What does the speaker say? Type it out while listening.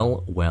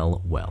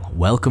Well.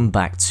 Welcome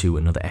back to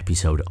another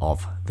episode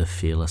of the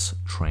Fearless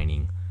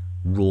Training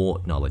Raw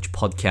Knowledge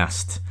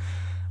Podcast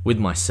with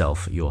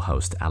myself, your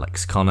host,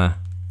 Alex Connor.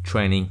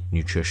 Training,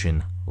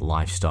 nutrition,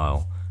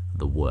 lifestyle,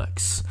 the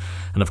works.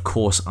 And of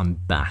course, I'm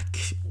back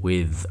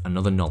with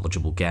another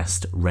knowledgeable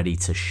guest ready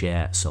to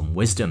share some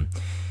wisdom.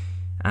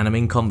 And I'm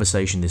in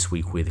conversation this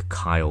week with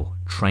Kyle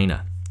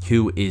Trainer,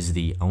 who is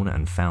the owner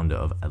and founder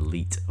of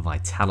Elite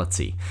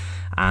Vitality.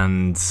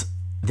 And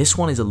this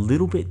one is a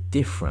little bit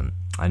different,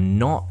 and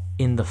not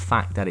in the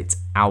fact that it's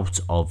out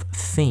of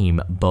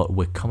theme, but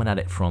we're coming at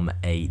it from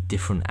a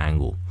different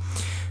angle.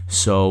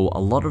 So a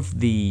lot of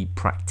the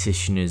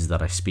practitioners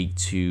that I speak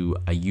to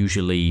are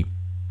usually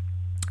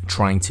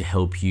trying to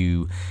help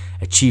you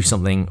achieve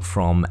something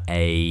from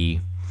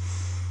a,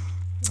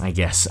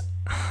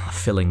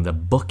 filling the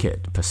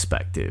bucket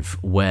perspective,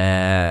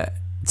 where,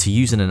 to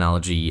use an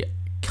analogy,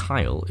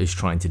 Kyle is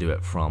trying to do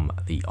it from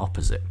the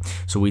opposite.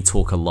 So we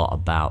talk a lot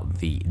about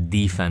the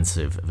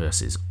defensive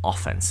versus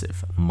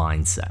offensive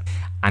mindset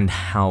and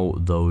how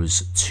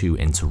those two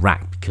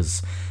interact,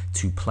 because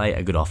to play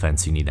a good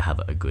offense, you need to have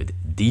a good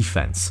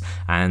defense.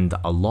 And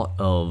a lot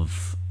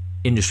of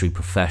industry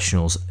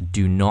professionals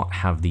do not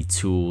have the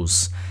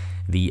tools,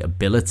 the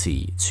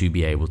ability to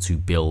be able to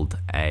build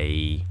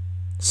a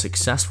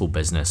successful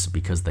business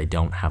because they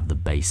don't have the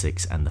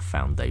basics and the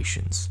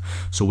foundations.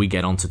 So we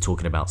get on to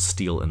talking about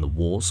Steel in the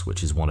Walls,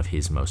 which is one of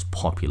his most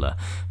popular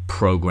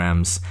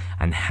programs,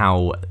 and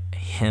how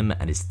him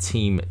and his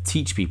team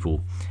teach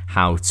people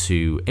how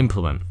to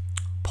implement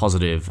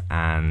positive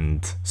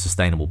and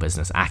sustainable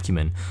business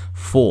acumen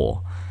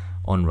for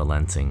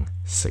unrelenting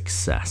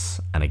success.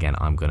 And again,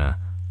 I'm gonna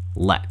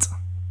let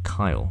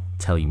Kyle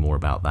tell you more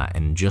about that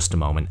in just a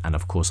moment. And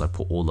of course, I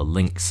put all the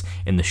links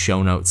in the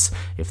show notes.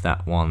 If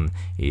that one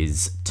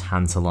is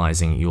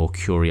tantalizing your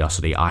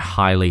curiosity, I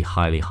highly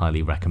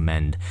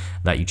recommend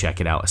that you check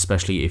it out,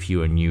 especially if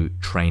you're a new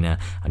trainer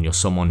and you're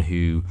someone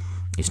who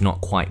is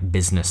not quite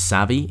business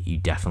savvy. You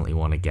definitely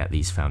want to get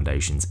these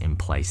foundations in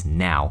place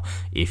now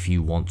if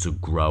you want to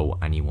grow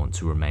and you want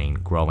to remain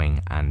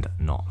growing and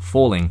not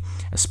falling,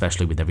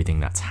 especially with everything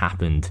that's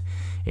happened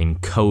in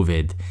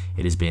COVID.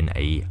 It has been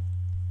a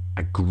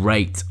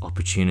great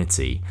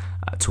opportunity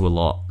for a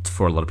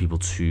lot of people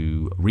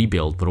to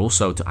rebuild, but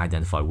also to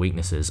identify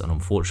weaknesses. And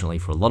unfortunately,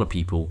 for a lot of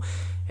people,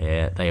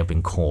 they have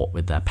been caught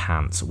with their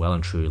pants well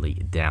and truly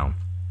down,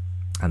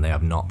 and they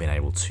have not been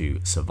able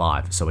to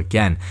survive. So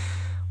again,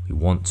 we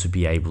want to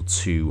be able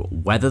to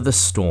weather the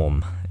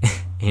storm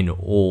in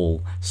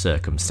all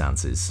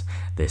circumstances.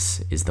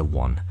 This is the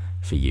one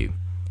for you.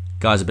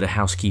 Guys, a bit of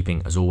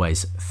housekeeping as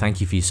always.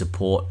 Thank you for your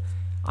support.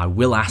 I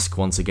will ask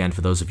once again, for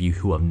those of you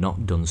who have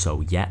not done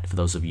so yet, for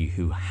those of you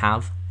who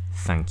have,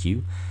 thank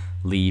you.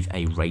 Leave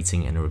a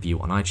rating and a review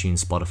on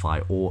iTunes,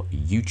 Spotify, or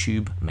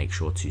YouTube. Make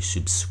sure to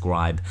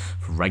subscribe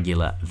for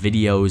regular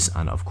videos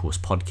and, of course,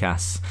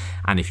 podcasts.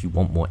 And if you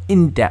want more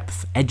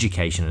in-depth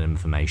education and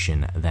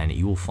information, then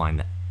you will find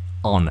that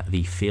on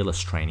the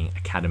Fearless Training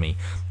Academy.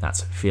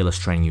 That's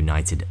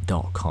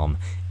fearlesstrainingunited.com.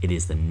 It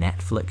is the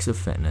Netflix of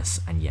fitness,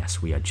 and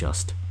yes, we are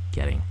just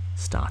getting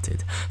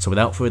started. So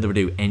without further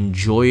ado,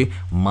 enjoy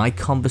my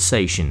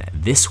conversation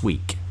this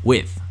week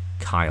with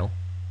Kyle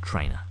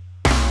Trainer.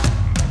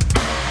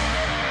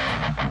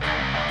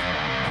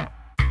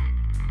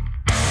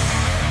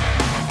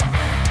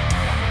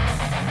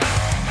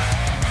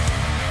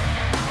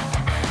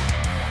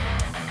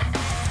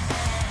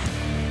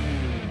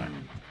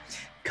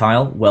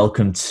 Kyle,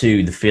 welcome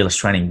to the Fearless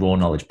Training Raw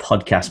Knowledge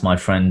Podcast, my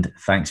friend.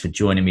 Thanks for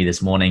joining me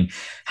this morning.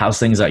 How's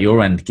things at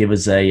your end? Give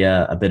us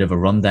a bit of a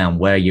rundown.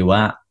 Where you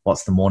at?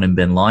 What's the morning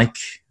been like?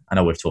 I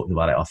know we've talked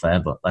about it off air,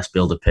 but let's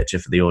build a picture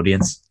for the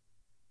audience.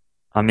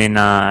 I mean,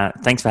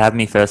 thanks for having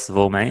me, first of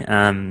all, mate.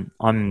 I'm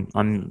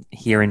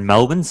here in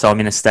Melbourne, so I'm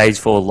in a stage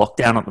 4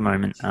 lockdown at the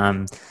moment.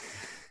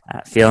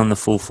 Feeling the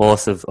full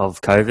force of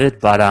COVID,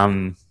 but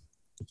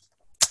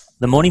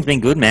the morning's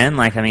been good, man.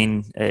 Like, I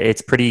mean,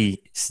 it's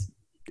pretty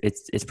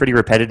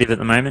repetitive at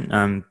the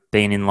moment.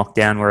 Being in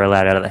lockdown, we're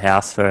allowed out of the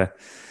house for,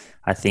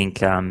 I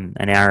think, an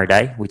hour a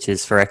day, which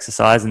is for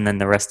exercise, and then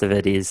the rest of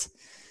it is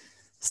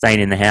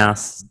staying in the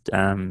house,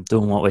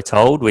 doing what we're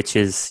told, which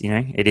is,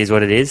 it is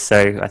what it is.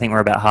 So I think we're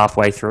about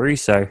halfway through.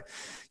 So,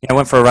 I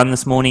went for a run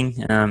this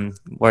morning,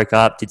 woke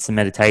up, did some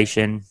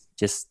meditation,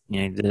 just,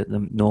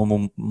 the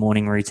normal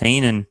morning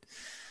routine, and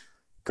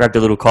grabbed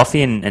a little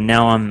coffee, and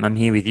now I'm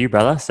here with you,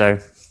 brother. So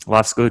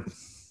life's good.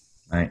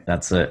 Right,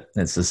 that's it.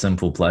 It's the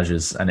simple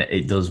pleasures, and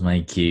it does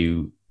make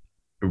you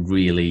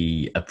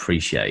really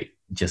appreciate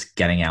just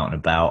getting out and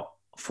about.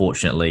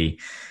 Fortunately,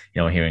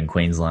 here in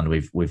Queensland,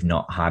 we've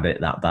not had it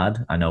that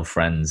bad. I know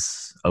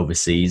friends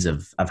overseas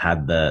have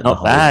had the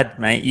not bad,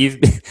 mate.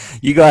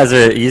 You guys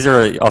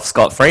are off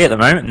scot free at the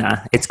moment. Nah,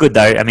 it's good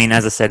though. I mean,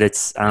 as I said,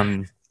 it's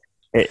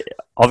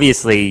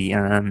obviously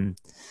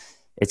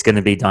it's going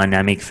to be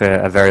dynamic for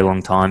a very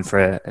long time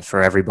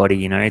for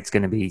everybody. It's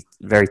going to be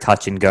very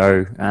touch and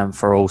go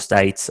for all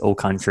states, all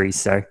countries.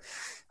 So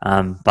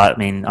But I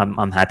mean,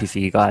 I'm happy for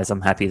you guys.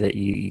 I'm happy that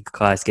you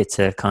guys get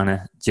to kind of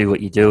do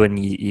what you do,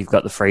 and you've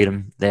got the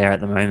freedom there at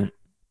the moment.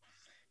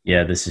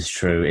 Yeah, this is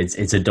true.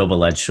 It's a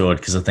double-edged sword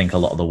because I think a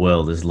lot of the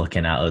world is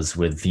looking at us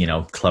with,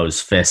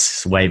 closed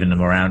fists, waving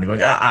them around, and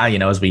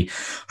going, as we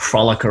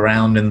frolic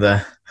around in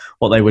the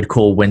what they would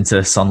call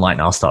winter sunlight.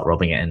 And I'll start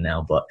rubbing it in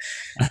now, but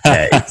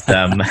yeah, it's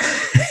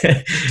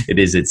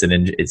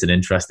it's an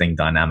interesting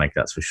dynamic,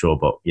 that's for sure.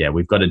 But yeah,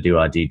 we've got to do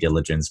our due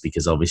diligence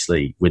because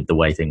obviously, with the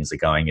way things are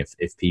going,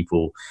 if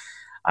people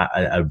are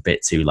a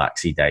bit too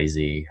laxy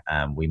daisy,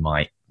 we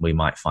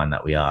might find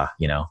that we are,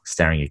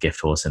 staring a gift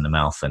horse in the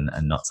mouth and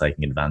not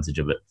taking advantage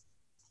of it.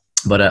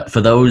 But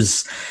for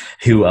those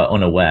who are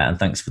unaware, and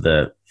thanks for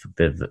the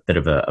bit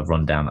of a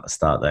rundown at the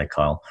start there,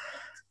 Kyle,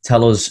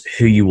 tell us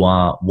who you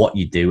are, what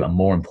you do, and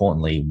more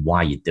importantly,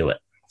 why you do it.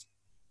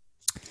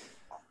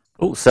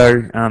 Cool.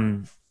 So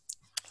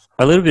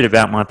a little bit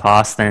about my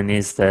past then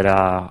is that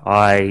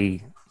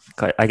I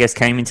guess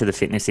came into the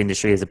fitness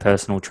industry as a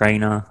personal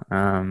trainer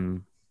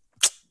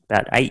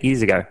about 8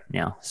 years ago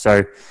now.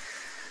 So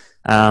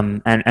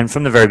and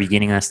from the very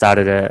beginning, I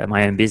started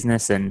my own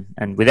business, and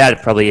without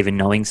it probably even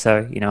knowing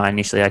so,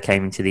 I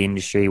came into the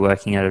industry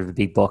working out of a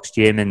big box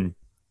gym, and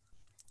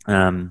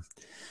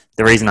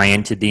the reason I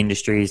entered the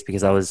industry is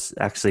because I was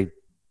actually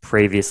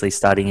previously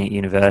studying at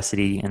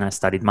university, and I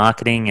studied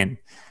marketing, and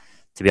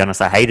to be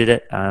honest, I hated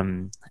it.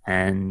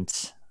 And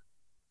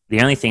the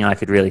only thing I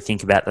could really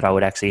think about that I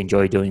would actually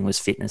enjoy doing was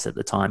fitness at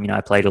the time.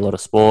 I played a lot of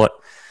sport.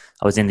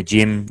 I was in the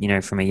gym,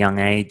 from a young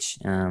age.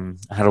 I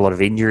had a lot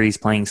of injuries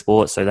playing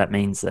sports, so that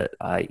means that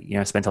I,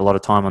 spent a lot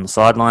of time on the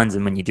sidelines.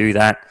 And when you do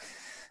that,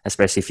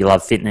 especially if you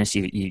love fitness,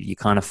 you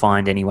kind of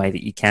find any way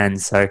that you can.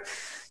 So,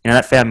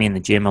 that found me in the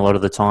gym a lot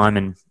of the time,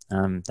 and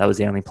that was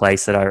the only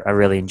place that I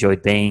really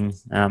enjoyed being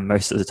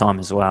most of the time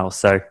as well.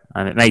 So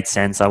it made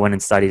sense. I went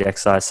and studied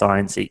exercise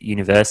science at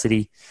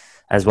university,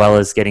 as well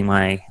as getting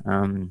my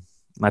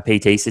my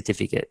PT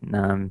certificate.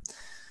 And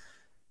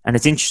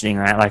it's interesting,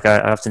 right? Like I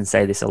often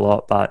say this a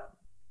lot, but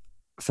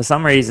for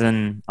some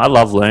reason, I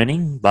love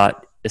learning,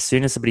 but as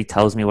soon as somebody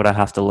tells me what I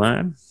have to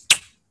learn,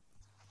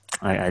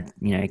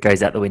 it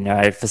goes out the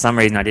window. For some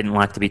reason, I didn't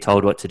like to be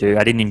told what to do.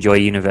 I didn't enjoy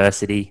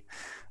university.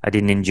 I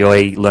didn't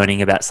enjoy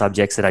learning about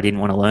subjects that I didn't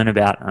want to learn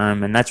about.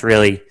 And that's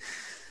really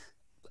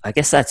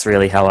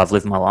how I've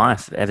lived my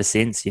life ever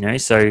since,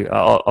 So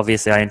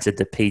obviously I entered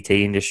the PT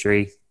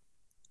industry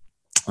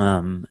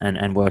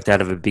and worked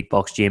out of a big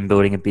box gym,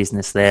 building a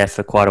business there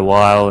for quite a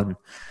while. And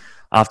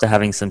after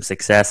having some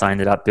success, I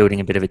ended up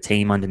building a bit of a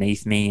team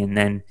underneath me. And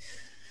then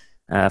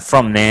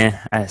from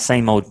there,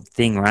 same old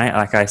thing, right?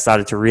 Like I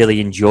started to really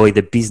enjoy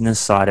the business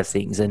side of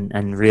things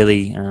and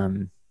really,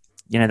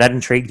 that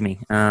intrigued me.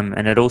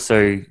 And it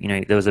also,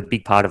 there was a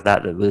big part of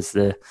that was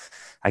the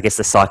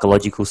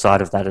psychological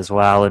side of that as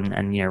well.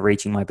 And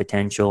reaching my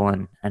potential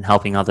and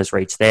helping others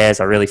reach theirs.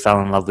 I really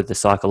fell in love with the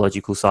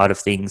psychological side of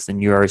things, the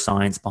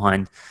neuroscience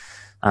behind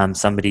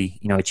somebody,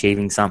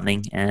 achieving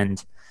something.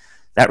 And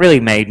that really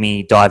made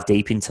me dive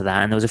deep into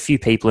that. And there was a few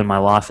people in my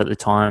life at the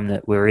time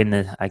that were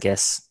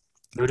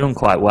we were doing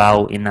quite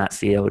well in that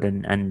field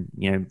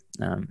and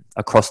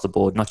across the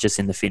board, not just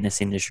in the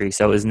fitness industry.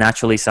 So it was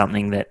naturally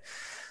something that,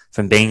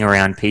 from being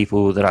around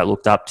people that I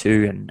looked up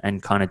to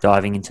and kind of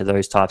diving into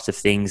those types of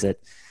things, that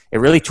it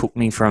really took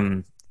me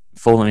from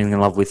falling in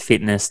love with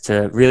fitness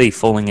to really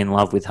falling in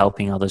love with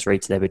helping others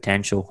reach their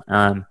potential.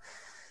 And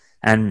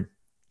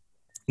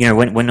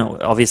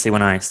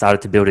when I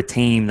started to build a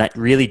team, that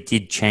really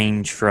did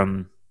change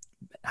from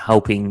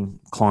helping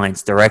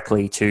clients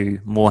directly to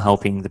more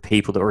helping the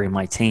people that were in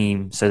my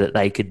team so that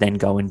they could then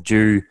go and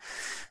do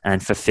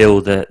and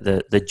fulfill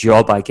the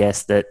job, I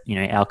guess, that,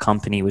 our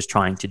company was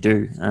trying to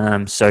do.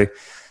 So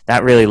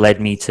that really led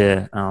me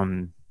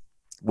to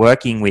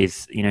working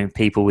with,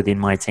 people within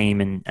my team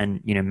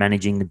and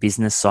managing the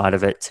business side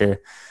of it to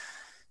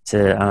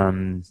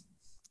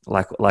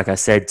like I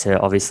said, to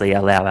obviously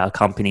allow our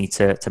company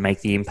to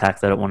make the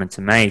impact that it wanted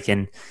to make.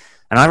 And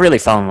I really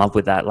fell in love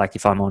with that. Like,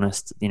 if I'm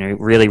honest,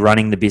 really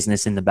running the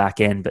business in the back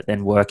end, but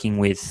then working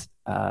with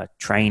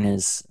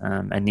trainers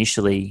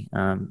initially,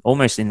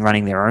 almost in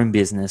running their own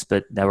business,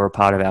 but they were a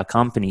part of our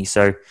company.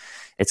 So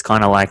it's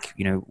kind of like,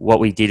 what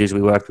we did is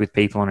we worked with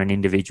people on an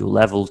individual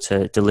level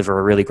to deliver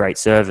a really great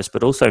service,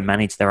 but also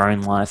manage their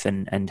own life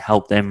and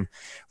help them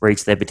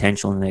reach their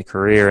potential in their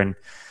career. And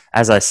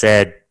as I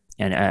said,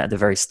 and at the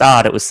very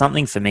start, it was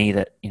something for me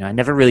that, I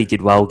never really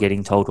did well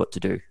getting told what to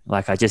do.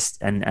 Like I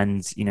just,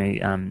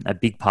 a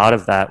big part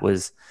of that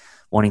was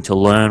wanting to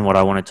learn what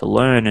I wanted to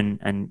learn.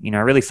 And I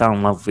really fell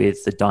in love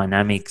with the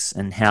dynamics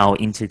and how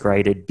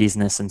integrated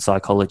business and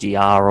psychology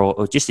are,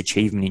 or just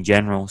achievement in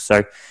general.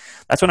 So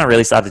that's when I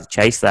really started to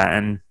chase that.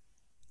 And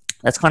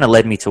that's kind of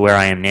led me to where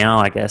I am now,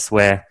 I guess,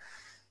 where,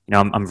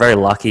 I'm very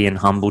lucky and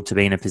humbled to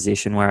be in a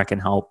position where I can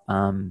help,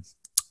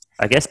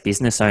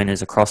 business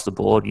owners across the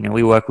board.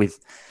 We work with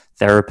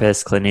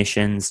therapists,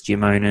 clinicians,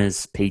 gym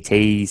owners,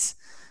 PTs.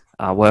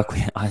 I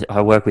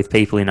work with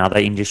people in other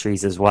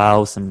industries as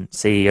well, some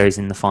CEOs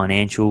in the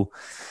financial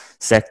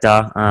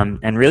sector,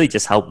 and really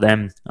just help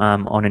them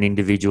on an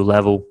individual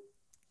level.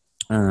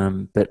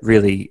 But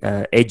really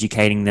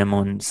educating them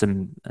on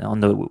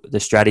the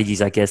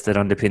strategies, I guess, that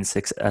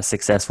underpin a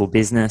successful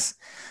business,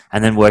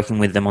 and then working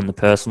with them on the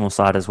personal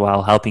side as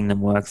well, helping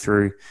them work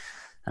through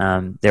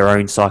their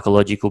own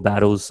psychological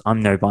battles.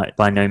 I'm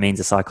by no means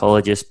a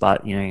psychologist,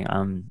 but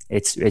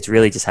it's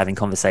really just having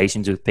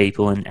conversations with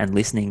people and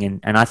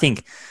listening, and I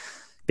think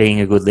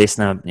being a good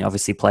listener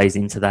obviously plays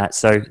into that.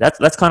 So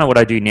that's kind of what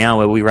I do now,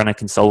 where we run a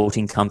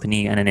consulting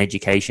company and an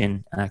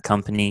education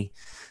company,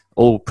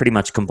 all pretty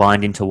much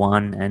combined into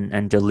one,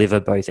 and deliver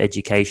both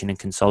education and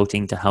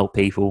consulting to help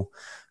people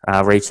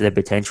reach their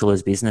potential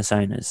as business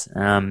owners.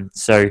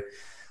 So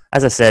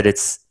as I said,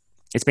 it's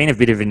been a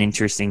bit of an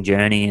interesting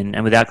journey,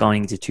 and without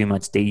going into too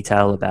much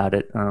detail about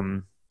it,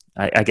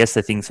 I guess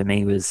the thing for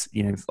me was,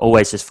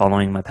 always just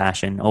following my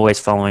passion, always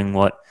following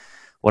what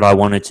I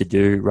wanted to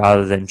do,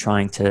 rather than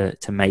trying to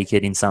make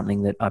it in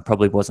something that I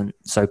probably wasn't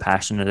so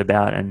passionate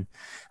about, and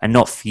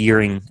not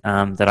fearing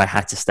that I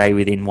had to stay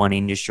within one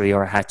industry,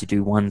 or I had to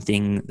do one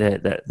thing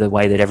the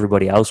way that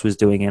everybody else was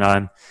doing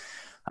it.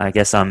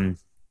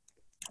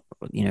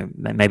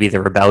 Maybe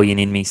the rebellion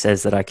in me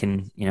says that I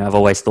can, I've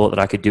always thought that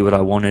I could do what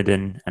I wanted,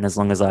 and as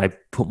long as I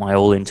put my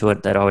all into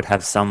it, that I would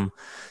have some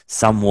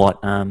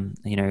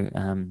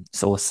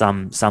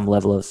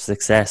level of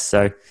success.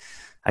 So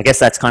I guess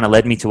that's kind of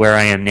led me to where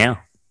I am now.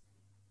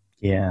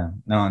 Yeah,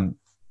 no, and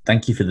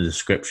thank you for the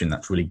description.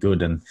 That's really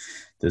good. And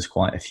there's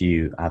quite a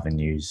few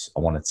avenues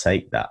I want to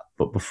take that.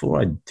 But before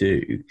I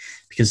do,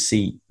 because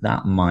see,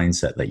 that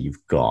mindset that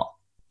you've got,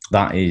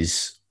 that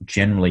is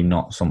generally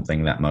not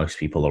something that most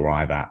people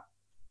arrive at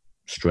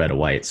straight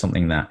away. It's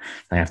something that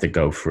they have to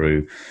go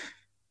through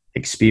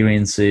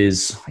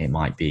experiences. It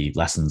might be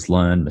lessons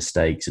learned,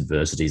 mistakes,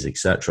 adversities,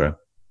 etc.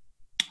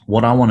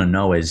 What I want to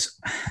know is,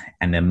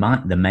 and there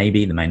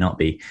may not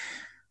be,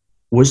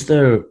 was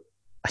there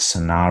a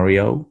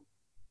scenario?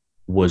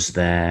 Was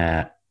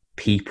there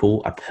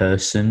people, a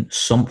person,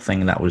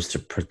 something that was the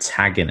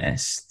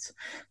protagonist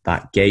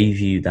that gave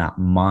you that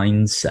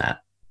mindset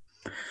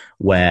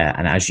where,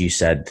 and as you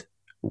said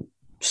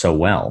so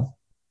well,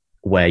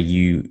 where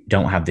you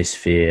don't have this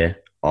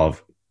fear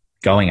of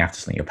going after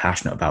something you're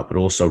passionate about, but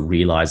also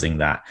realizing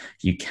that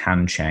you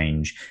can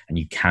change and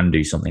you can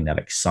do something that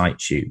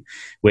excites you,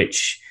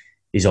 which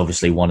is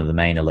obviously one of the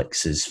main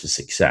elixirs for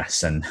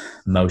success. And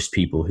most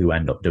people who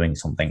end up doing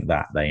something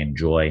that they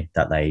enjoy,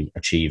 that they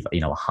achieve,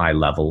 a high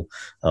level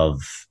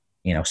of,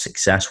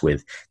 success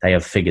with, they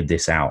have figured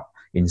this out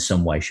in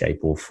some way, shape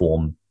or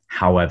form,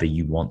 however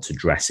you want to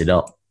dress it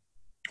up,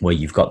 where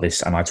you've got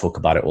this, and I talk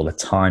about it all the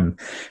time,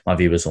 my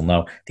viewers will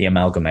know, the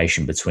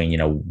amalgamation between,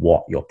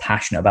 what you're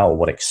passionate about or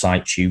what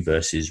excites you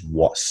versus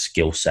what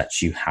skill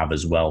sets you have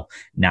as well,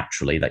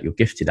 naturally, that you're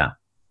gifted at.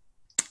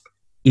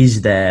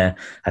 Is there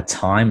a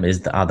time,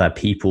 are there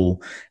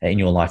people in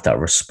your life that are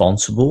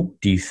responsible,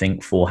 do you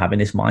think, for having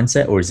this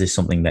mindset? Or is this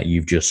something that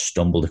you've just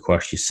stumbled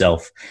across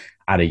yourself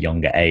at a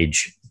younger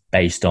age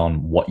based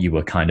on what you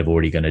were kind of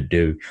already going to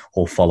do,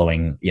 or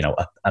following,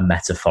 a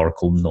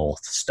metaphorical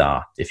North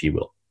Star, if you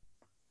will?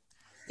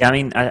 Yeah, I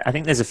mean, I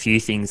think there's a few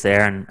things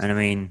there. And I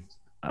mean,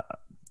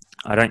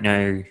 I don't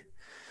know.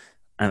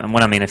 And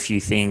what I mean a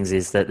few things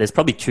is that there's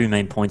probably two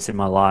main points in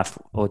my life,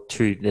 or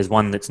two. There's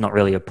one that's not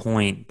really a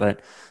point,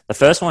 but the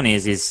first one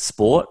is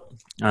sport.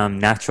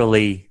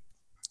 Naturally,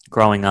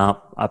 growing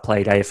up, I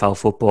played AFL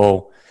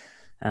football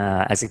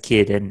as a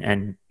kid,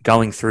 and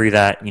going through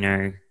that,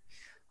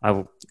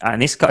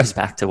 and this goes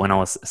back to when I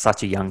was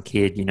such a young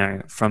kid.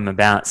 From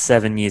about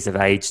 7 years of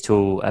age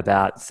till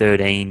about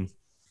 13,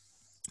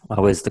 I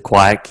was the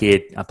quiet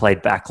kid. I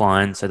played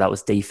backline, so that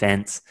was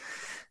defense.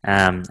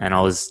 And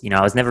I was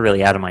never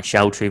really out of my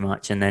shell too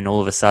much. And then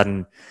all of a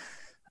sudden,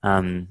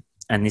 and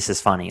this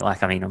is funny,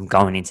 I'm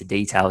going into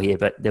detail here,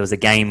 but there was a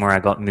game where I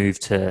got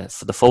moved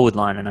for the forward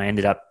line, and I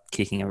ended up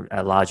kicking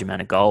a large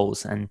amount of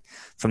goals. And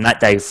from that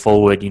day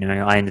forward,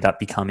 I ended up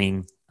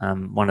becoming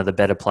one of the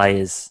better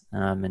players,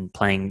 and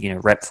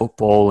playing, rep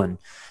football and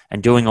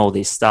doing all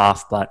this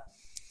stuff. But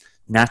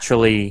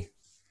naturally,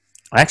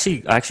 I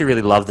actually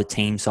really love the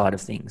team side of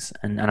things.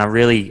 And I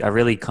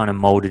really kind of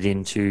molded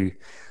into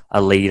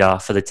a leader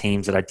for the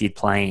teams that I did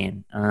play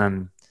in.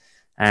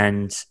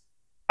 And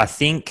I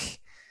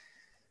think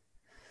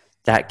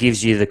that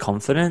gives you the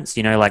confidence,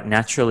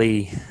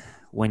 naturally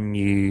when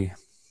you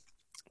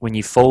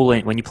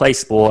play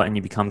sport and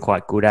you become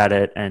quite good at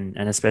it, and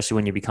especially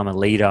when you become a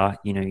leader,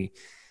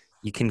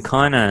 you can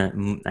kind of,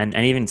 and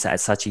even at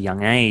such a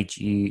young age,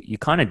 you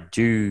kind of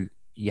do,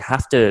 you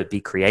have to be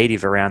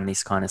creative around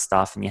this kind of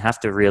stuff, and you have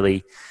to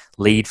really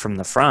lead from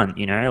the front,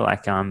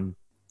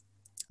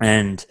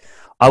 and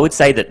I would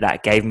say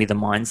that gave me the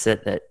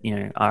mindset that,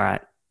 all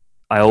right,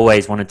 I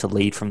always wanted to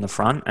lead from the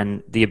front,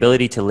 and the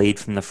ability to lead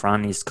from the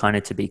front is kind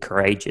of to be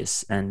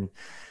courageous and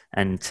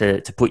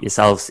to put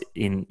yourselves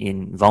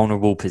in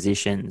vulnerable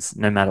positions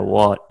no matter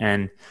what.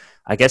 And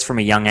I guess from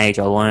a young age,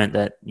 I learned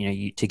that,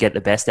 to get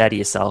the best out of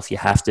yourself, you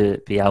have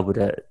to be able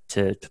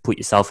to put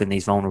yourself in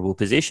these vulnerable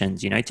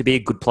positions. To be a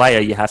good player,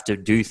 you have to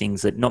do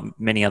things that not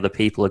many other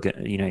people are,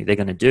 they're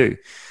going to do.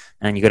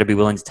 And you've got to be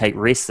willing to take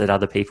risks that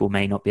other people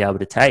may not be able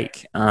to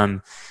take.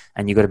 And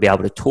you've got to be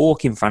able to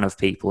talk in front of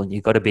people, and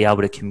you've got to be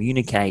able to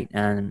communicate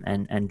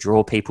and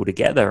draw people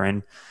together.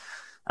 And,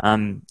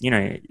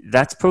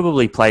 that's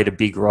probably played a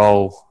big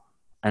role.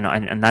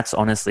 And that's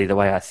honestly the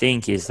way I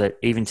think, is that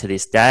even to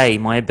this day,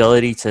 my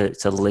ability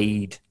to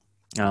lead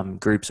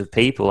groups of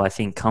people, I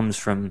think, comes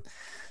from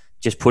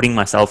just putting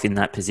myself in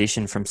that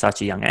position from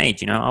such a young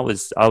age.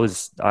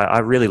 I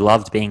really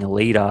loved being a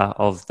leader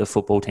of the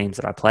football teams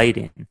that I played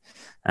in.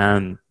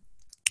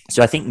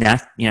 So I think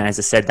that, as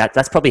I said,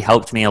 that's probably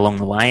helped me along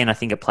the way. And I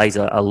think it plays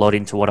a lot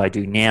into what I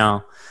do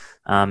now.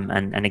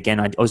 And again,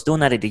 I was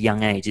doing that at a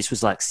young age. This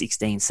was like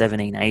 16,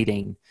 17,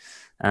 18.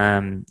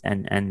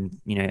 And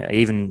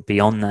even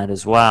beyond that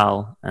as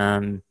well.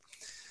 And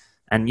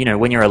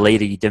when you're a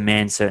leader, you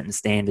demand certain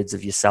standards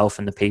of yourself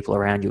and the people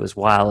around you as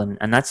well.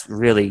 And that's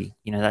really,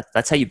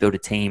 that's how you build a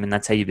team, and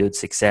that's how you build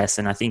success.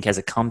 And I think as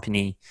a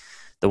company,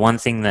 the one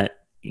thing that,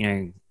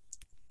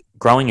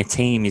 growing a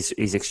team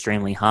is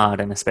extremely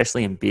hard, and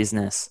especially in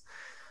business.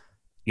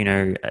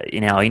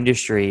 In our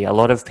industry, a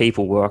lot of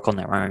people work on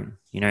their own.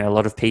 A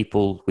lot of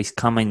people, we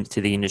come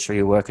into the industry,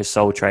 we work as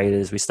sole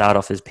traders. We start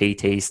off as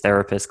PTs,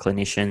 therapists,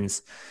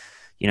 clinicians,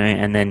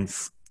 and then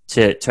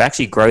to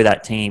actually grow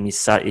that team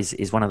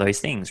is one of those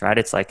things, right?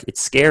 It's like,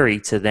 it's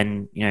scary to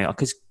then,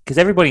 because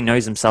everybody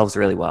knows themselves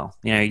really well.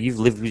 You've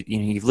lived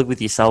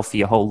with yourself for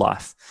your whole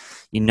life.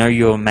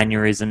 Your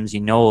mannerisms,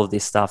 all of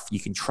this stuff. You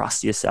can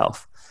trust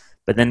yourself.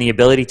 But then the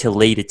ability to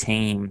lead a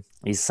team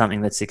is something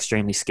that's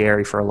extremely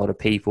scary for a lot of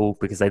people,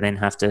 because they then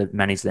have to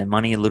manage their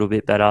money a little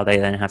bit better. They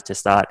then have to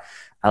start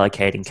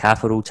allocating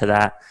capital to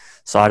that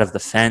side of the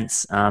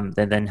fence.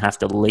 They then have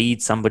to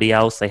lead somebody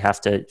else. They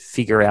have to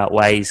figure out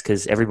ways,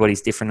 because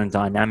everybody's different and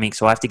dynamic.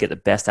 So I have to get the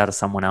best out of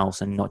someone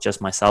else and not just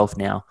myself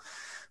now,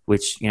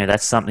 which,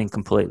 that's something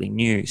completely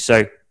new.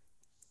 So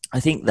I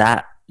think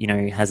that,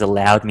 has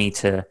allowed me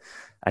to,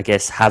 I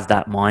guess, have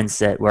that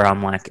mindset where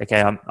I'm like,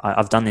 okay,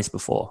 I've done this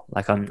before.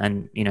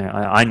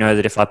 I know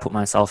that if I put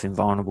myself in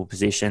vulnerable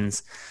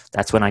positions,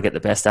 that's when I get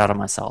the best out of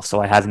myself. So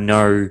I have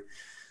no,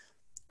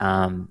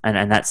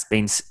 and that's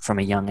been from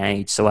a young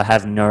age. So I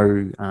have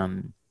no,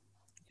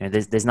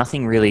 there's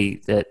nothing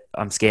really that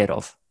I'm scared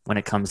of when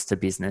it comes to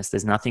business.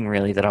 There's nothing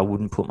really that I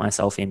wouldn't put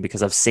myself in,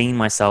 because I've seen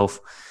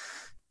myself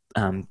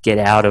get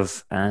out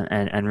of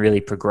and really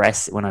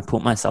progress when I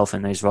put myself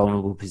in those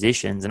vulnerable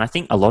positions. And I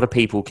think a lot of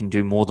people can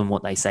do more than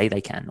what they say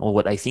they can, or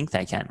what they think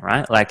they can,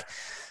 right? Like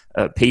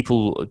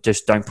people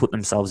just don't put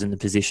themselves in the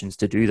positions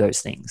to do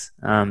those things.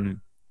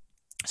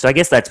 So I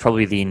guess that's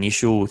probably the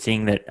initial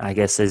thing that I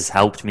guess has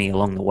helped me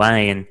along the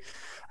way. And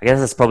I guess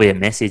that's probably a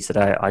message that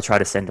I try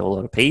to send to a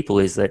lot of people,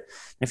 is that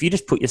if you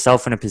just put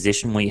yourself in a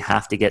position where you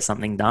have to get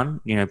something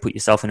done, put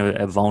yourself in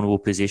a vulnerable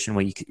position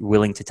where you're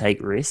willing to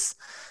take risks,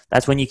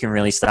 that's when you can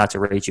really start to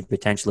reach your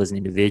potential as an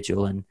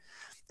individual. And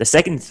the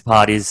second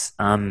part is,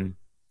 I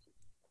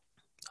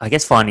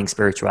guess, finding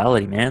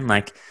spirituality, man.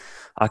 Like,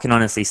 I can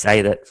honestly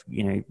say that,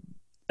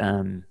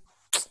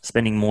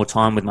 spending more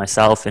time with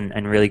myself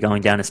and really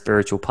going down a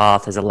spiritual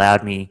path has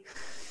allowed me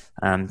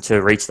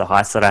to reach the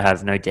heights that I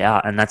have, no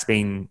doubt. And that's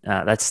been,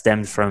 that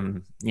stemmed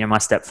from, my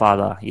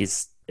stepfather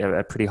is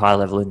a pretty high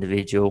level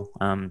individual,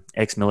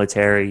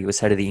 ex-military. He was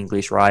head of the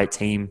English riot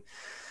team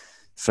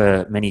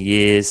for many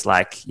years,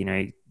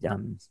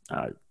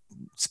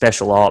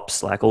 special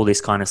ops, like all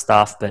this kind of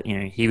stuff. But,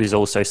 he was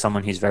also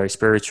someone who's very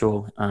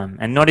spiritual,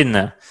 and not in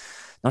the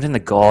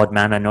God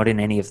manner, not in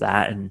any of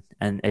that. And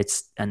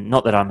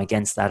not that I'm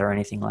against that or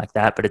anything like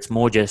that, but it's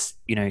more just,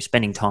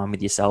 spending time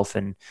with yourself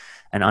and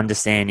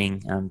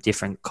understanding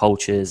different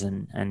cultures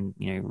and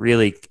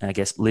really, I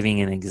guess, living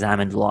an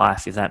examined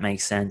life, if that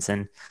makes sense.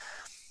 And,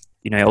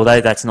 although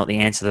that's not the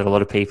answer that a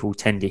lot of people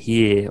tend to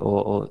hear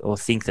or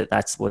think that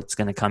that's what's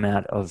going to come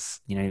out of,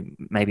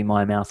 maybe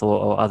my mouth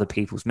or other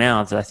people's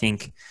mouths, I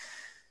think,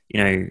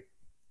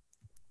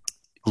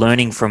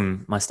 learning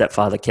from my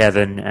stepfather,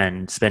 Kevin,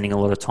 and spending a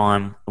lot of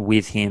time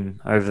with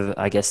him over,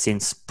 I guess,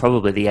 since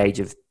probably the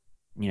age of,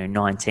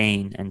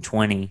 19 and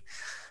 20,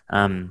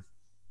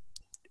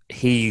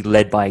 he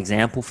led by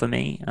example for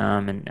me.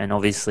 And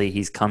obviously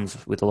he comes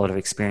with a lot of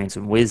experience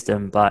and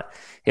wisdom, but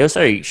he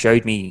also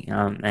showed me,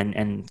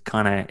 and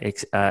kind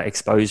of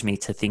exposed me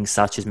to things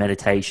such as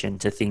meditation,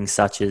 to things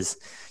such as,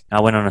 I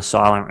went on a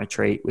silent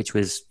retreat, which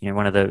was,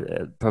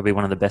 probably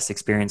one of the best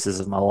experiences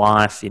of my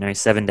life,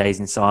 7 days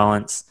in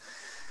silence,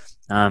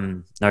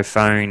 no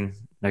phone,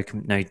 no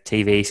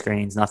TV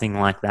screens, nothing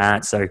like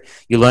that. So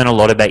you learn a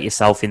lot about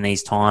yourself in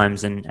these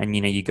times, and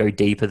you go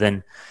deeper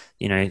than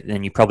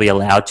you're probably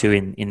allowed to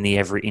in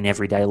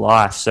everyday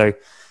life. So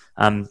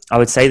I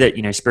would say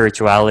that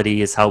spirituality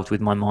has helped with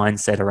my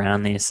mindset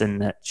around this,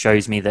 and that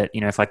shows me that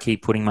if I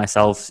keep putting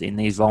myself in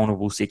these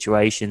vulnerable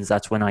situations,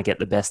 that's when I get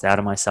the best out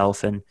of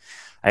myself. And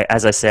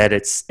as I said,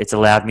 it's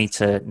allowed me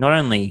to not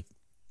only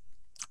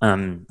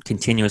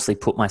continuously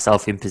put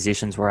myself in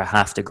positions where I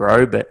have to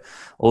grow, but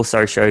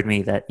also showed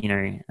me that,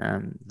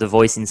 the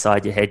voice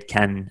inside your head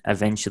can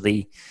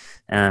eventually,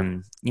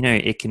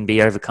 it can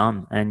be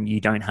overcome, and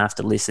you don't have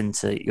to listen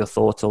to your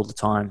thoughts all the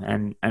time.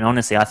 And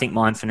honestly, I think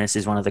mindfulness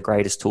is one of the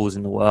greatest tools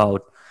in the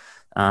world.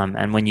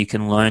 And when you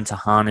can learn to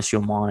harness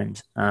your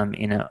mind on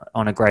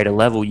a greater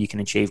level, you can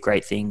achieve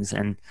great things.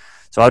 And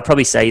so I'd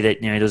probably say that,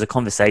 there was a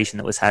conversation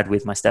that was had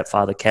with my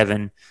stepfather,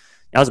 Kevin.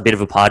 I was a bit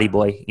of a party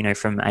boy,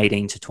 from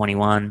 18 to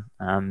 21.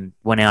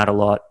 Went out a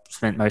lot,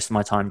 spent most of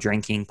my time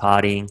drinking,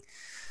 partying,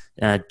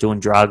 doing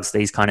drugs,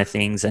 these kind of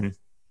things. And,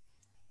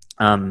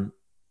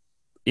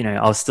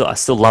 I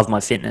still love my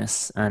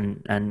fitness.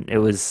 And it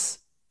was,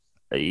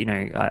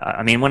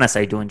 I mean, when I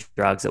say doing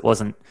drugs, it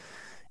wasn't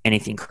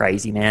anything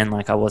crazy, man.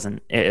 Like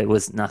it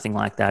was nothing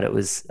like that. It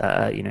was,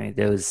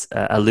 there was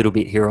a little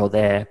bit here or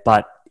there,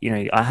 but,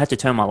 I had to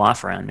turn my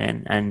life around,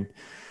 man. And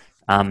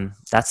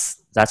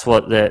that's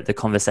what the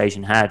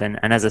conversation had.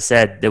 And as I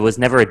said, there was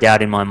never a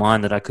doubt in my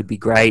mind that I could be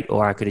great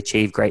or I could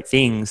achieve great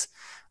things.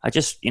 I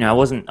just, I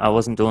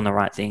wasn't doing the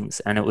right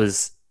things. And it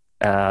was,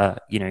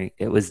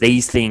 it was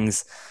these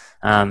things,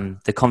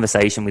 the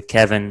conversation with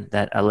Kevin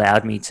that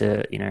allowed me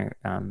to,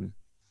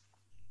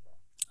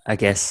 I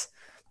guess,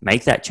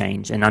 make that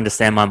change and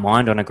understand my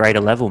mind on a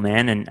greater level,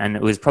 man. And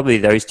it was probably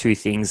those two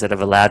things that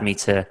have allowed me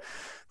to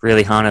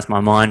really harness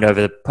my mind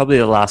over probably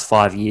the last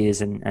 5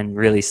 years and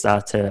really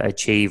start to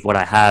achieve what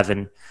I have.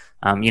 And,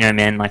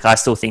 man, like I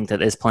still think that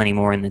there's plenty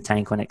more in the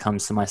tank when it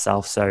comes to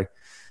myself. So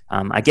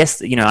I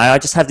guess, I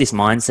just have this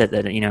mindset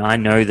that, I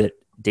know that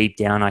deep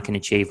down I can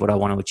achieve what I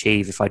want to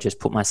achieve if I just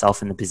put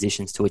myself in the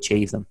positions to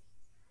achieve them.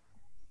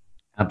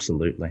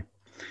 Absolutely.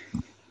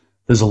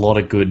 There's a lot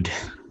of good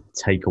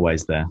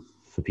takeaways there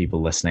for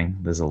people listening.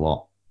 There's a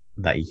lot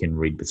that you can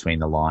read between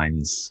the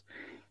lines.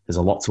 There's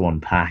a lot to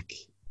unpack.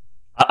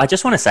 I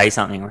just want to say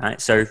something, right?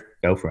 So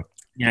go for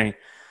it.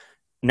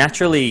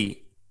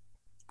 Naturally,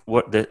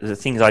 what the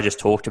things I just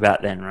talked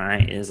about then,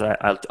 right, is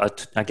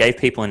I gave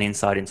people an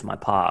insight into my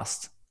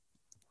past.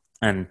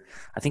 And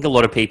I think a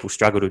lot of people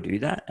struggle to do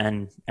that.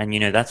 And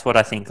that's what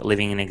I think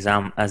living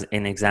as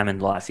an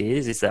examined life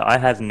is that I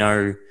have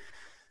no,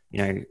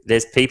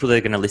 there's people that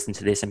are going to listen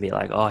to this and be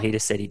like, oh, he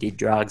just said he did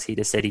drugs. He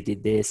just said he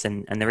did this.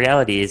 And the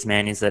reality is,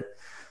 man, is that,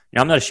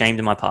 I'm not ashamed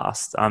of my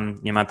past.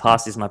 My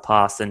past is my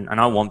past. And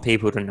I want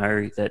people to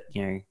know that,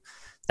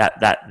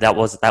 that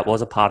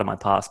was a part of my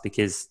past,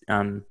 because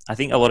I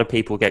think a lot of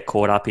people get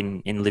caught up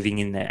in living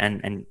in there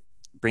and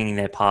bringing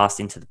their past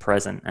into the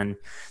present, and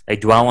they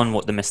dwell on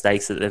what the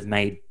mistakes that they've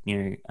made,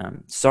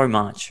 so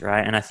much,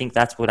 right? And I think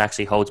that's what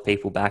actually holds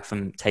people back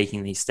from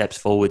taking these steps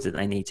forwards that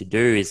they need to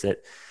do, is that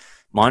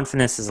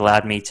mindfulness has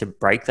allowed me to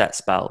break that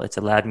spell. It's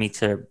allowed me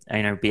to,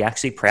 be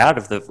actually proud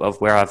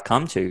of where I've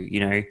come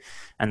to,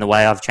 and the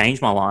way I've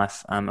changed my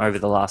life over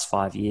the last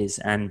 5 years.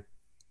 And,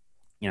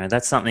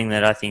 that's something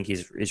that I think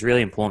is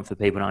really important for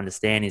people to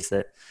understand, is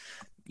that,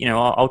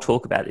 I'll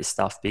talk about this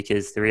stuff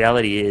because the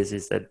reality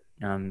is that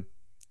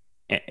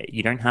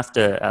you don't have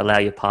to allow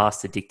your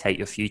past to dictate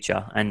your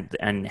future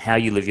and how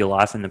you live your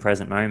life in the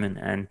present moment.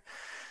 And,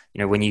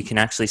 when you can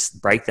actually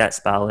break that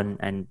spell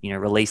and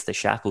release the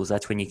shackles,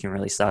 that's when you can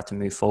really start to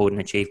move forward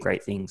and achieve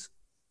great things.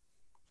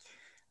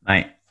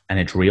 Right. And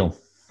it's real,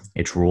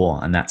 it's raw,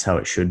 and that's how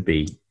it should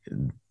be.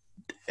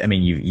 I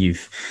mean,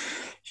 you've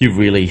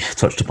really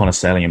touched upon a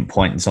salient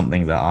point, and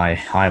something that I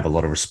have a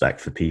lot of respect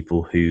for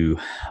people who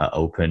are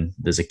open.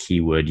 There's a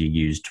key word you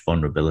used,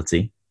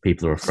 vulnerability.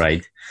 People are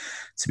afraid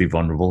to be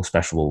vulnerable,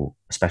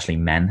 especially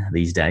men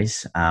these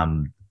days.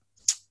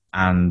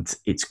 And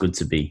it's good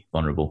to be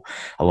vulnerable.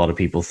 A lot of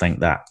people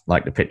think that,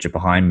 like the picture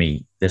behind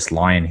me, this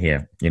lion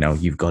here,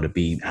 you've got to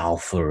be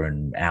alpha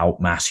and out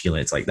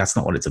masculine. It's like, that's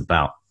not what it's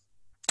about.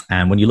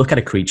 And when you look at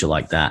a creature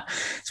like that,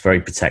 it's very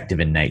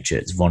protective in nature.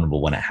 It's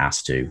vulnerable when it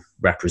has to,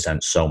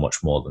 represents so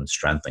much more than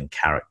strength and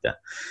character.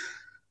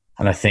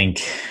 And I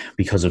think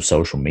because of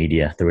social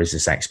media, there is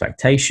this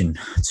expectation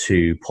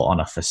to put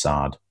on a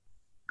facade.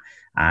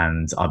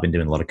 And I've been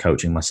doing a lot of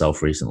coaching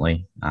myself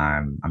recently.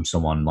 I'm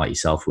someone like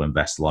yourself who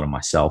invests a lot in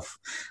myself.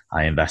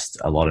 I invest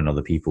a lot in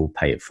other people,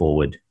 pay it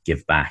forward,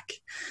 give back.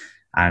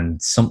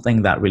 And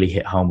something that really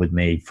hit home with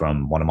me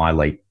from one of my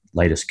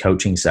latest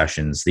coaching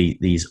sessions,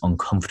 these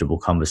uncomfortable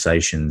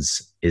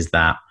conversations, is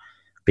that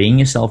being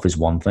yourself is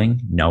one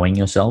thing, knowing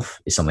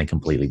yourself is something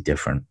completely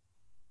different.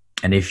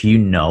 And if you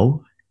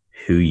know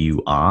who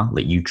you are,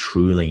 like you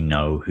truly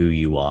know who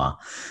you are,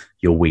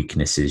 your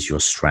weaknesses, your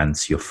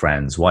strengths, your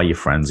friends, why your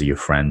friends are your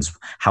friends,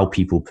 how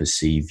people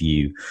perceive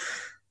you,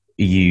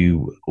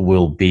 you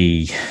will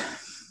be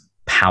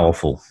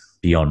powerful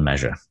beyond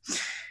measure.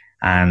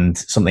 And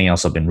something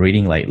else I've been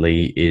reading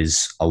lately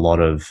is a lot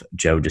of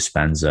Joe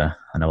Dispenza.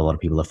 I know a lot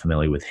of people are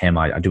familiar with him.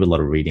 I do a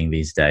lot of reading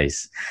these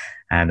days,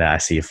 and I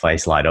see your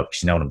face light up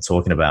because you know what I'm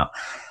talking about.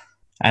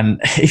 And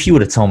if you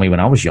would have told me when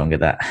I was younger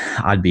that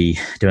I'd be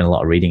doing a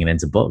lot of reading and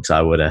into books,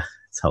 I would have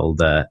told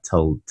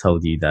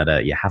you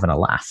that you're having a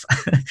laugh,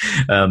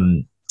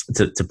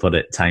 to put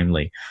it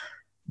tamely.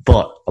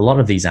 But a lot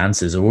of these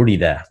answers are already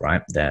there,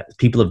 right? That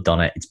people have done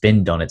it. It's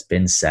been done. It's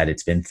been said.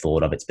 It's been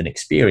thought of. It's been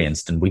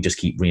experienced. And we just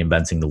keep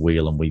reinventing the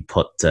wheel, and we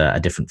put a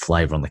different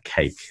flavor on the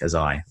cake, as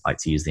I like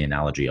to use the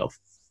analogy of.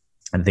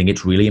 And I think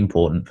it's really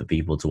important for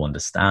people to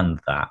understand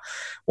that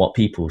what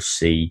people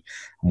see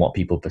and what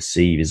people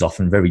perceive is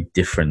often very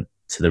different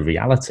to the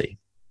reality.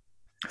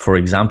 For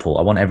example,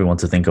 I want everyone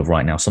to think of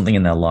right now something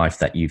in their life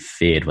that you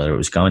feared, whether it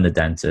was going to the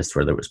dentist,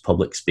 whether it was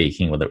public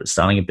speaking, whether it was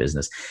starting a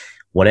business,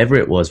 whatever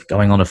it was,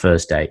 going on a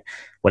first date,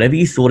 whatever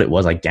you thought it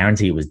was, I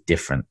guarantee it was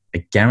different.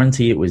 I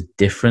guarantee it was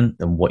different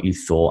than what you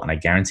thought. And I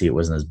guarantee it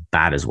wasn't as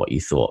bad as what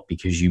you thought,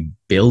 because you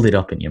build it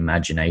up in your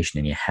imagination,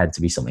 in your head,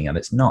 to be something that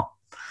it's not.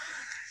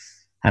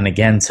 And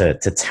again, to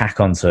tack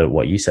onto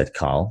what you said,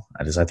 Carl,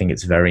 I think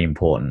it's very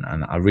important.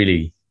 And I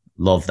really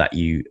love that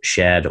you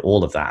shared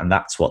all of that. And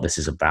that's what this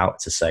is about.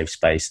 It's a safe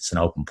space. It's an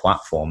open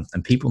platform.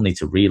 And people need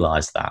to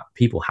realize that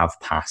people have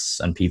pasts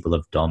and people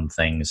have done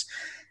things,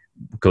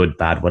 good,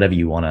 bad, whatever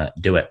you want to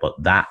do it.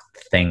 But that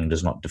thing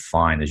does not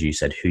define, as you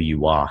said, who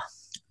you are.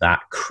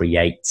 That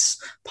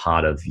creates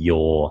part of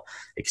your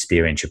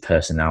experience, your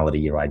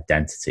personality, your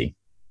identity.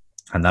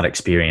 And that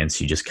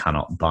experience you just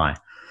cannot buy.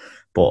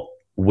 But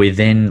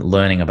within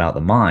learning about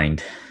the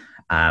mind,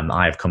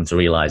 I have come to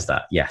realize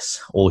that,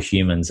 yes, all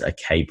humans are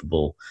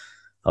capable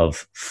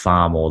of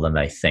far more than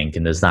they think.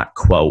 And there's that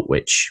quote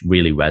which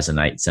really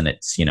resonates, and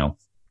it's,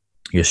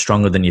 you're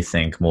stronger than you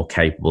think, more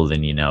capable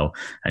than you know,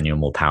 and you're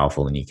more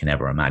powerful than you can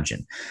ever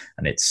imagine.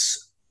 And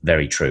it's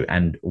very true.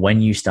 And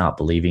when you start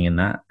believing in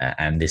that,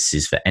 and this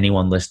is for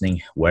anyone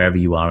listening, wherever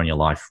you are in your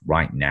life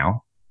right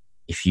now,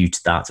 if you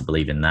start to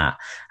believe in that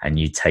and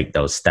you take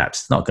those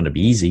steps, it's not going to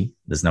be easy.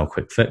 There's no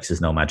quick fix. There's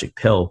no magic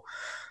pill.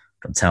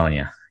 But I'm telling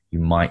you, you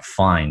might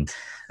find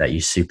that you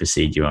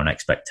supersede your own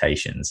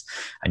expectations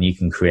and you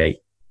can create,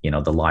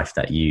 the life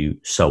that you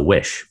so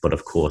wish. But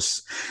of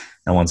course,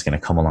 no one's going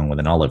to come along with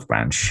an olive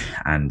branch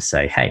and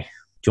say, hey,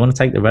 do you want to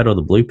take the red or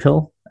the blue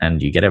pill? And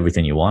you get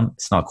everything you want.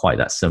 It's not quite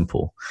that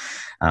simple.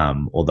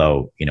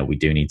 Although, we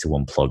do need to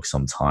unplug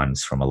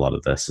sometimes from a lot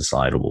of the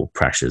societal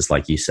pressures.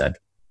 Like you said,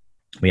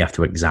 we have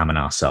to examine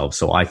ourselves.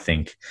 So I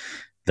think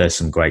there's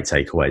some great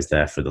takeaways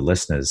there for the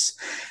listeners.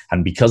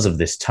 And because of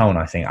this tone,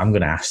 I think I'm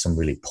going to ask some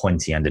really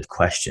pointy-ended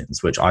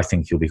questions, which I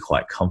think you'll be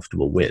quite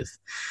comfortable with.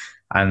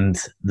 And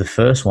the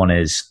first one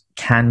is,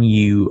 can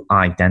you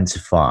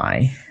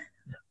identify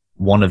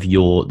one of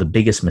the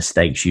biggest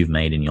mistakes you've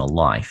made in your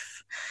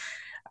life?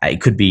 It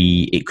could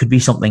be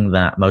something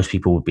that most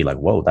people would be like,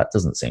 whoa, that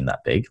doesn't seem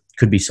that big. It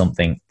could be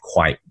something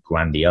quite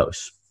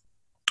grandiose.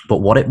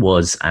 But what it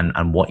was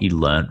and what you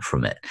learned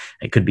from it.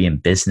 It could be in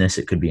business,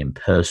 it could be in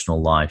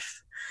personal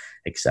life,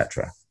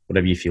 etc.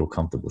 Whatever you feel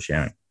comfortable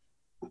sharing.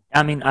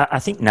 I mean, I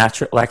think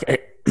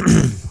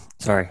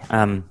sorry.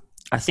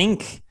 I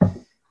think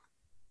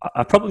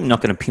I'm probably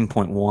not going to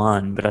pinpoint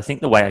one, but I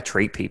think the way I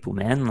treat people,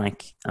 man,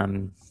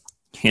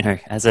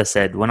 as I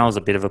said, when I was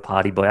a bit of a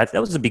party boy, that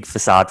was a big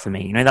facade for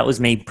me. That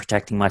was me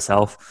protecting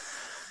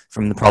myself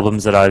from the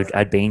problems that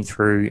I'd been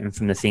through and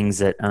from the things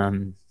that,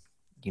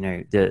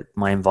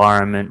 my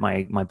environment,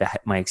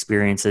 my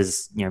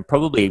experiences,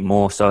 probably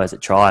more so as a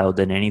child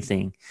than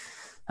anything,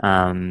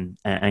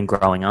 and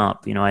growing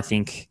up, I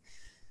think.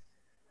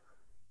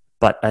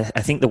 But I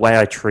think the way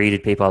I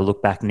treated people, I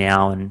look back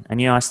now and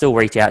I still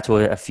reach out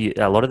to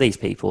a lot of these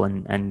people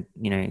and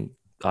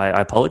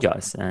I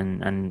apologize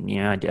and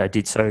I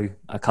did so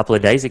a couple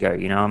of days ago.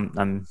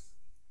 I'm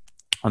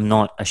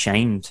not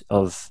ashamed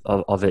of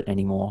it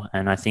anymore,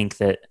 and I think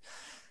that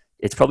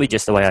it's probably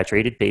just the way I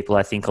treated people.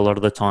 I think a lot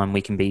of the time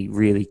we can be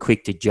really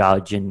quick to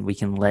judge, and we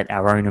can let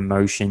our own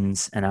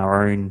emotions and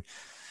our own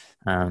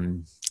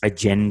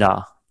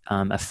agenda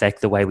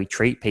affect the way we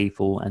treat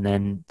people. And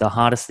then the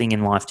hardest thing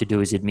in life to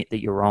do is admit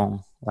that you're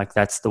wrong. Like,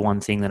 that's the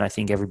one thing that I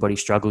think everybody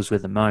struggles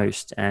with the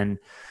most. And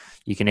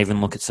you can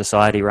even look at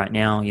society right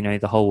now.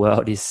 The whole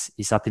world is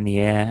up in the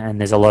air, and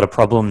there's a lot of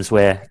problems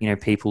where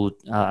people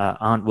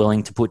aren't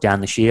willing to put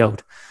down the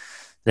shield.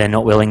 They're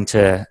not willing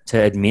to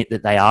admit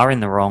that they are in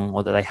the wrong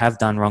or that they have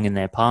done wrong in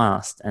their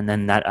past, and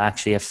then that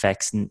actually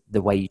affects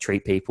the way you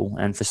treat people.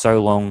 And for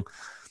so long,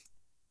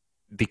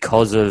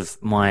 because of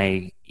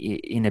my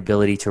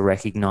inability to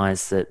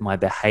recognize that my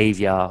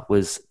behavior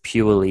was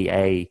purely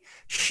a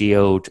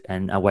shield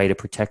and a way to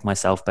protect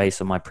myself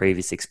based on my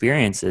previous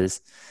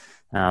experiences,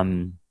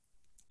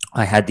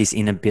 I had this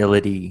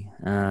inability,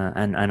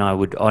 and I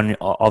would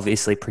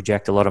obviously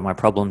project a lot of my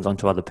problems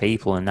onto other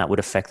people, and that would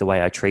affect the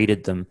way I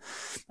treated them,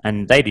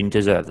 and they didn't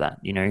deserve that,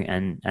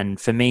 and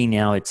for me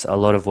now, it's a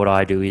lot of what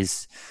I do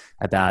is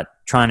about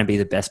trying to be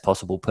the best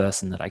possible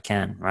person that I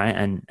can, right?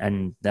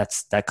 And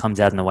that comes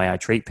out in the way I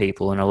treat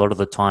people, and a lot of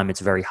the time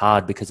it's very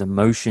hard because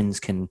emotions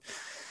can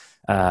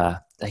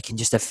they can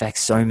just affect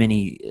so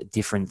many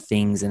different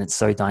things, and it's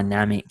so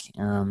dynamic.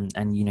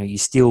 And you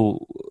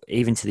still,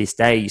 even to this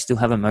day, you still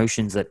have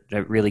emotions that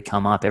really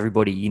come up.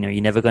 Everybody,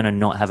 you're never going to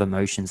not have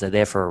emotions. They're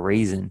there for a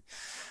reason.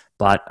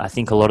 But I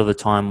think a lot of the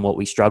time what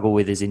we struggle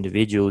with as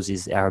individuals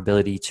is our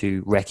ability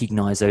to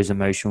recognize those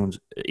emotions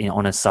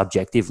on a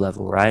subjective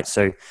level, right?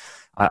 So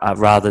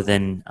rather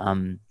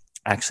than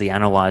actually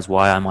analyze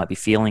why I might be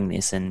feeling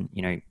this, and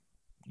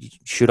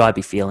should I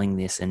be feeling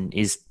this, and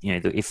is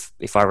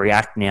if I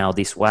react now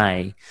this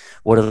way,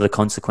 what are the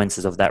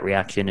consequences of that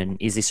reaction, and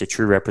is this a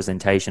true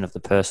representation of the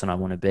person I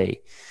want to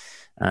be?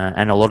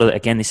 And a lot of,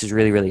 again, this is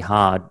really, really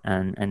hard.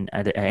 And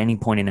at any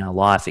point in our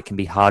life, it can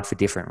be hard for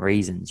different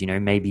reasons.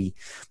 Maybe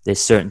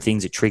there's certain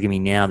things that trigger me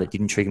now that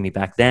didn't trigger me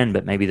back then,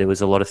 but maybe there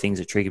was a lot of things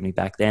that triggered me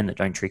back then that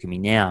don't trigger me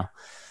now.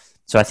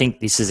 So I think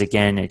this is,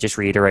 again, it just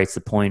reiterates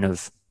the point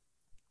of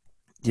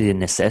the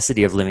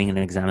necessity of living an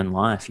examined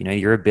life.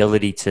 Your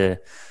ability to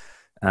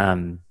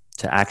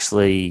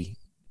actually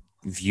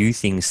view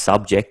things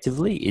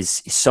subjectively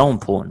is so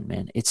important,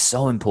 man. It's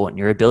so important.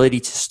 Your ability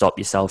to stop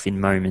yourself in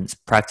moments,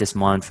 practice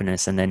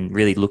mindfulness, and then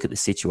really look at the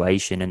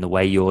situation and the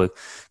way you're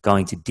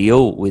going to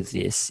deal with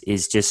this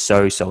is just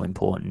so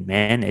important,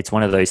 man. It's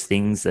one of those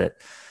things that,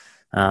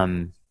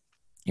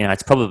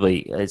 it's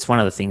one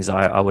of the things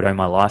I would owe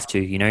my life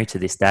to, to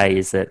this day,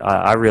 is that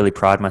I really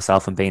pride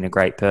myself on being a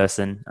great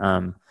person.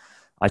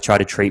 I try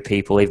to treat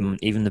people,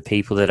 even the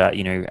people that are,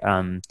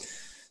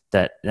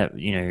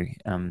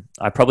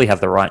 I probably have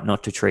the right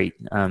not to treat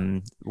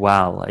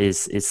well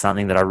is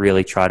something that I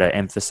really try to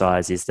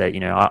emphasize, is that,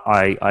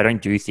 I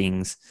don't do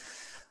things.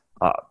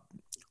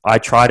 I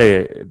try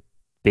to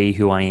be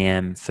who I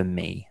am for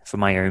me, for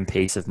my own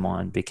peace of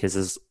mind,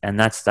 because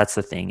that's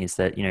the thing, is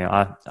that,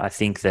 I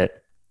think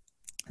that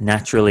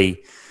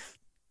naturally,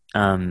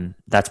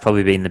 that's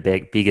probably been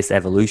the biggest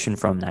evolution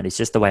from that. It's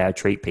just the way I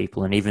treat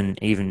people, and even,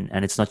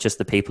 and it's not just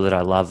the people that I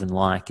love and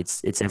like.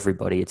 It's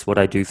everybody. It's what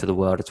I do for the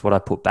world. It's what I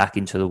put back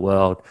into the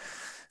world.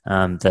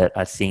 That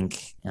I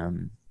think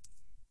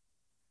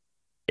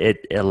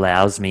it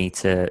allows me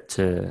to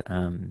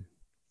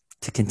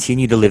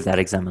continue to live that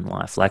examined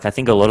life. Like, I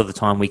think a lot of the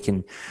time we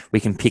can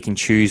pick and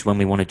choose when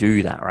we want to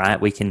do that,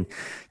 right? We can,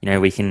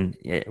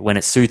 when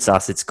it suits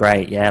us, it's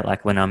great. Yeah.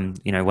 Like when I'm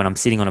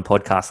sitting on a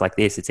podcast like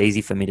this, it's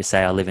easy for me to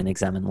say I live an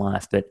examined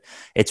life, but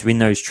it's in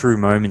those true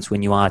moments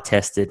when you are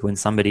tested, when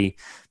somebody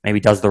maybe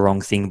does the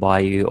wrong thing by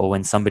you, or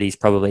when somebody's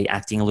probably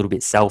acting a little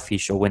bit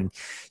selfish, or when,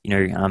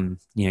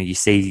 you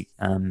see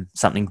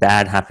something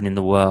bad happen in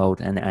the world,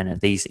 and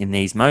in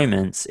these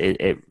moments,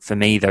 for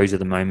me, those are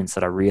the moments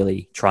that I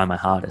really try my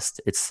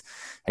hardest.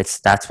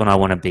 That's when I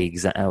want to be,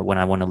 when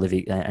I want to live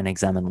an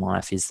examined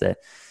life, is that,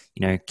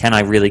 can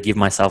I really give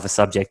myself a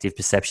subjective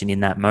perception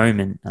in that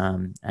moment,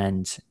 and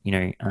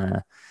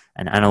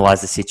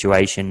analyze the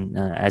situation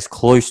as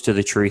close to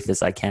the truth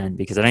as I can,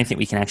 because I don't think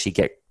we can't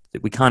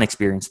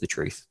experience the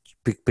truth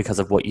because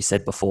of what you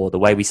said before. The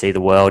way we see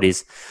the world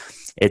is,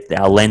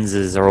 our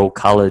lenses are all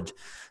colored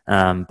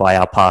by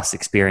our past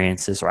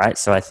experiences, right?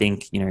 So I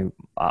think,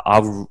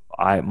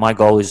 my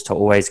goal is to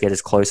always get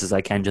as close as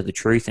I can to the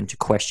truth, and to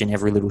question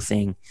every little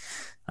thing,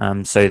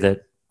 so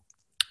that,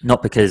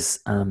 not because,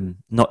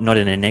 not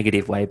in a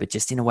negative way, but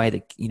just in a way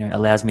that,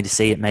 allows me to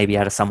see it maybe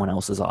out of someone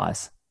else's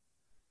eyes.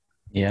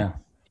 Yeah,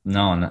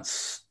 no, and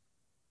that's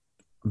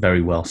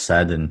very well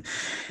said and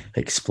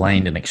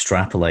explained and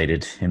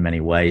extrapolated in many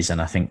ways.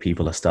 And I think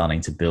people are starting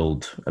to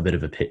build a bit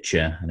of a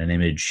picture and an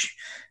image,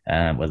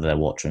 whether they're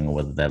watching or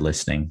whether they're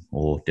listening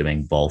or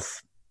doing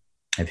both,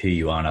 of who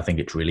you are. And I think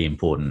it's really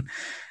important,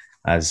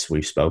 as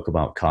we've spoke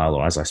about, Kyle,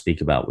 or as I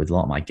speak about with a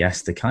lot of my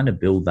guests, to kind of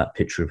build that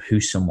picture of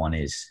who someone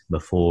is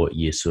before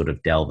you sort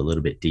of delve a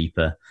little bit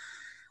deeper.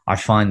 I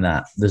find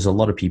that there's a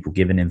lot of people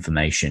giving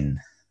information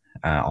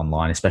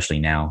online, especially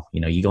now.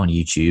 You go on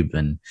YouTube,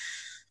 and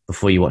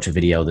before you watch a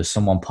video, there's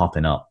someone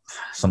popping up.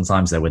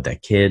 Sometimes they're with their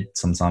kid,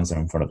 sometimes they're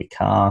in front of a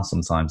car,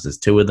 sometimes there's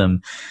two of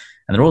them,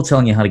 and they're all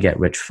telling you how to get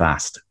rich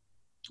fast.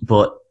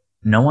 But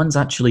no one's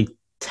actually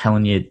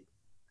telling you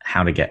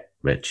how to get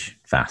rich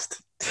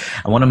fast.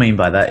 And what I mean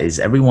by that is,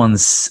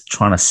 everyone's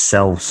trying to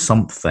sell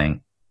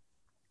something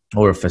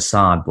or a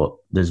facade, but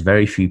there's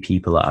very few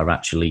people that are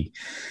actually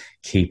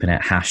keeping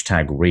it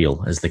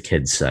 #real, as the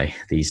kids say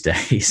these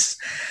days.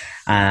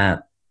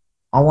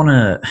 I want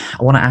to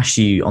ask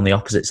you on the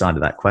opposite side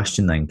of that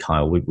question then,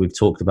 Kyle. We've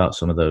talked about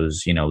some of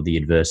those, the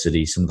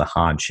adversity, some of the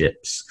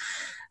hardships,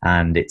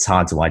 and it's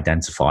hard to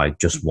identify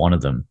just one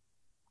of them.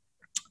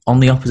 On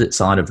the opposite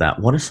side of that,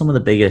 what are some of the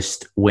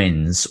biggest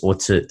wins, or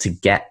to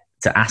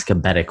ask a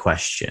better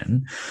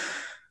question?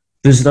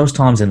 There's those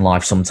times in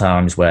life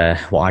sometimes where,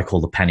 what I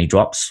call the penny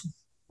drops,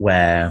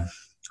 where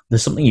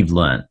there's something you've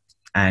learned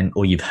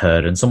or you've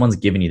heard, and someone's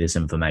given you this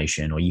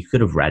information, or you could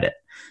have read it,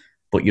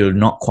 but you're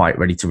not quite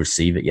ready to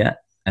receive it yet.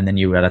 And then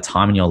you're at a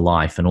time in your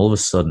life, and all of a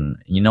sudden,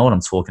 you know what I'm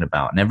talking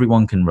about, and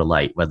everyone can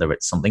relate, whether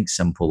it's something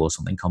simple or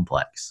something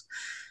complex,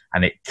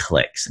 and it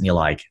clicks, and you're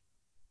like,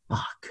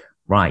 fuck,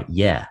 right,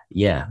 yeah,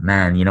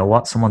 man, you know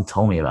what? Someone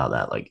told me about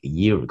that like a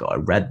year ago. I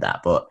read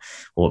that,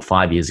 or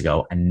 5 years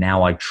ago, and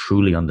now I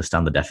truly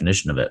understand the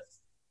definition of it.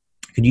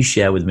 Could you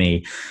share with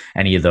me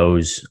any of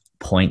those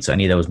points, or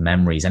any of those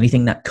memories,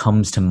 anything that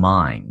comes to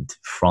mind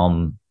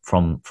from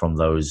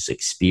those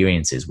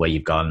experiences where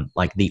you've gone,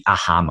 like, the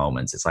aha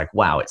moments? It's like,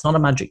 wow, it's not a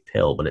magic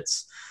pill, but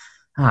it's,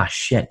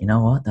 shit, you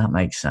know what? That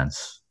makes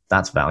sense.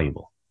 That's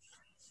valuable.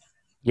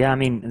 Yeah, I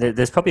mean,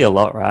 there's probably a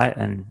lot, right?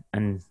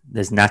 And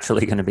there's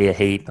naturally going to be a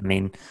heap. I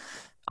mean,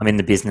 I'm in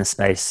the business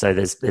space, so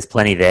there's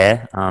plenty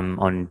there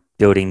on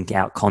building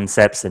out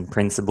concepts and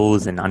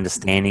principles and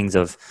understandings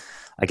of,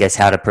 I guess,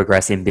 how to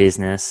progress in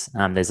business.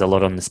 There's a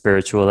lot on the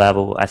spiritual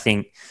level. I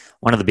think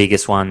one of the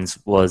biggest ones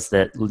was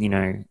that, you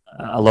know,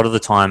 a lot of the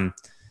time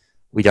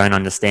we don't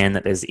understand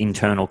that there's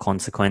internal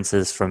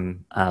consequences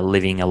from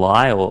living a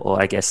lie,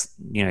 or I guess,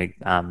 you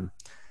know,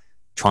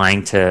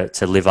 trying to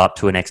live up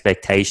to an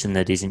expectation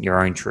that isn't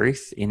your own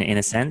truth in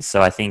a sense.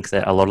 So I think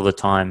that a lot of the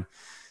time,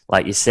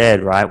 like you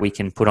said, right, we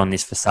can put on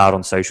this facade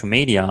on social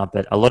media,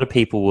 but a lot of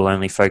people will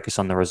only focus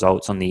on the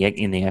results in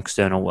the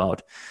external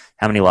world.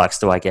 How many likes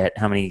do I get?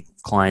 How many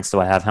clients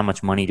do I have? How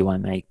much money do I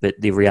make? But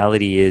the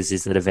reality is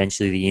that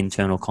eventually the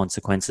internal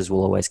consequences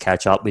will always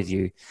catch up with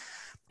you.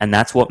 And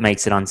that's what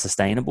makes it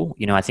unsustainable.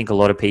 You know, I think a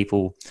lot of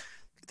people,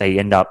 they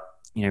end up,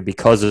 you know,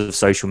 because of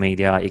social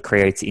media, it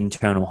creates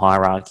internal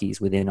hierarchies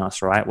within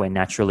us, right? Where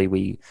naturally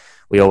we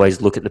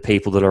always look at the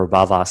people that are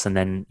above us, and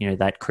then, you know,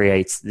 that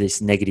creates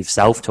this negative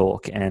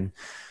self-talk, and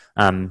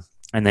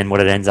then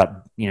what it ends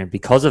up, you know,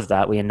 because of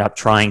that, we end up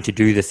trying to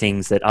do the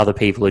things that other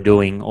people are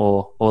doing,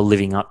 or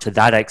living up to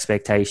that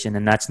expectation,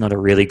 and that's not a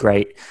really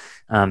great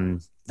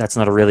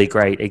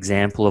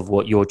example of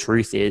what your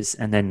truth is.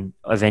 And then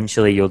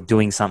eventually you're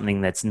doing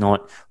something that's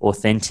not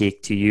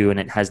authentic to you, and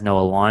it has no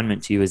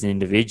alignment to you as an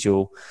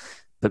individual.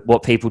 But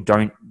what people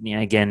don't, you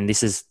know, again,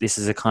 this is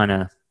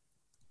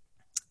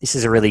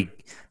a really,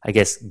 I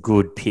guess,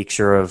 good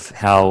picture of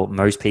how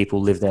most people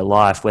live their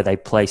life, where they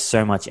place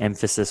so much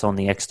emphasis on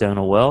the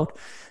external world,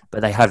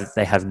 but they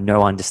have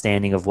no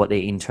understanding of what their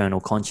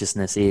internal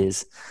consciousness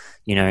is.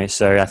 You know,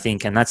 so I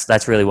think, and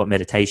that's really what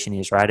meditation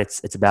is, right?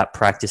 It's about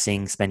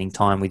practicing, spending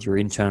time with your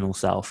internal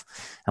self.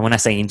 And when I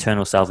say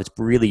internal self, it's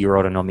really your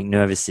autonomic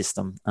nervous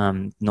system,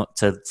 not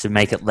to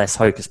make it less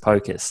hocus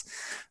pocus,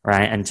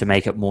 right? And to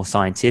make it more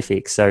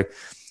scientific. So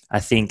I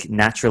think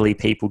naturally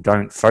people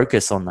don't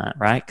focus on that,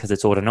 right? Because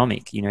it's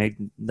autonomic. You know,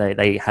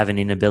 they have an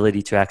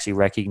inability to actually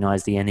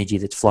recognize the energy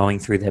that's flowing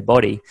through their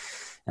body.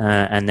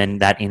 And then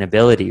that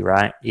inability,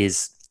 right,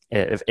 is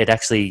it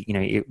actually, you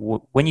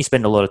know, when you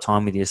spend a lot of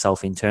time with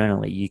yourself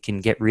internally, you can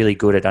get really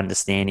good at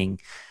understanding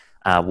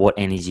what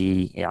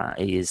energy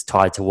is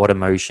tied to what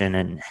emotion,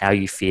 and how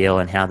you feel,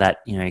 and how that,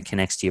 you know,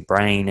 connects to your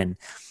brain. And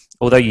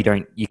although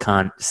you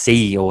can't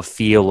see or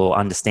feel or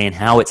understand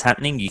how it's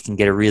happening, you can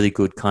get a really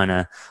good kind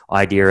of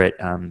idea at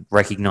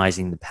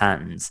recognizing the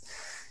patterns.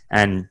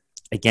 And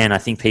again, I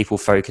think people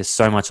focus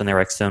so much on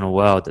their external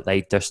world that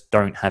they just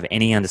don't have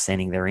any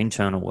understanding of their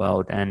internal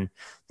world. And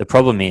the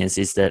problem is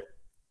that,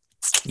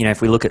 you know,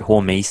 if we look at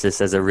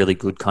hormesis as a really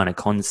good kind of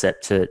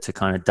concept to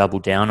kind of double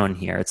down on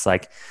here, it's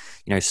like,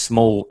 you know,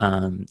 small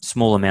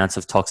amounts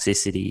of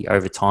toxicity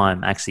over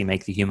time actually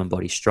make the human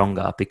body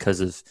stronger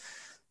because of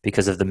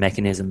the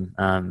mechanism,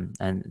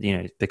 and, you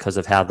know, because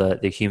of how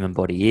the human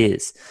body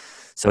is.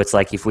 So it's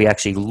like, if we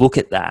actually look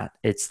at that,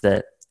 it's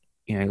that,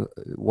 you know,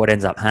 what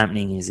ends up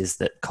happening is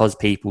that because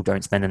people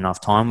don't spend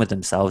enough time with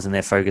themselves, and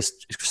they're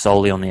focused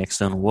solely on the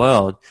external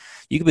world,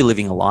 you could be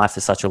living a life for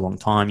such a long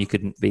time. You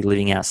could be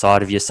living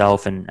outside of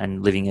yourself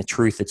and living a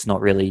truth that's not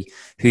really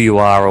who you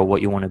are or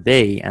what you want to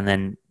be. And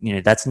then, you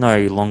know, that's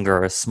no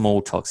longer a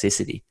small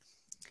toxicity,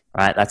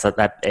 right?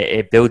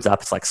 It builds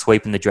up. It's like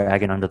sweeping the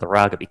dragon under the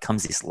rug. It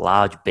becomes this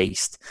large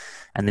beast.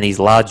 And then these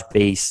large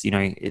beasts, you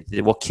know,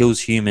 what kills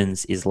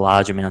humans is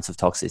large amounts of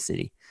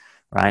toxicity,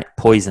 right?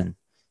 Poison.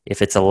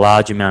 If it's a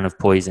large amount of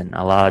poison,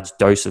 a large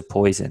dose of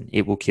poison,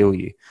 it will kill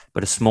you.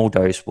 But a small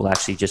dose will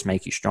actually just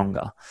make you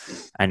stronger.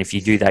 And if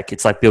you do that,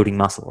 it's like building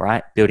muscle,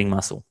 right? Building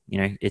muscle.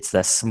 You know, it's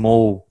the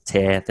small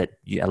tear that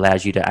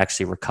allows you to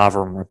actually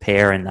recover and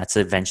repair, and that's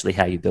eventually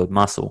how you build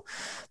muscle.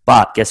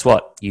 But guess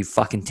what? You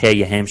fucking tear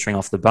your hamstring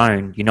off the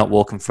bone, you're not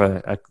walking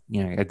for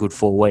a good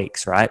 4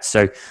 weeks, right?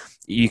 So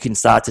you can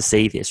start to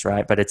see this,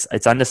 right? But it's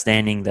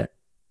understanding that,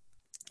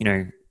 you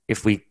know,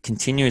 if we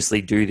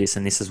continuously do this,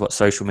 and this is what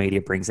social media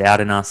brings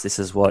out in us, this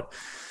is what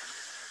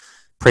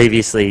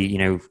previously, you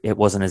know, it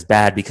wasn't as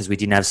bad because we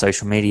didn't have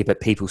social media, but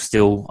people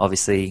still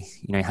obviously,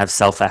 you know, have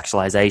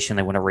self-actualization.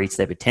 They want to reach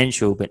their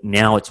potential, but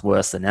now it's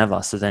worse than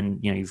ever. So then,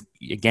 you know,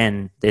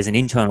 again, there's an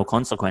internal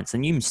consequence,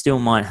 and you still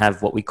might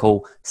have what we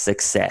call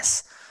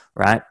success,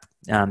 right?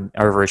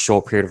 Over a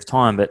short period of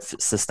time, but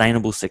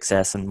sustainable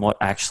success, and what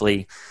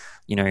actually,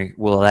 you know,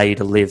 will allow you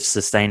to live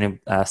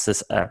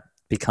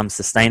become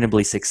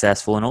sustainably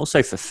successful and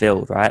also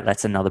fulfilled, right?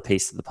 That's another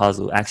piece of the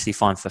puzzle. Actually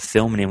find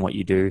fulfillment in what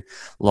you do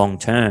long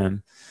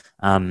term.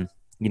 You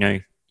know,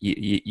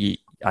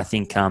 I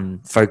think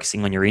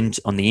focusing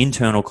on the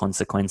internal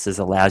consequences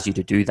allows you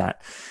to do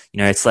that. You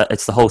know, it's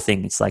the whole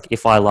thing. It's like,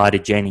 if I lie to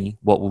Jenny,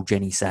 what will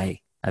Jenny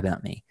say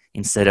about me?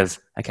 Instead of,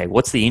 okay,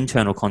 what's the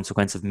internal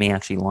consequence of me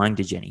actually lying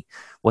to Jenny?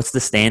 What's the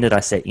standard I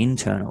set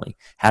internally?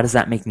 How does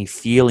that make me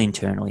feel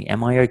internally?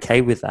 Am I okay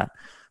with that?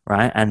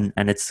 Right. And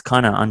it's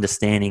kind of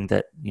understanding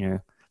that, you know,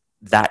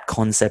 that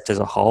concept as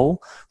a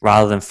whole,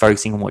 rather than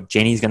focusing on what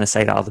Jenny's going to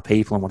say to other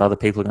people and what other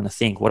people are going to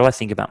think. What do I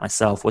think about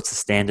myself? What's the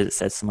standard it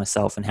sets to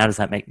myself, and how does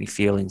that make me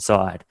feel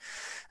inside?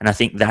 And I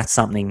think that's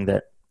something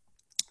that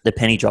the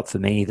penny drop for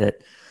me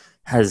that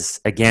has,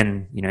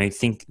 again,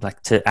 think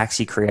like to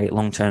actually create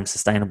long-term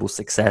sustainable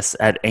success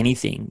at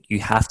anything, you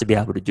have to be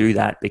able to do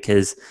that,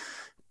 because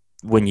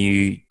when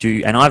you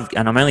do, and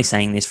I'm only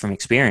saying this from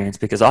experience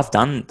because I've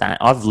done that.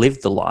 I've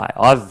lived the lie.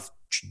 I've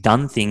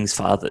done things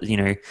for other,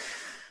 I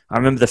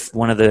remember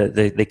one of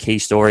the key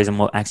stories and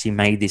what actually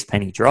made this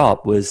penny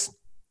drop was,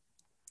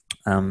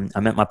 I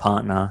met my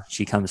partner.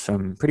 She comes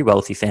from a pretty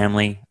wealthy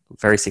family,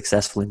 very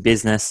successful in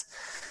business.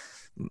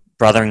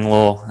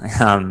 Brother-in-law,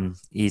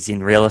 he's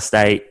in real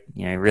estate,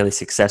 really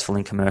successful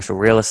in commercial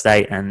real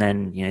estate. And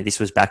then, this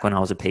was back when I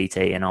was a PT,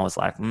 and I was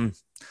like, I'm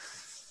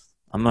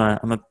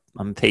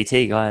a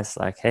PT, guys.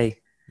 Like,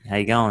 hey, how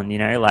you going?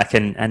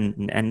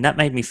 And that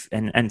made me,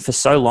 and for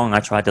so long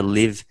I tried to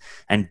live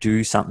and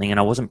do something, and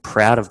I wasn't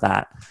proud of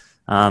that.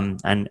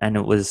 And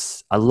it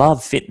was, I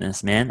love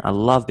fitness, man. I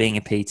love being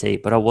a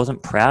PT, but I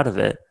wasn't proud of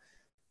it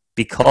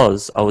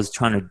because I was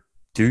trying to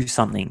do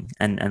something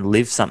and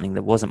live something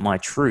that wasn't my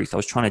truth. I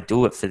was trying to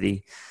do it for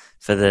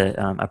the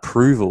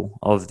approval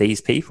of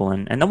these people,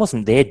 and that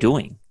wasn't their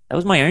doing. That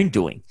was my own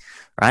doing,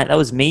 right? That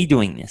was me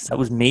doing this. That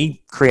was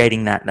me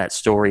creating that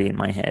story in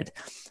my head.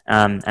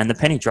 And the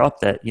penny drop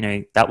that,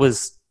 that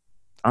was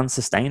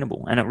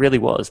unsustainable, and it really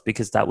was,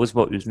 because that was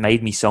what was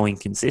made me so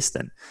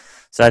inconsistent.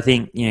 So I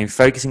think,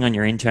 focusing on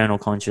your internal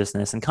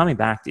consciousness and coming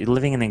back,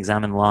 living an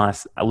examined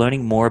life,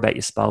 learning more about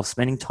yourself,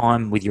 spending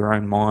time with your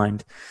own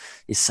mind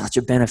is such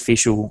a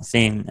beneficial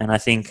thing. And I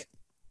think,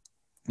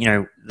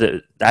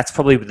 that's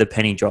probably the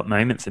penny drop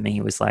moment for me.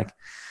 It was like,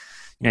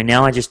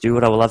 now I just do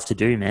what I love to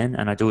do, man.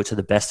 And I do it to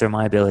the best of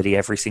my ability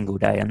every single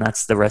day. And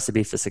that's the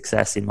recipe for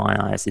success in my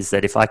eyes, is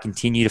that if I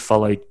continue to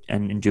follow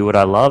and do what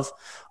I love,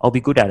 I'll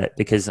be good at it,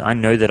 because I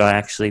know that I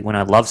actually, when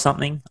I love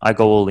something, I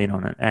go all in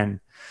on it. And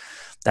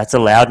that's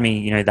allowed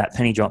me, that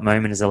penny drop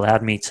moment has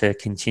allowed me to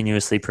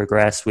continuously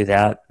progress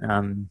without,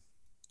 and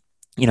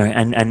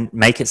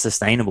make it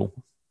sustainable.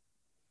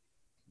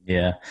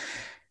 Yeah.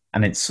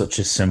 And it's such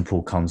a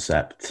simple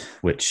concept,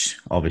 which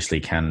obviously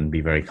can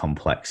be very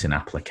complex in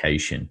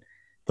application,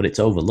 but it's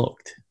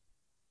overlooked.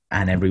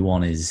 And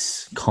everyone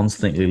is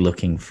constantly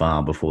looking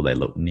far before they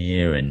look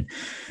near. And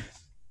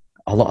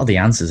a lot of the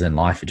answers in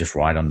life are just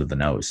right under the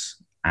nose.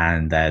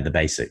 And they're the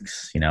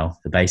basics,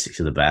 the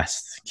basics are the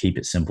best. Keep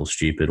it simple,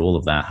 stupid, all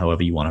of that,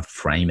 however you want to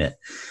frame it.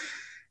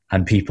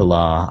 And people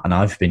are, and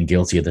I've been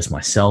guilty of this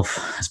myself,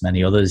 as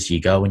many others,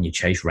 you go and you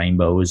chase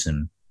rainbows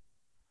and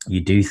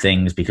you do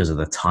things because of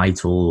the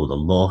title or the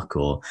look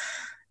or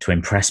to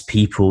impress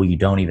people you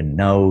don't even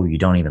know, you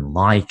don't even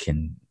like.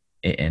 And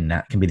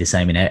that can be the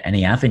same in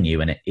any avenue.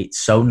 And it's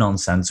so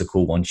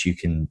nonsensical once you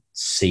can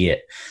see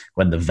it,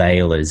 when the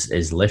veil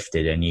is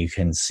lifted and you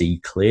can see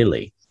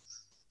clearly.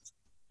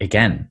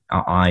 Again,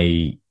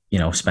 I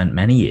spent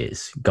many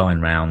years going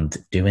around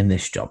doing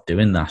this job,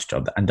 doing that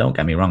job. And don't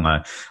get me wrong,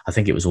 I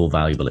think it was all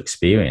valuable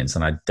experience.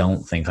 And I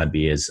don't think I'd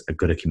be as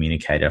good a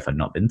communicator if I'd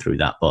not been through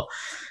that. But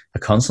I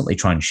constantly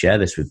try and share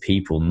this with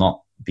people,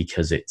 not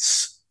because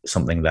it's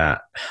something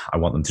that I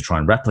want them to try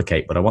and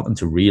replicate, but I want them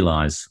to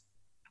realize,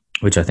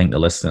 which I think the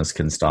listeners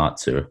can start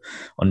to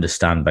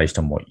understand based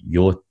on what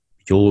you're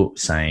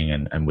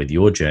saying and with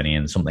your journey.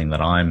 And something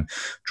that I'm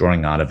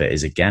drawing out of it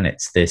is, again,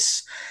 it's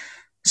this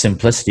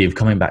simplicity of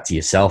coming back to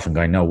yourself and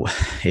going, no,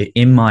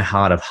 in my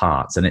heart of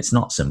hearts, and it's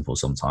not simple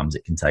sometimes,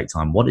 it can take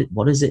time.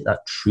 What is it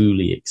that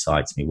truly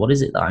excites me? What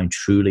is it that I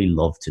truly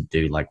love to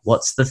do? Like,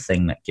 what's the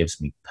thing that gives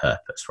me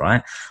purpose,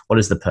 right? What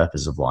is the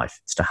purpose of life?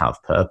 It's to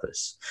have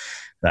purpose.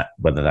 That,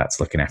 whether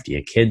that's looking after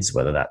your kids,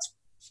 whether that's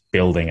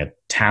building a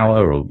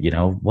tower, or,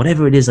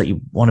 whatever it is that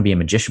you want to be a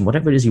magician,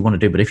 whatever it is you want to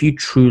do. But if you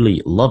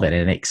truly love it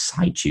and it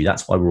excites you,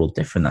 that's why we're all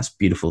different. That's the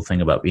beautiful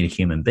thing about being a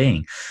human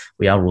being.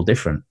 We are all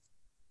different.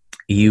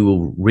 You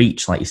will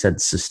reach, like you said,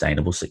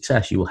 sustainable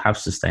success. You will have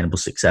sustainable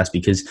success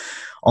because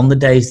on the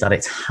days that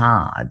it's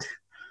hard,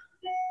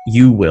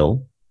 you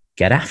will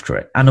get after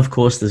it. And of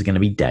course, there's going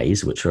to be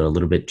days which are a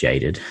little bit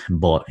jaded,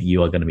 but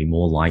you are going to be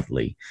more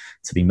likely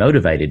to be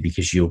motivated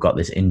because you've got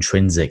this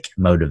intrinsic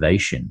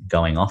motivation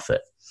going off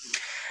it.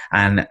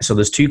 And so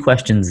there's two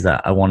questions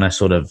that I want to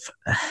sort of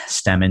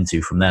stem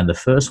into from there. The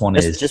first one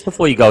is... Just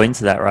before you go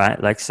into that,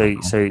 right? Like, so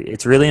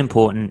it's really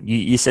important.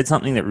 You said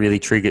something that really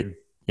triggered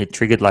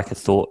like a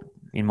thought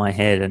in my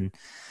head. And,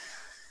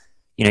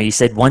 you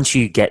said once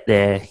you get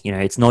there,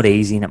 it's not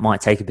easy and it might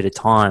take a bit of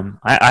time.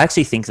 I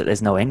actually think that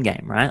there's no end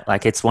game, right?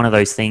 Like, it's one of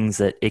those things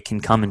that it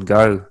can come and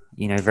go,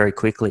 very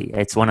quickly.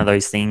 It's one of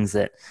those things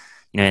that,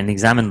 an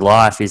examined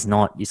life it's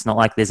not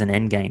like there's an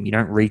end game. You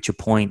don't reach a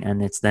point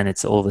and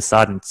it's all of a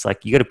sudden, it's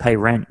like you got to pay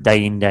rent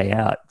day in, day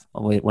out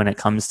when it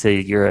comes to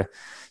your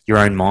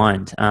own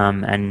mind.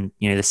 And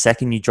the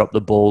second you drop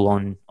the ball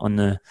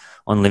on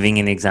living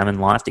an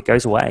examined life, it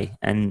goes away.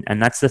 And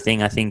that's the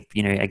thing. I think,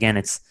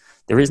 again,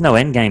 there is no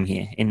end game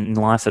here in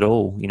life at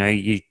all.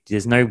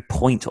 There's no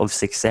point of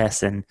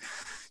success. And,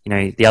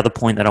 the other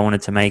point that I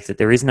wanted to make, that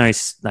there is no,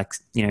 like,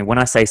 when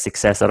I say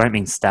success, I don't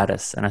mean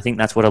status. And I think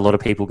that's what a lot of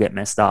people get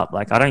messed up.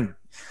 Like, the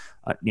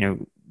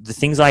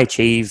things I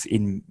achieve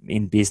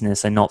in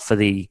business are not for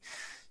the,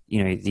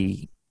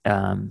 the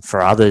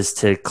for others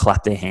to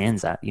clap their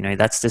hands at.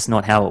 That's just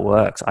not how it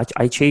works.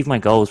 I achieve my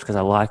goals because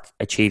I like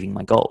achieving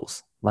my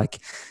goals. Like,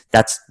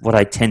 that's what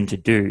I tend to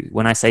do.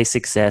 When I say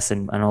success,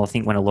 and I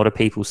think when a lot of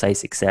people say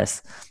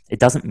success, it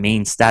doesn't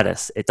mean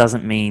status. It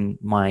doesn't mean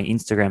my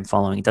Instagram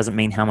following. It doesn't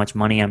mean how much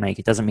money I make.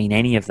 It doesn't mean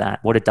any of that.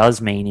 What it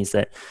does mean is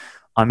that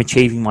I'm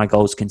achieving my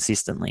goals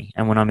consistently.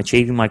 And when I'm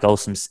achieving my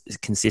goals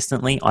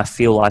consistently, I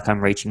feel like I'm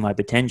reaching my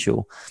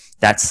potential.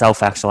 That's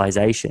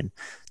self-actualization.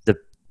 The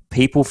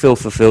people feel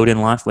fulfilled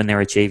in life when they're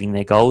achieving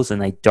their goals,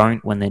 and they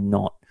don't when they're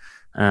not.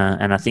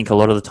 And I think a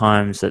lot of the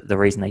times that the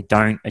reason they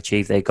don't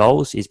achieve their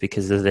goals is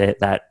because of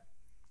that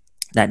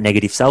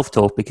negative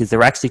self-talk, because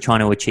they're actually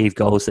trying to achieve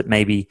goals that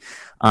maybe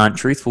aren't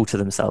truthful to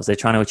themselves. They're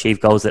trying to achieve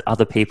goals that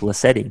other people are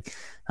setting.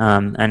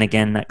 And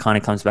again, that kind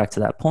of comes back to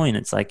that point.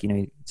 It's like,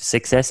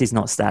 success is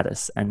not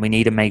status. And we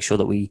need to make sure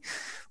that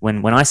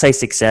when I say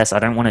success, I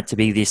don't want it to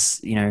be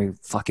this,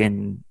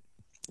 fucking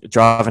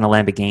driving a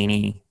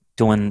Lamborghini,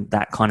 doing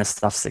that kind of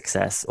stuff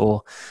success,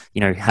 or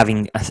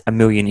having a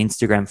million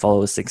Instagram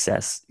followers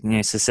success.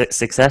 So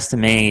success to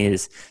me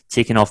is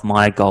ticking off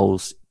my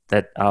goals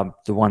that are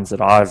the ones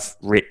that I've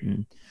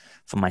written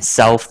for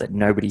myself that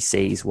nobody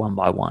sees one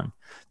by one.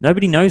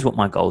 Nobody knows what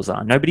my goals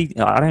are.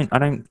 I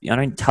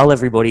don't tell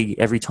everybody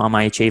every time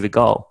I achieve a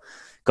goal.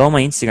 Go on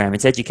my Instagram,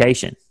 it's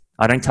education.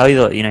 I don't tell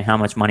you how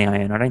much money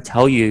I earn. I don't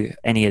tell you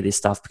any of this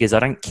stuff because I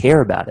don't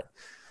care about it.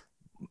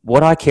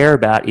 What I care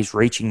about is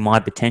reaching my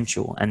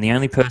potential, and the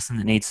only person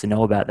that needs to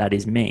know about that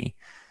is me.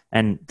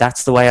 And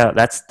that's the way.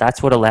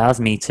 That's what allows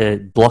me to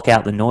block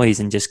out the noise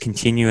and just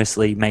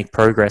continuously make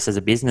progress as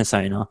a business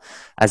owner,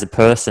 as a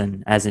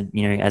person, as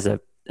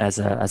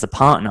a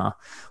partner.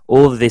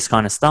 All of this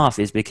kind of stuff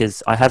is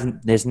because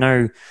there's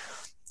no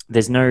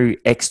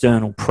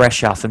external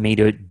pressure for me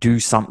to do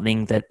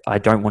something that I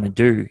don't want to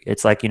do.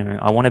 It's like,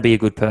 I want to be a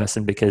good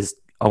person because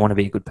I want to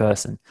be a good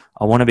person.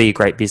 I want to be a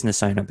great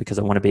business owner because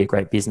I want to be a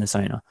great business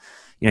owner.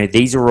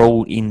 These are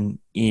all written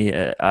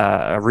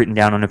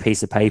down on a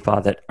piece of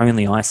paper that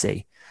only I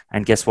see.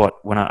 And guess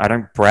what? When I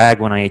don't brag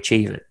when I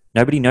achieve it.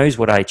 Nobody knows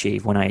what I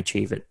achieve when I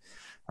achieve it,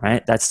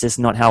 right? That's just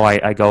not how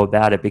I go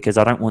about it, because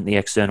I don't want the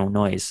external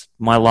noise.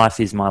 My life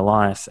is my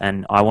life,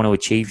 and I want to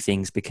achieve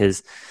things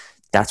because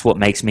that's what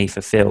makes me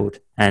fulfilled.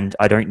 And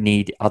I don't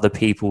need other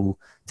people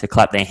to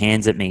clap their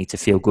hands at me to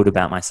feel good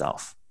about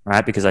myself.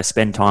 Right? Because I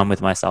spend time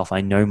with myself. I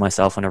know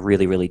myself on a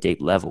really, really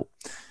deep level.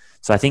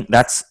 So I think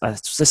that's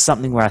just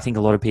something where I think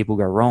a lot of people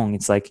go wrong.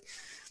 It's like,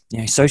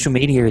 social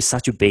media is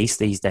such a beast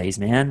these days,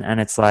 man.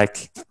 And it's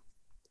like,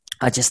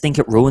 I just think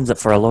it ruins it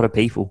for a lot of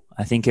people.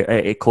 I think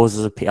it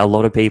causes a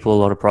lot of people a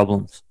lot of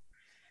problems.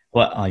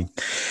 Well, I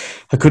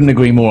couldn't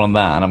agree more on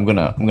that, and I'm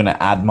gonna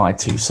add my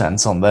 2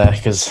 cents on there,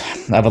 because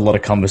I have a lot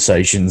of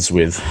conversations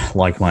with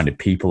like-minded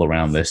people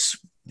around this,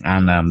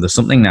 and there's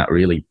something that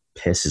really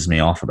pisses me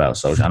off about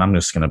social, and I'm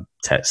just going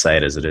to say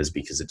it as it is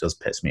because it does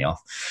piss me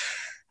off.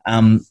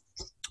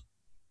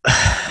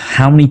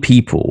 How many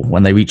people,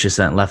 when they reach a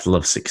certain level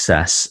of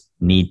success,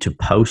 need to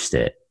post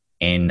it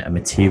in a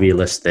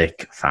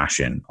materialistic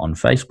fashion on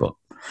Facebook?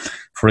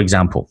 For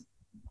example,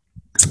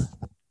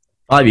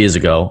 5 years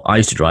ago, I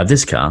used to drive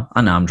this car,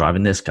 and now I'm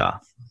driving this car.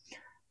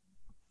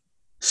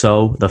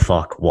 So the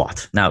fuck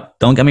what? Now,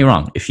 don't get me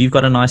wrong. If you've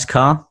got a nice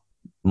car,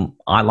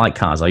 I like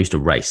cars. I used to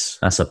race.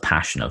 That's a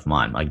passion of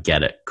mine. I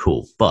get it.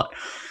 Cool. But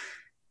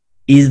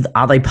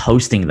are they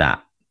posting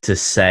that to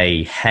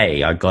say,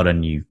 hey, I got a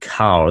new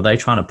car? Or are they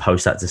trying to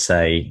post that to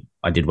say,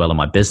 I did well in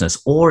my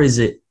business? Or is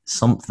it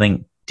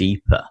something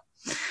deeper?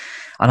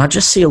 And I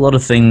just see a lot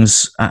of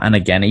things, and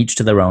again, each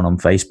to their own on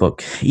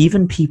Facebook,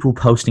 even people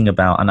posting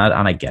about, and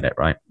I get it,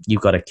 right?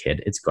 You've got a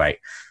kid. It's great.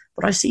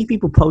 But I see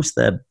people post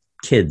their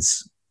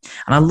kids,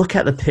 and I look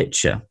at the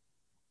picture,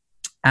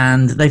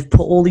 and they've put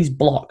all these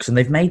blocks, and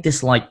they've made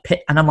this like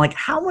pit. And I'm like,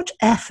 how much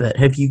effort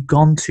have you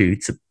gone to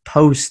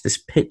post this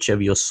picture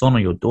of your son or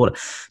your daughter?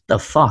 The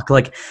fuck?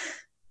 Like,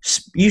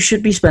 you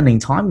should be spending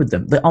time with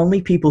them. The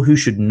only people who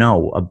should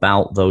know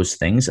about those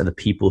things are the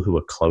people who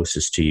are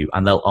closest to you.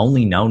 And they'll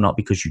only know not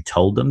because you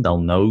told them. They'll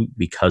know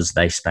because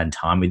they spend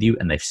time with you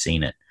and they've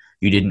seen it.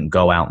 You didn't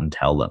go out and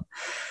tell them.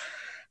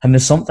 And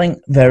there's something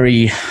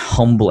very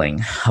humbling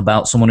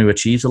about someone who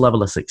achieves a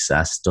level of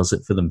success, does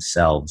it for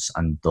themselves,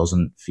 and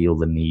doesn't feel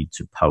the need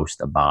to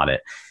post about it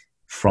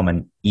from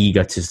an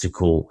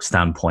egotistical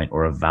standpoint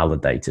or a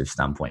validative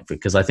standpoint,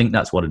 because I think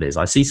that's what it is.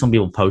 I see some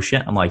people post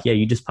shit. I'm like, yeah,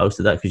 you just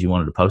posted that because you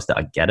wanted to post it.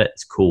 I get it.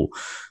 It's cool.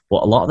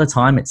 But a lot of the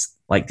time it's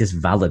like this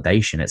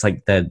validation. It's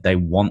like they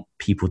want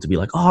people to be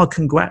like, oh,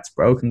 congrats,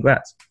 bro.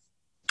 Congrats.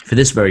 For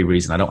this very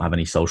reason, I don't have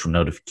any social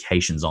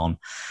notifications on.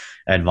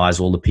 I advise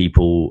all the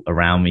people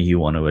around me who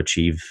want to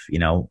achieve,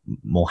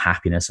 more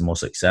happiness and more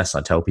success.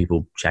 I tell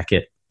people, check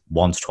it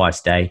once,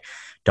 twice a day.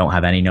 Don't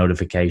have any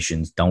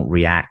notifications. Don't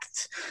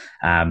react.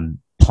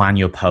 Plan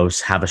your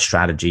posts. Have a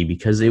strategy,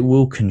 because it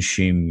will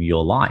consume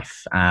your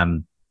life. I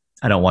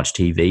don't watch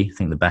TV. I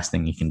think the best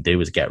thing you can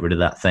do is get rid of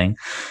that thing.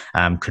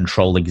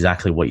 Control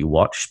exactly what you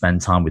watch.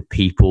 Spend time with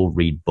people.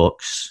 Read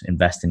books.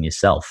 Invest in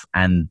yourself.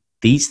 And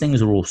these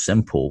things are all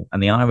simple.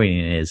 And the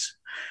irony is,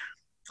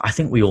 I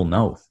think we all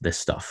know this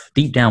stuff.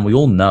 Deep down, we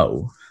all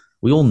know.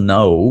 We all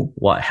know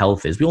what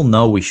health is. We all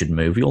know we should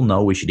move. We all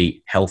know we should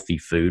eat healthy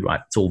food, right?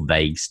 It's all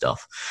vague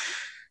stuff.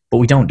 But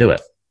we don't do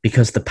it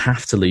because the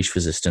path to least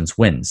resistance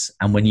wins.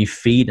 And when you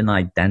feed an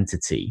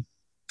identity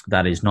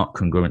that is not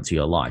congruent to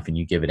your life and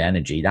you give it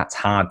energy, that's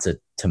hard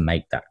to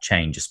make that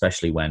change,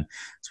 especially when,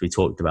 as we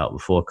talked about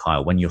before,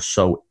 Kyle, when you're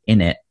so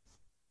in it,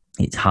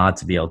 it's hard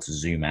to be able to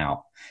zoom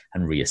out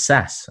and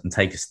reassess and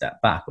take a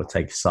step back or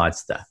take a side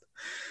step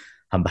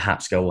and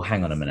perhaps go, well,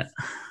 hang on a minute.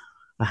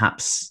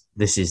 Perhaps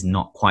this is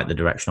not quite the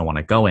direction I want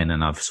to go in,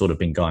 and I've sort of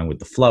been going with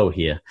the flow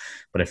here.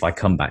 But if I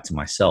come back to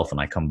myself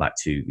and I come back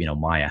to,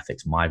 my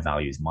ethics, my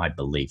values, my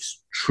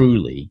beliefs,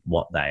 truly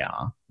what they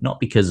are, not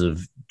because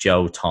of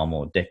Joe, Tom,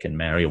 or Dick and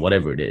Mary or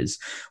whatever it is,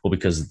 or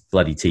because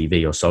bloody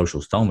TV or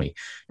socials told me,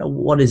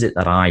 what is it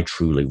that I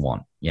truly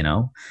want,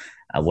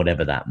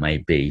 whatever that may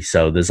be.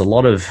 So I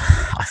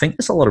think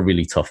there's a lot of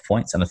really tough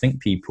points. And I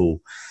think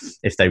people,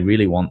 if they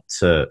really want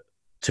to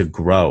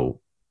grow,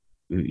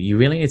 you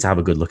really need to have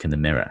a good look in the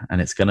mirror,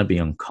 and it's going to be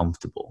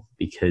uncomfortable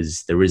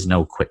because there is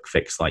no quick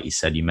fix. Like you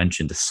said, you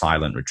mentioned a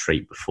silent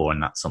retreat before,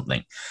 and that's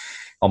something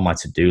on my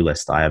to-do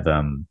list. I have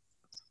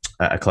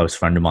a close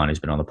friend of mine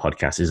who's been on the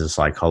podcast. He's a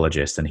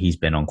psychologist, and he's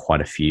been on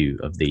quite a few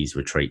of these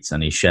retreats,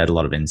 and he shared a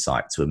lot of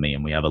insights with me,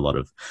 and we have a lot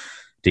of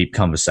deep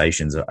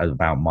conversations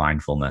about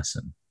mindfulness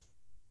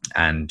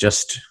and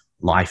just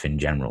life in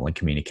general and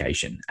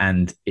communication.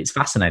 And it's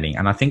fascinating.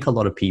 And I think a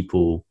lot of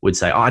people would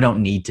say, I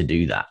don't need to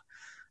do that.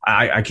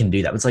 I can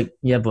do that. But it's like,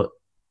 yeah, but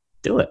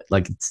do it.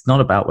 Like, it's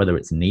not about whether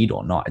it's need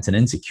or not. It's an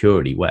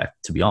insecurity where,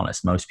 to be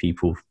honest, most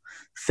people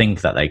think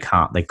that they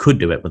could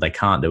do it, but they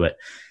can't do it.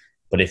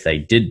 But if they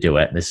did do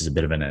it, this is a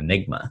bit of an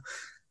enigma,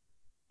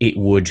 it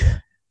would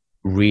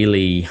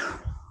really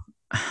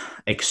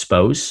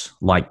expose,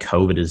 like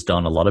COVID has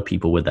done, a lot of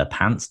people with their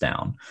pants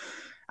down.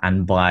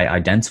 And by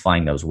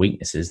identifying those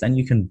weaknesses, then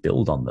you can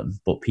build on them.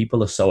 But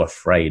people are so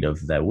afraid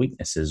of their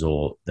weaknesses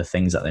or the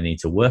things that they need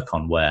to work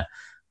on, where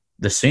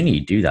the sooner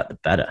you do that, the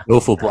better.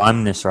 Willful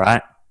blindness,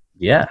 right?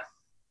 Yeah.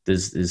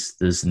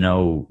 There's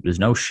no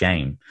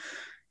shame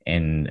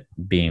in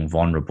being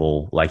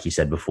vulnerable, like you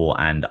said before,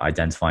 and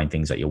identifying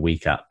things that you're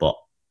weak at. But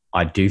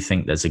I do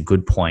think there's a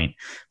good point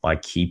by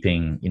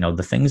keeping,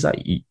 the things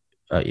that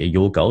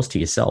your goals to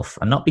yourself,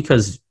 and not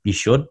because you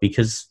should,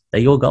 because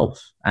they're your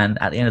goals.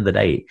 And at the end of the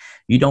day,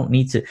 you don't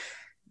need to,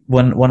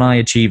 when I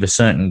achieve a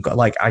certain,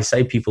 like I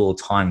say people all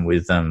the time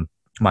with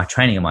my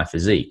training and my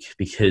physique,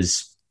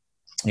 because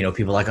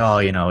people are like,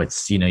 oh,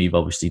 it's, you've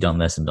obviously done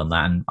this and done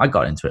that. And I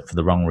got into it for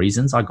the wrong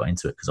reasons. I got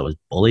into it because I was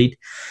bullied,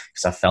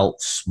 because I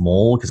felt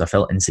small, because I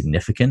felt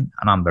insignificant.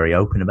 And I'm very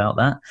open about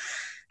that.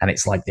 And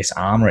it's like this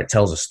armor, it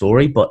tells a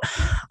story. But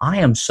I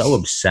am so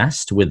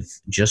obsessed with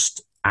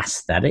just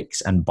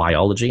aesthetics and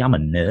biology. I'm a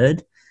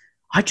nerd.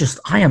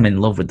 I am in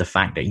love with the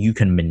fact that you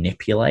can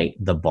manipulate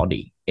the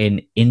body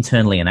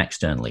internally and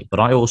externally. But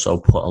I also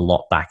put a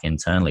lot back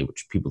internally,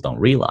 which people don't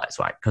realize,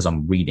 right? Because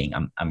I'm reading,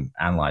 I'm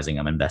analyzing,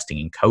 I'm investing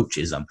in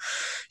coaches, I'm,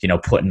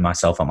 putting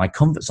myself on my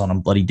comfort zone.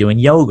 I'm bloody doing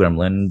yoga. I'm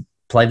learning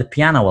play the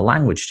piano or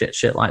language,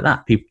 shit like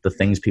that. The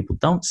things people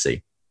don't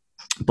see.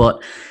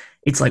 But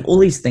it's like all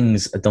these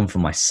things are done for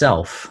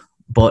myself.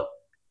 But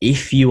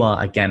if you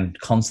are, again,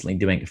 constantly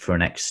doing it for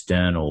an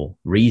external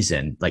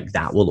reason, like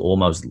that will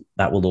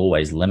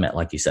always limit,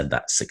 like you said,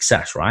 that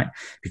success, right?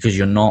 Because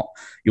you're not,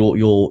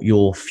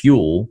 your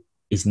fuel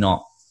is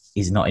not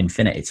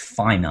infinite, it's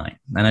finite.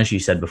 And as you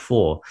said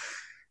before,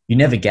 you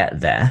never get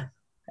there.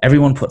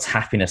 Everyone puts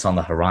happiness on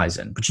the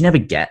horizon, but you never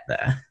get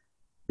there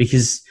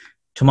because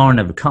tomorrow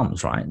never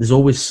comes, right? There's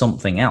always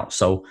something else.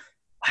 So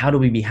how do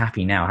we be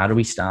happy now? How do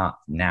we start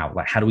now?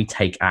 Like, how do we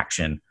take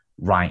action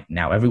right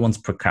now? Everyone's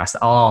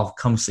procrastinating. Oh, I'll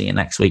come see you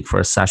next week for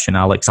a session,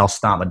 Alex. I'll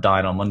start my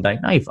diet on Monday.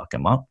 No, you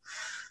fucking won't.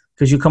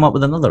 Because you come up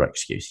with another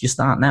excuse. You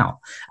start now.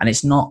 And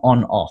it's not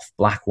on, off,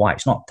 black, white.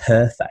 It's not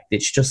perfect.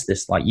 It's just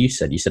this, like you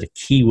said a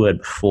key word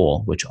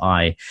before, which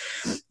I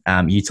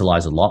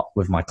utilize a lot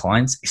with my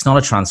clients. It's not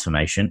a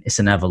transformation. It's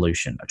an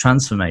evolution. A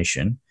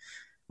transformation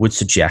would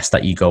suggest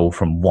that you go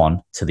from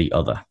one to the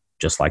other,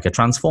 just like a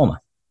transformer.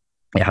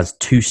 It has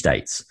two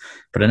states,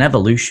 but an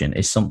evolution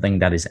is something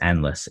that is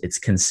endless. It's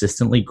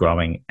consistently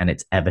growing and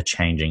it's ever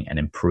changing and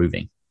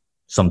improving.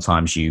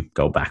 Sometimes you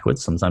go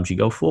backwards, sometimes you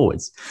go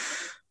forwards.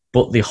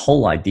 But the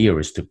whole idea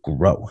is to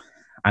grow.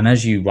 And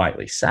as you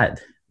rightly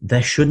said,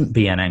 there shouldn't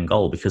be an end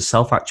goal because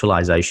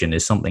self-actualization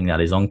is something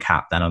that is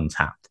uncapped and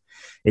untapped.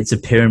 It's a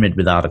pyramid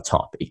without a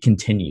top. It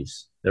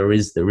continues. There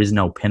is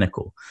no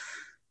pinnacle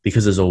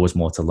because there's always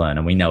more to learn.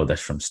 And we know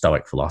this from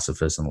Stoic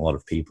philosophers and a lot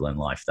of people in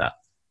life that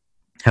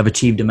have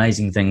achieved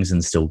amazing things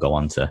and still go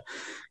on to,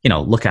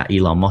 look at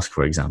Elon Musk,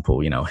 for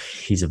example.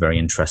 He's a very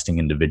interesting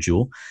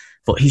individual,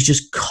 but he's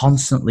just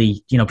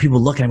constantly,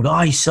 people look at him and go, oh,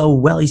 he's so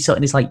well,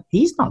 and it's like,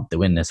 he's not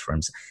doing this for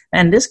himself.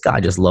 And this guy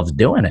just loves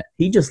doing it.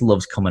 He just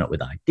loves coming up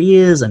with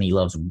ideas and he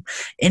loves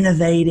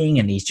innovating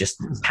and he's just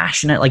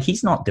passionate. Like,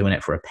 he's not doing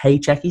it for a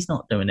paycheck. He's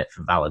not doing it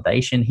for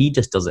validation. He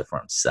just does it for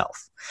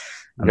himself.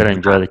 You got to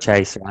enjoy the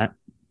chase, right?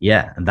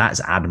 Yeah, and that's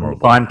You admirable.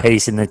 find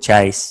peace in the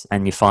chase,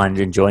 and you find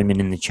enjoyment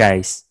in the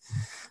chase.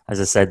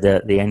 As I said,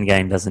 the end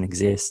game doesn't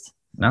exist.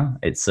 No,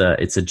 it's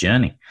a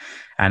journey,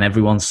 and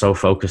everyone's so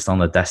focused on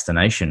the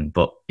destination.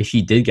 But if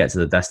you did get to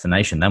the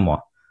destination, then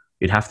what?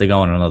 You'd have to go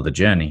on another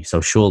journey.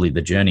 So surely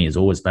the journey is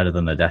always better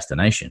than the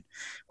destination.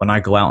 When I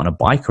go out on a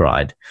bike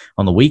ride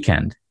on the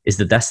weekend, is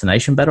the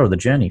destination better or the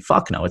journey?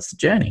 Fuck no, it's the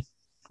journey,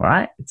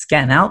 right? It's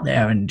getting out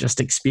there and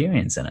just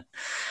experiencing it.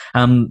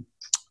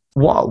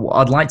 What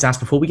I'd like to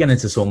ask before we get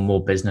into some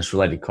more business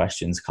related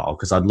questions, Carl,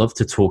 because I'd love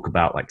to talk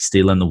about like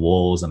stealing the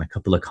walls and a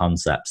couple of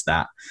concepts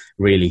that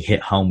really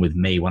hit home with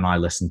me when I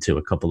listened to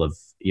a couple of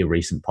your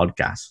recent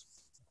podcasts.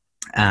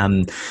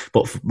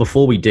 But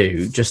before we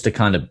do, just to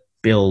kind of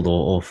build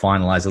or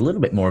finalize a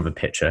little bit more of a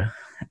picture,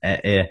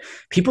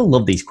 people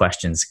love these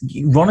questions.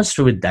 Run us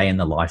through a day in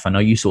the life. I know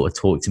you sort of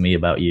talked to me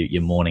about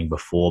your morning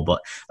before,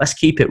 but let's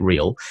keep it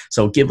real.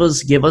 So give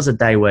us a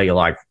day where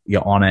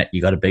you're on it,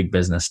 you got a big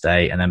business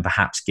day, and then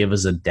perhaps give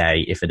us a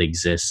day, if it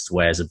exists,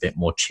 where it's a bit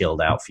more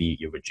chilled out for you,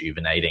 you're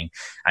rejuvenating,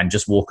 and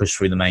just walk us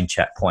through the main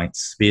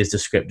checkpoints. Be as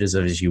descriptive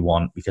as you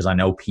want, because I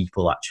know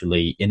people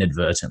actually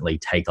inadvertently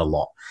take a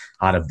lot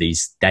out of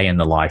these day in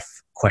the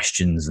life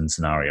questions and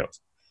scenarios.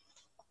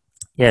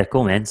 Yeah,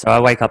 cool, man. So I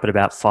wake up at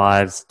about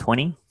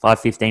 5:20,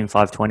 5:15,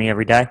 5:20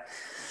 every day.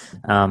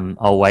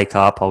 I'll wake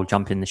up, I'll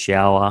jump in the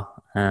shower,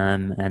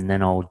 and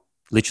then I'll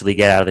literally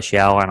get out of the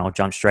shower and I'll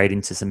jump straight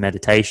into some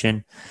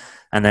meditation.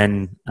 And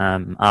then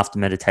after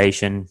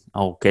meditation,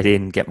 I'll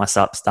get my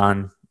sups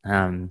done,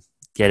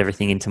 get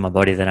everything into my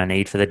body that I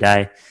need for the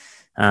day.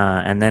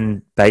 And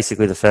then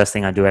basically the first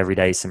thing I do every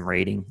day is some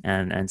reading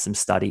and some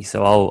study.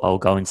 So I'll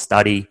go and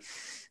study,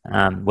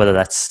 whether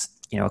that's,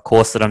 a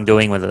course that I'm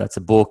doing, whether that's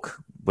a book,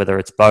 whether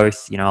it's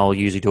both. I'll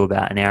usually do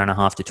about an hour and a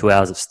half to 2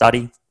 hours of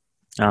study.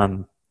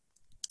 And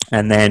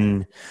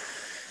then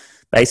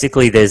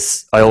basically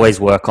I always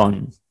work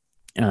on,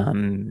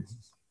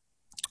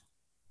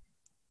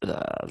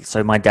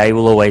 so my day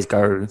will always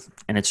go,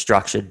 and it's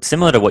structured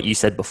similar to what you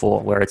said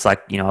before, where it's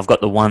like, I've got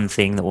the one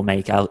thing that will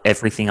make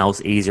everything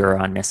else easier or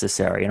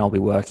unnecessary, and I'll be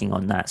working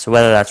on that. So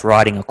whether that's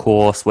writing a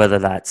course, whether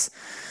that's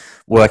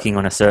working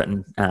on a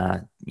certain,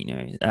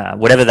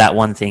 whatever that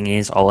one thing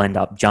is, I'll end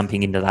up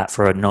jumping into that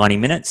for 90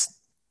 minutes.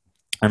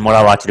 And what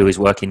I like to do is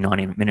work in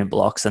 90-minute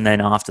blocks. And then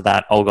after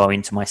that, I'll go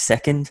into my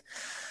second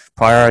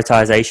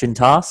prioritization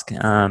task.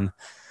 And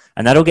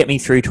that'll get me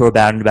through to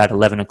about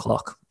 11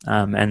 o'clock.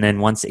 And then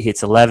once it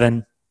hits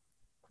 11,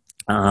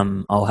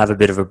 I'll have a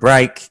bit of a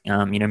break,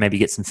 maybe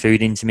get some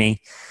food into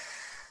me.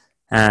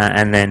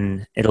 And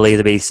then it'll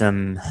either be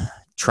some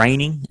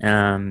training.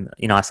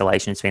 In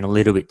isolation, it's been a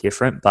little bit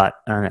different, but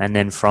and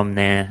then from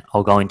there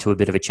I'll go into a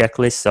bit of a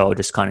checklist. So I'll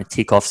just kind of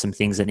tick off some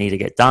things that need to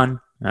get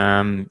done,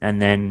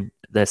 and then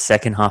the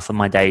second half of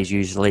my day is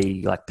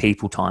usually like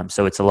people time.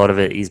 So it's a lot of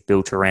it is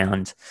built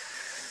around,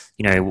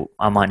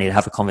 I might need to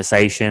have a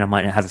conversation, I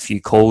might have a few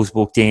calls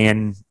booked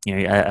in,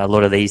 a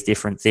lot of these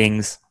different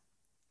things,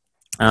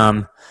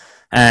 and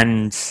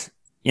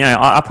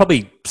I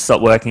probably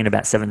stop working at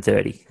about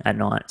 7:30 at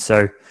night.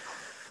 So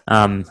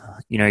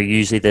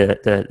usually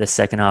the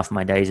second half of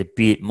my day is a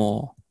bit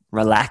more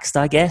relaxed,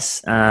 I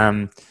guess.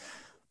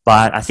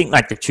 But I think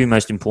like the two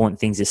most important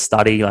things is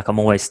study. Like I'm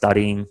always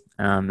studying,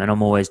 and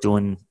I'm always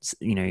doing,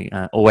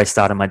 always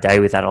starting my day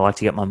with that. I like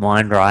to get my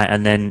mind right.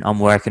 And then I'm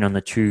working on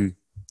the two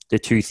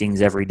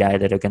things every day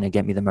that are going to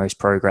get me the most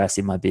progress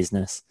in my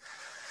business.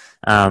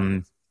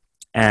 And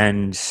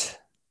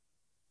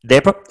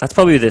that's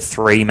probably the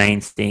three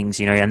main things,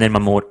 and then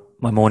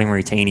my morning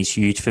routine is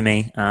huge for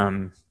me.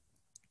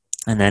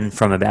 And then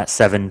from about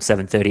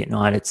 7:30 at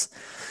night, it's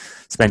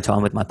spend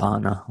time with my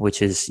partner,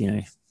 which is,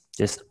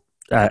 just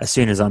as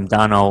soon as I'm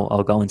done,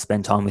 I'll go and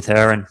spend time with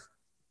her, and,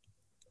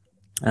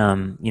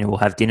 we'll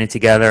have dinner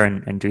together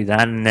and do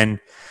that. And then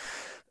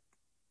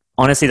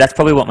honestly, that's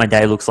probably what my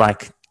day looks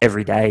like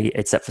every day,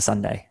 except for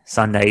Sunday.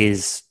 Sunday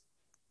is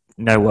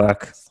no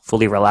work,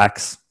 fully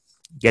relax,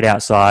 get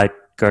outside,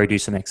 go do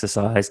some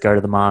exercise, go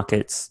to the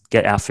markets,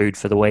 get our food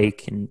for the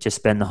week, and just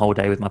spend the whole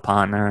day with my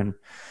partner and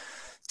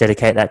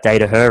dedicate that day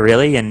to her,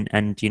 really. And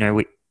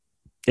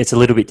it's a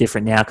little bit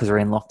different now because we're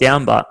in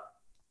lockdown, but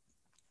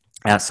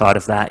outside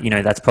of that,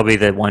 that's probably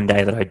the one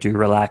day that I do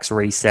relax,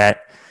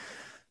 reset.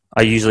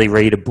 I usually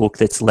read a book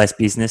that's less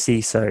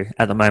businessy. So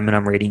at the moment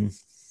I'm reading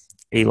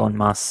Elon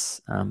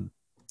Musk's,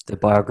 the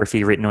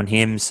biography written on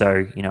him.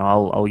 So,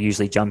 I'll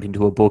usually jump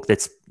into a book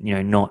that's,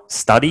 not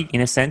study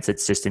in a sense.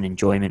 It's just an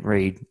enjoyment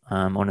read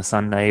on a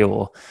Sunday.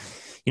 Or,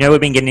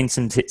 we've been getting in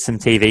some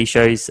TV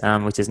shows,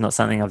 which is not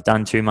something I've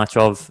done too much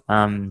of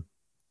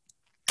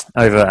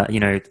over,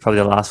 probably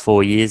the last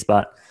 4 years,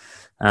 but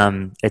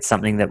it's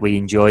something that we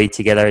enjoy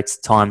together. It's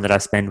time that I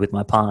spend with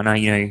my partner.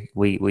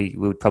 We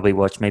would probably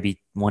watch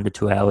maybe 1 to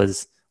 2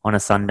 hours on a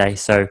Sunday.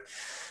 So,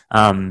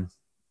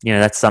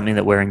 that's something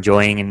that we're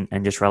enjoying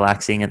and just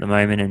relaxing at the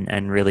moment,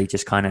 and really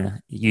just kind of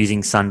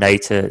using Sunday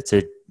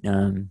to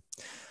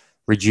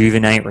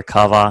rejuvenate,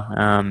 recover,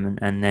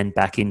 and then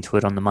back into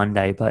it on the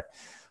Monday. But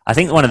I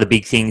think one of the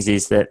big things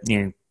is that,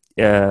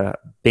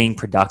 being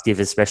productive,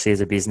 especially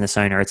as a business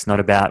owner, it's not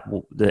about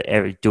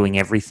doing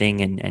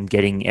everything and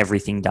getting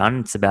everything done.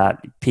 It's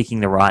about picking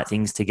the right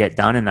things to get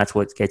done, and that's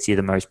what gets you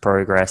the most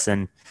progress.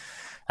 And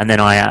then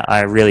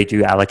I really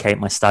do allocate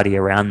my study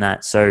around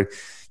that. So,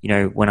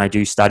 when I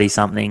do study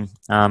something,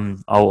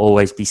 I'll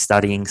always be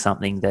studying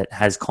something that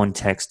has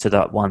context to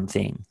that one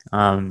thing.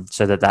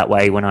 So that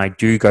way, when I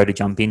do go to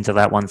jump into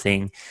that one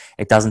thing,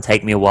 it doesn't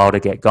take me a while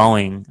to get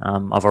going.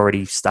 I've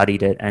already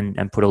studied it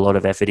and put a lot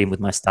of effort in with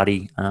my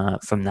study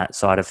from that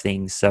side of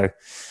things. So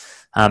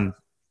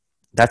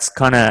that's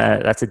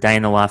a day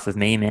in the life of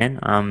me, man.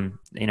 And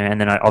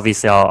then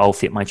I'll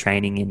fit my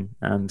training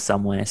in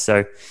somewhere.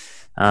 So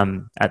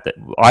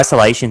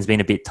isolation's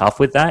been a bit tough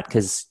with that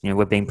because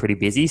we've been pretty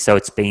busy, so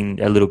it's been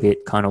a little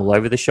bit kind of all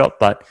over the shop.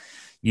 But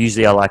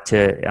usually I like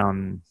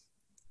to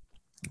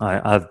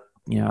I've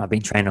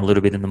been training a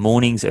little bit in the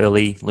mornings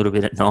early, a little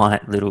bit at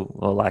night,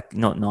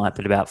 not night,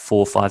 but about 4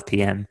 or 5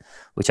 p.m,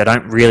 which I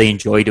don't really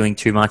enjoy doing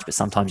too much, but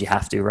sometimes you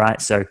have to, right?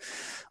 So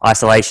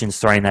isolation's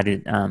throwing that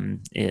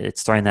in,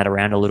 it's throwing that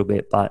around a little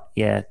bit. But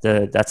yeah,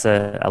 that's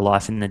a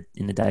life in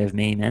the day of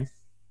me, man.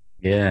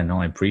 Yeah,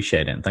 no, I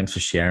appreciate it. And thanks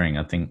for sharing.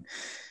 I think,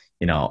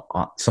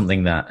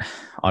 something that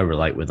I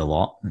relate with a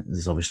lot.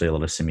 There's obviously a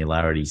lot of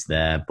similarities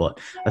there, but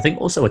I think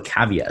also a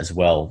caveat as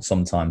well,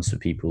 sometimes for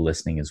people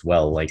listening as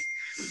well. Like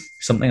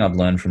something I've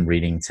learned from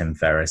reading Tim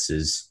Ferriss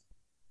is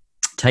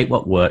take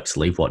what works,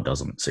 leave what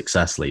doesn't.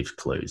 Success leaves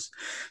clues.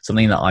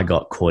 Something that I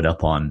got caught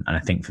up on, and I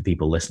think for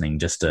people listening,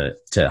 just to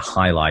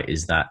highlight,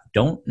 is that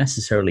don't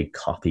necessarily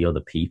copy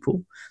other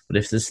people, but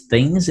if there's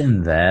things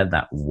in there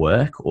that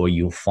work, or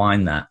you'll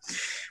find that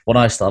what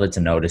I started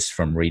to notice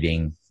from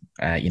reading,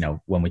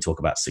 when we talk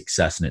about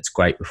success, and it's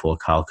great before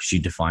Kyle, because you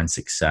define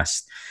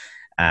success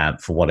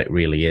for what it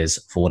really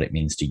is, for what it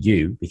means to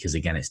you, because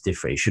again, it's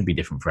different. It should be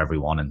different for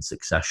everyone, and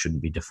success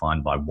shouldn't be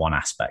defined by one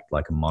aspect,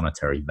 like a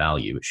monetary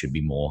value. It should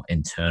be more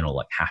internal,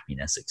 like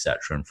happiness, etc.,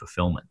 and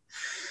fulfillment.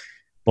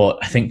 But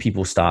I think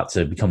people start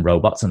to become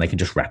robots and they can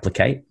just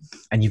replicate.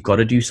 And you've got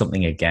to do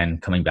something, again,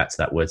 coming back to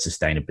that word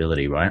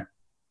sustainability, right?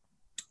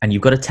 And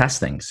you've got to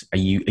test things. Are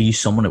you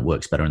someone that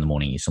works better in the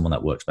morning? Are you someone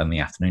that works better in the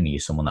afternoon? Are you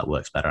someone that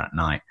works better at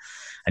night?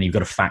 And you've got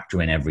to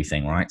factor in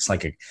everything, right? It's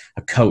like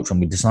a coach.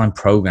 When we design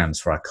programs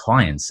for our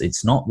clients,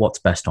 it's not what's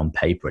best on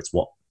paper. It's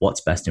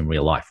what's best in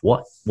real life.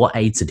 What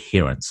aids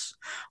adherence?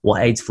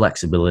 What aids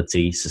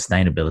flexibility,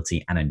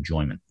 sustainability, and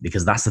enjoyment?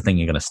 Because that's the thing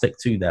you're going to stick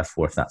to.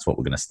 Therefore, if that's what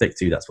we're going to stick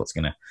to, that's what's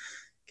going to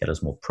get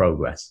us more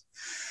progress.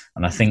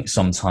 And I think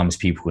sometimes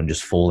people can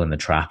just fall in the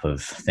trap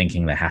of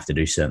thinking they have to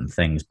do certain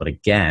things. But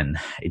again,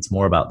 it's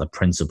more about the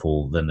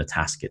principle than the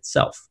task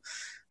itself.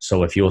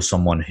 So if you're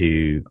someone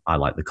who, I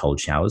like the cold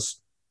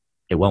showers,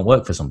 it won't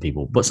work for some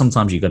people. But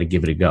sometimes you got to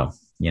give it a go,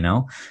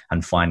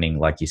 and finding,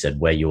 like you said,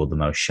 where you're the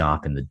most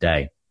sharp in the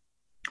day.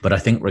 But I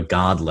think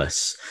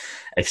regardless,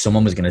 if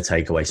someone was going to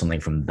take away something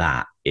from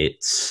that,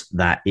 it's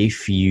that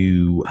if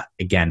you,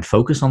 again,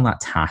 focus on that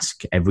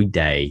task every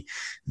day,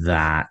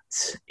 that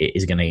it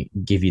is going to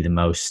give you the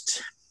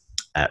most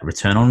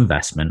return on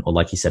investment, or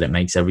like you said, it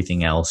makes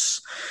everything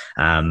else,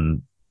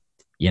 not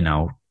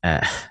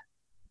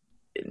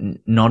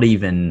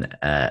even,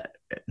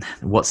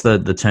 what's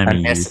the term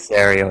you use?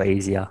 Unnecessary or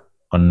easier.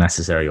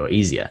 Unnecessary or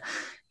easier.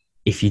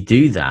 If you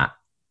do that,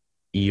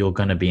 you're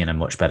going to be in a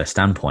much better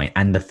standpoint.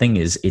 And the thing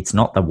is, it's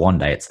not the one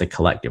day, it's the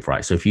collective,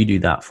 right? So if you do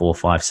that 4,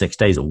 5, 6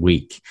 days a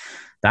week,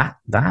 that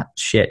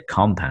shit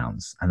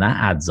compounds and that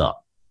adds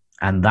up.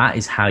 And that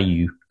is how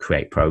you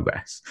create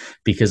progress.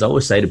 Because I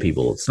always say to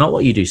people, it's not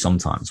what you do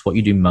sometimes, what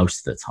you do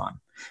most of the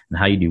time. And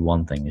how you do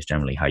one thing is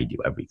generally how you do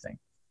everything.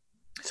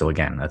 So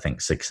again, I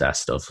think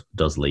success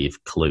does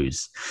leave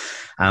clues.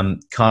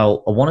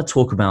 Kyle, I want to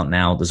talk about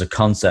now, there's a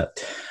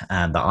concept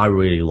that I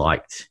really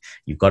liked.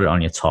 You've got it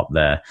on your top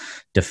there,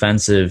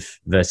 defensive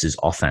versus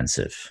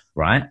offensive,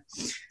 right?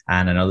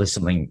 And I know there's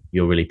something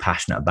you're really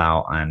passionate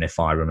about. And if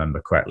I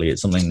remember correctly,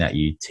 it's something that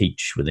you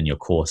teach within your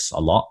course a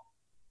lot,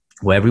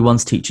 where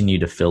everyone's teaching you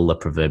to fill the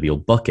proverbial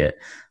bucket.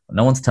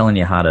 No one's telling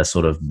you how to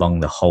sort of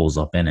bung the holes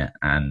up in it.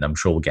 And I'm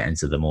sure we'll get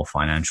into the more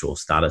financial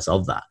status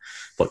of that.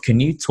 But can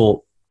you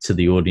talk to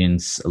the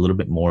audience a little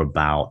bit more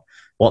about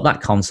what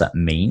that concept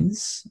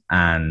means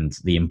and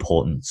the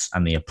importance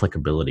and the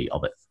applicability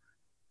of it?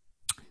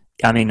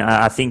 I mean,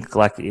 I think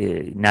like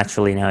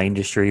naturally in our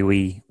industry,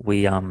 we're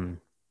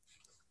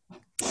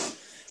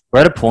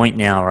at a point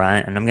now, right?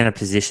 And I'm going to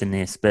position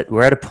this, but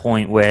we're at a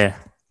point where,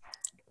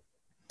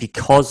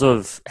 because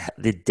of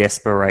the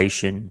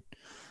desperation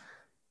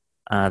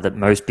that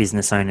most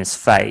business owners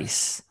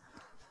face,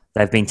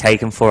 they've been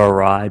taken for a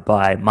ride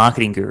by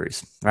marketing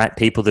gurus, right?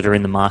 People that are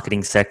in the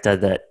marketing sector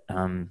that,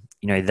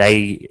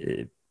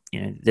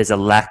 there's a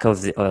lack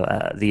of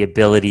the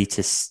ability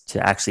to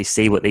actually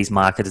see what these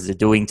marketers are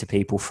doing to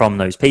people from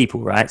those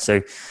people, right?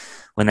 So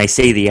when they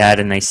see the ad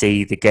and they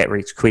see the get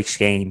rich quick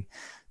scheme,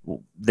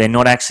 they're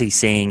not actually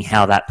seeing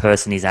how that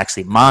person is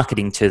actually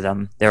marketing to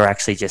them. They're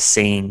actually just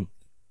seeing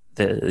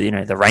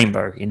the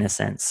rainbow in a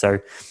sense. So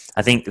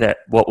I think that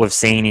what we've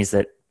seen is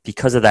that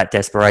because of that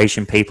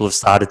desperation, people have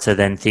started to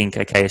then think,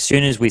 okay, as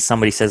soon as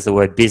somebody says the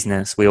word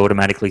business, we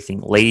automatically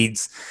think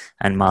leads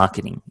and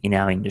marketing in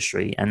our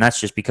industry, and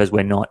that's just because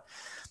we're not,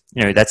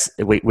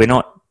 we're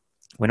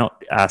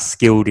not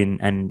skilled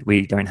in, and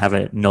we don't have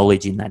a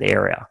knowledge in that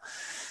area.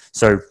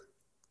 So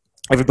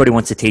everybody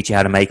wants to teach you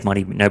how to make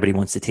money, but nobody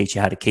wants to teach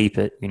you how to keep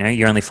it.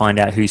 You only find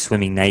out who's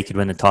swimming naked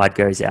when the tide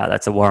goes out.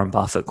 That's a Warren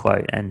Buffett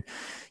quote, and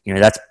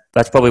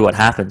that's probably what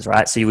happens,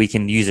 right? So we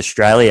can use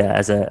Australia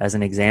as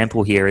an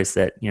example here. Is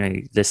that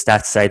the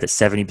stats say that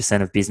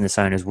 70% of business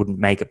owners wouldn't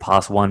make it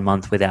past 1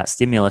 month without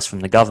stimulus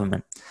from the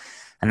government,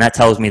 and that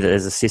tells me that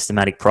there's a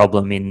systematic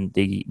problem in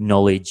the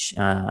knowledge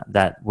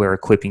that we're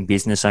equipping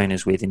business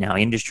owners with in our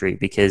industry.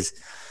 Because,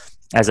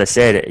 as I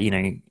said,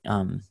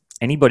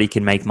 anybody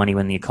can make money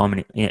when the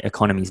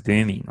economy is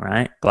booming,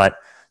 right? But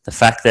the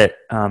fact that,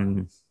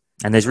 and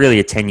there's really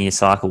a 10-year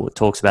cycle. It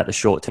talks about the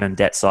short-term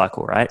debt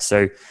cycle, right?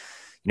 So,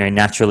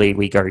 naturally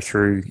we go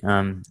through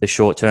the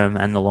short-term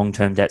and the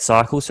long-term debt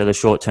cycle. So the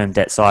short-term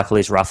debt cycle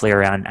is roughly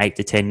around 8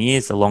 to 10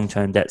 years. The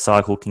long-term debt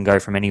cycle can go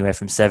from anywhere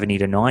from 70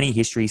 to 90,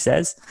 history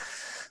says.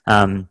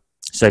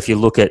 So if you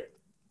look at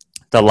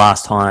the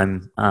last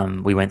time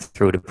we went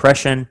through a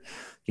depression,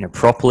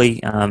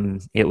 properly,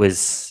 it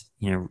was,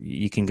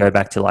 you can go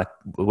back to like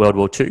World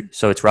War II.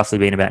 So it's roughly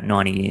been about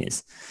 90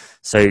 years.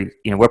 So,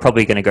 we're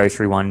probably going to go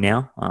through one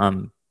now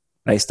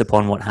based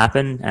upon what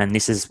happened. And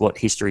this is what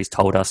history's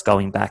told us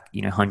going back,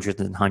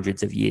 hundreds and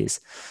hundreds of years.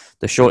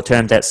 The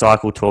short-term debt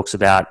cycle talks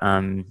about,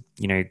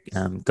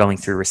 going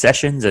through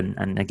recessions.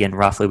 And again,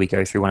 roughly we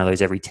go through one of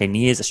those every 10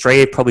 years.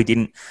 Australia probably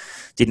didn't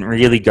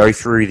really go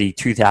through the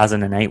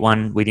 2008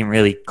 one. We didn't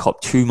really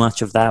cop too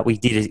much of that.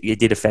 It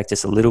did affect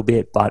us a little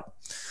bit, but,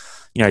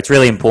 it's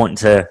really important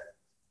to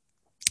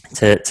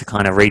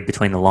kind of read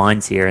between the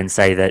lines here and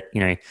say that,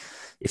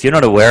 if you're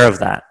not aware of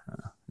that,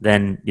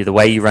 then the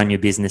way you run your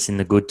business in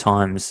the good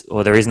times,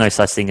 or there is no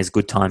such thing as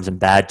good times and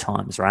bad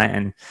times, right?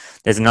 And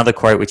there's another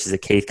quote, which is a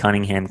Keith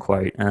Cunningham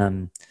quote.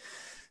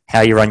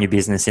 How you run your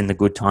business in the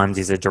good times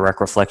is a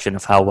direct reflection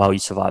of how well you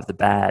survive the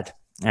bad.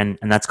 And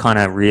that's kind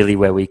of really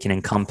where we can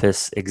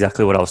encompass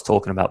exactly what I was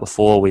talking about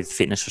before with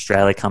Fitness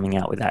Australia coming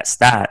out with that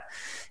stat,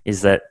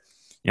 is that,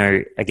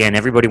 again,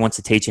 everybody wants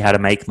to teach you how to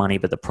make money,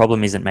 but the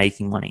problem isn't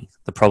making money.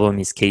 The problem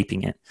is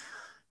keeping it.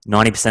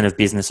 90% of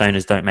business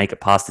owners don't make it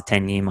past the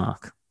 10-year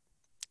mark.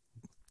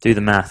 Do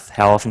the math.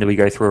 How often do we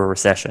go through a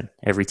recession?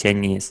 Every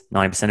 10 years.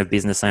 90% of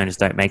business owners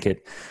don't make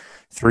it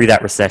through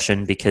that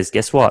recession because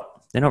guess what?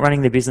 They're not running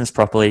their business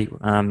properly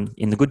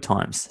in the good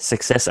times.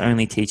 Success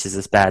only teaches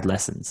us bad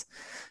lessons.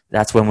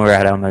 That's when we're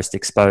at our most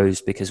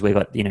exposed because we've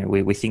got,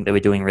 we think that we're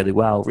doing really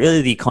well.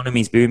 Really, the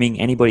economy's booming.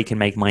 Anybody can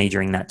make money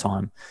during that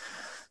time.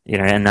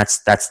 And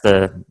that's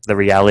the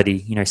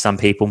reality. Some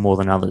people more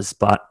than others,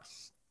 but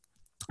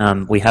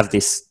we have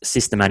this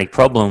systematic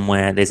problem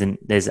where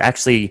there's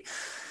actually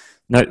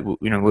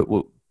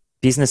no,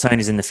 business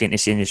owners in the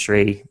fitness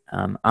industry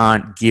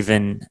aren't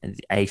given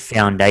a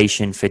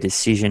foundation for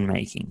decision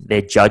making.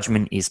 Their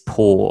judgment is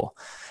poor,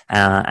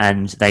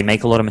 and they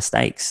make a lot of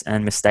mistakes,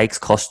 and mistakes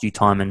cost you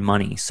time and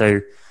money.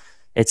 So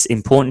it's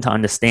important to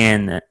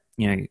understand that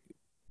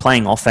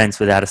playing offense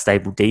without a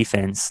stable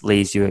defense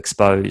leaves you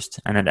exposed,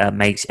 and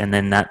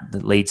then that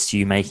leads to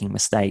you making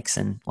mistakes.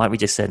 And like we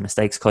just said,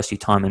 mistakes cost you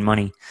time and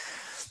money.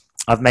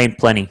 I've made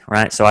plenty,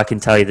 right? So I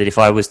can tell you that if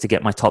I was to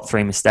get my top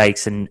 3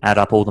 mistakes and add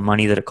up all the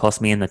money that it cost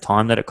me and the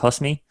time that it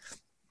cost me,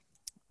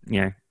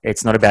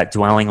 it's not about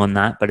dwelling on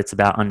that, but it's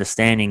about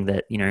understanding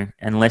that,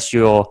 unless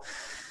your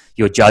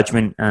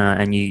judgment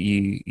and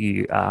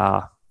you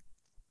are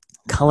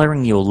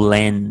coloring your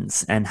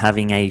lens and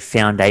having a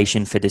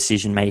foundation for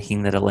decision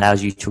making that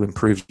allows you to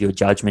improve your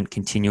judgment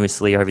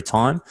continuously over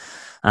time,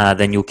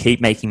 then you'll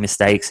keep making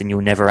mistakes and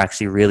you'll never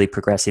actually really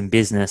progress in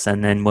business.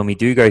 And then when we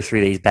do go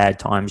through these bad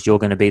times, you're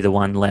going to be the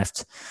one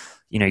left,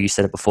 you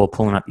said it before,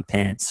 pulling up your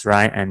pants,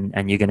 right?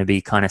 And you're going to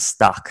be kind of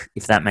stuck,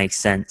 if that makes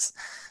sense.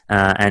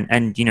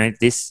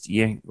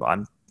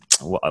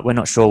 We're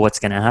not sure what's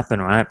going to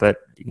happen, right? But,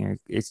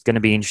 it's going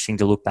to be interesting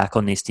to look back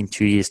on this in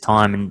 2 years'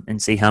 time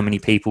and see how many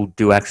people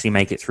do actually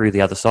make it through the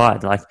other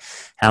side. Like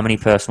how many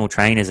personal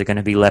trainers are going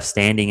to be left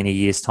standing in a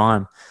year's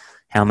time?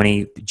 How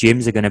many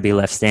gyms are going to be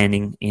left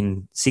standing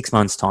in 6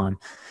 months' time?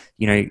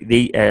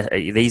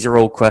 These are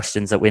all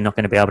questions that we're not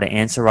going to be able to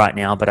answer right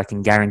now, but I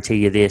can guarantee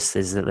you this,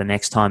 is that the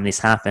next time this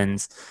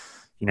happens,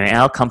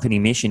 our company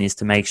mission is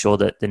to make sure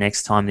that the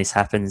next time this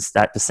happens,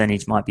 that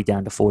percentage might be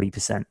down to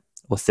 40%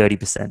 or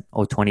 30%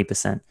 or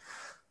 20%,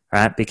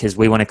 right? Because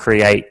we want to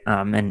create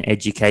and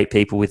educate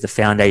people with the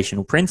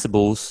foundational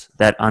principles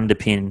that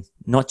underpin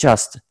not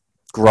just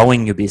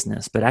growing your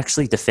business, but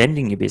actually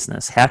defending your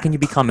business. How can you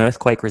become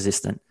earthquake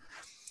resistant?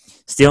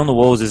 Steel on the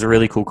walls is a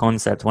really cool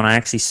concept. When I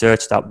actually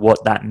searched up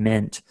what that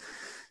meant,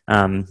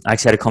 I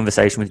actually had a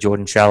conversation with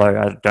Jordan Shallow.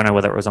 I don't know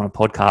whether it was on a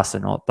podcast or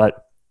not,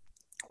 but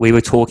we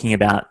were talking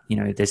about,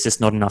 there's just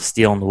not enough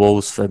steel on the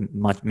walls for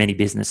many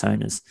business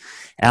owners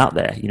out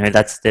there.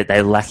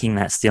 They're lacking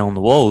that steel on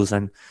the walls.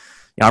 And,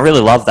 I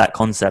really loved that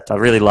concept. I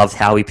really loved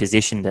how he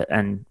positioned it.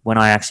 And when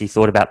I actually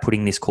thought about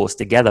putting this course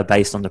together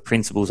based on the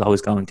principles I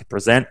was going to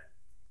present,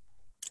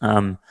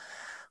 I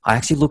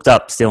actually looked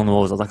up Steel on the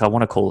Walls. I was like, I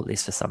want to call it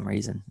this for some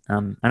reason.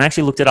 And I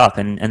actually looked it up,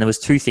 and there was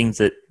two things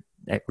that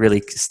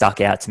really stuck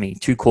out to me.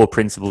 Two core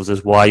principles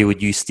is why you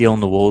would use steel on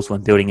the walls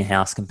when building a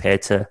house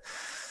compared to,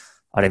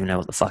 I don't even know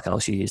what the fuck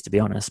else you use, to be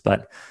honest.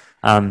 But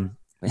no,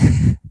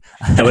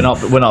 we're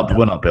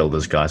not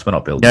builders, guys. We're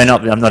not builders. No,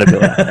 I'm not a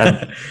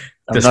builder.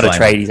 I'm not a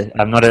tradies.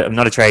 I'm not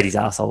a tradies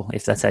asshole,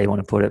 if that's how you want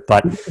to put it.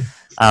 But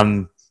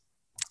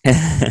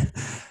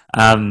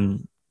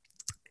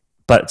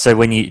but so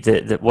when you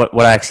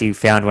what I actually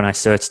found when I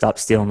searched up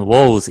steel on the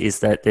walls is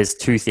that there's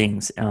two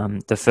things.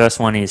 The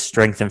first one is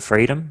strength and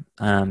freedom.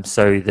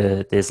 So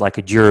there's like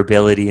a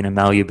durability and a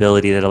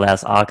malleability that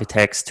allows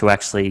architects to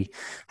actually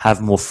have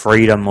more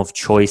freedom of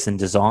choice and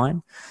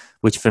design,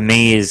 which for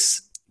me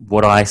is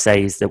what I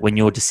say is that when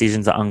your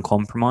decisions are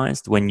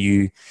uncompromised, when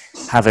you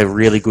have a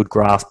really good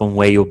grasp on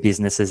where your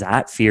business is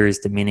at, fear is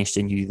diminished,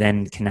 and you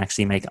then can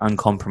actually make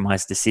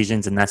uncompromised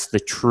decisions. And that's the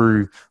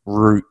true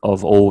root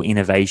of all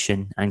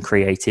innovation and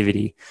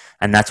creativity.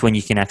 And that's when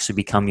you can actually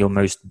become your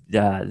most,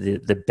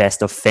 the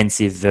best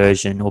offensive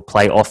version, or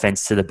play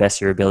offense to the best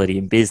of your ability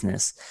in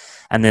business.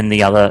 And then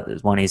the other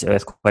one is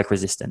earthquake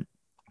resistant.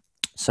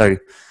 So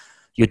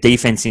your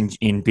defense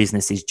in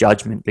business is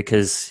judgment,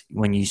 because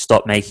when you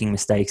stop making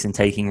mistakes and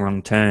taking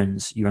wrong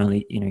turns, you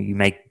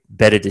make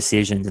better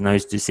decisions, and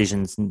those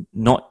decisions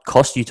not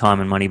cost you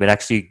time and money, but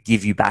actually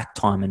give you back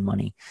time and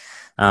money.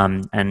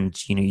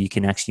 And you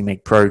can actually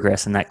make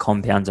progress, and that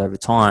compounds over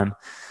time.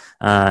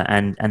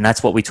 And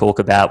that's what we talk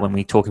about when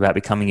we talk about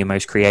becoming your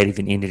most creative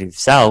and innovative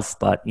self.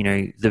 But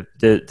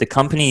the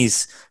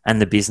companies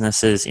and the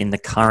businesses in the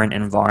current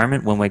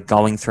environment, when we're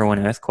going through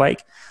an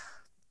earthquake,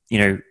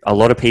 a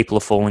lot of people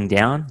are falling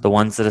down. The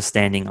ones that are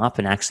standing up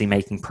and actually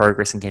making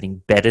progress and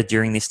getting better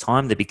during this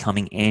time, they're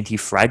becoming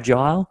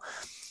anti-fragile,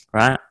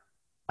 right?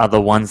 Are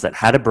the ones that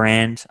had a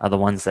brand, are the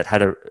ones that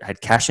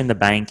had cash in the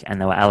bank, and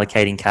they were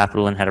allocating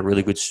capital and had a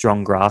really good,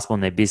 strong grasp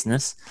on their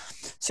business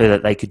so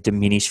that they could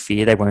diminish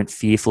fear. They weren't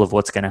fearful of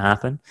what's going to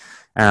happen.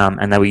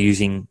 And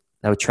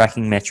they were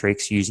tracking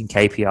metrics, using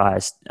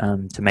KPIs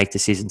to make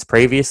decisions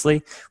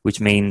previously, which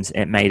means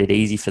it made it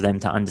easy for them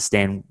to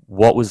understand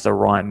what was the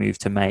right move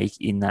to make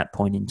in that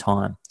point in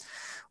time.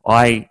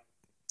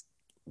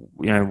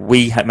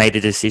 We had made a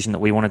decision that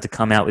we wanted to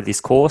come out with this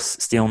course,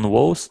 Steel on the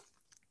Walls,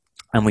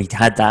 and we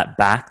had that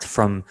backed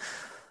from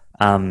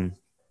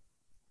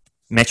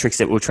metrics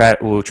that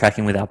we were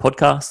tracking with our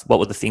podcast. What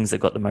were the things that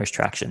got the most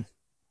traction?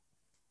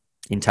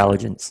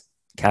 Intelligence,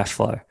 cash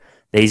flow.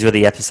 These were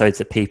the episodes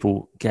that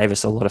people gave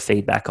us a lot of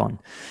feedback on.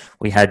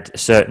 We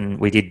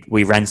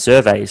ran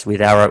surveys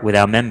with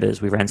our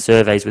members. We ran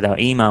surveys with our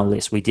email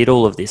list. We did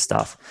all of this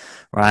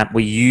stuff, right?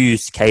 We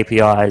used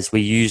KPIs.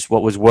 We used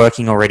what was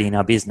working already in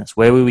our business.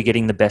 Where were we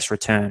getting the best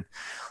return,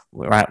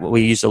 right?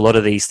 We used a lot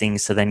of these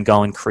things to then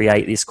go and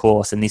create this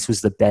course. And this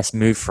was the best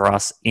move for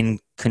us in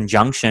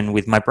conjunction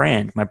with my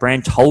brand. My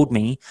brand told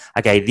me,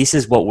 okay, this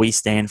is what we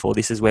stand for.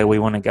 This is where we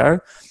want to go.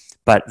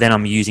 But then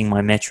I'm using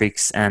my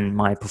metrics and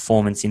my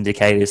performance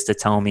indicators to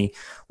tell me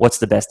what's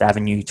the best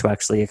avenue to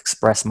actually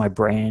express my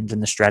brand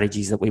and the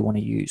strategies that we want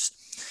to use.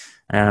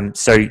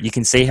 So you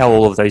can see how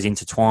all of those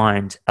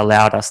intertwined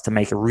allowed us to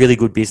make a really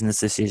good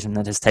business decision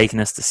that has taken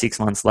us to 6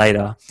 months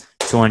later,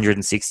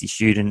 260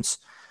 students,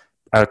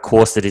 a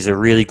course that is a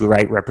really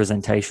great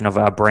representation of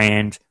our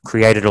brand,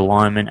 created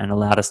alignment, and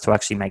allowed us to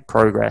actually make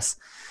progress.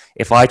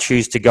 If I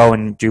choose to go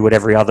and do what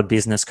every other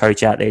business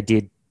coach out there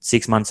did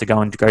 6 months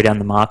ago and to go down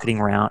the marketing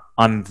route,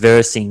 I'm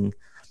versing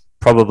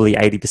probably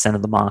 80%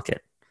 of the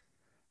market,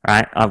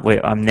 right?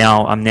 I'm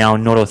now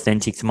not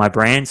authentic to my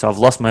brand, so I've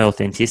lost my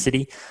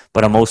authenticity,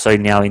 but I'm also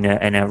now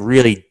in a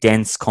really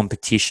dense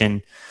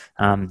competition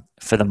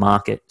for the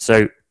market.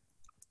 So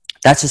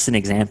that's just an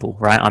example,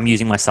 right? I'm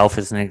using myself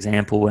as an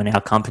example and our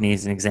company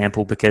as an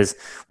example because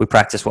we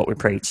practice what we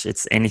preach.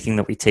 It's anything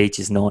that we teach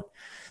is not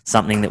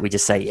something that we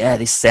just say, yeah,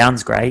 this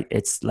sounds great.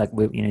 It's like,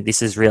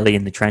 this is really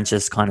in the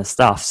trenches kind of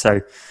stuff.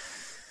 So,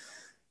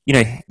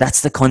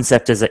 that's the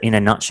concept in a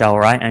nutshell,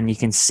 right? And you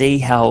can see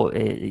how,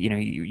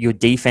 your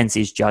defense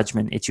is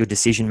judgment. It's your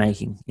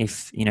decision-making.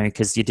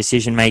 Because your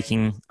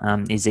decision-making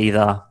is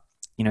either,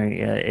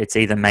 it's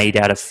either made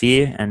out of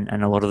fear, and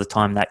a lot of the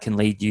time that can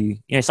lead you,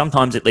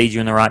 sometimes it leads you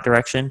in the right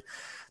direction,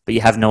 but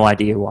you have no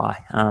idea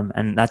why.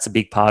 And that's a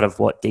big part of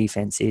what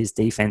defense is.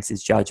 Defense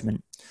is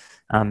judgment.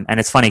 And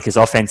it's funny because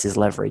offense is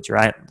leverage,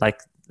 right?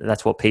 Like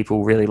that's what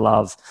people really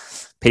love.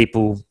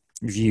 People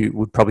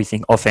would probably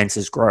think offense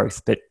is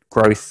growth, but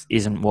growth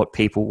isn't what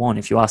people want.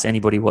 If you ask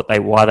anybody why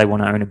they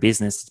want to own a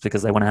business, it's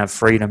because they want to have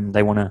freedom.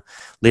 They want to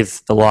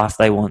live the life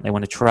they want. They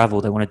want to travel.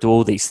 They want to do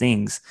all these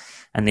things.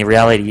 And the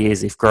reality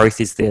is, if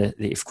growth is the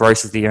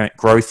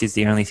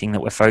only thing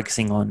that we're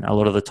focusing on, a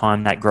lot of the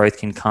time that growth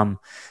can come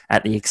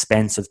at the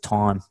expense of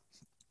time.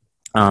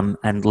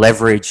 And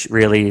leverage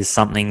really is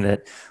something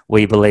that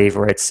we believe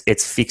where it's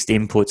fixed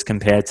inputs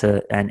compared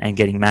to and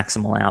getting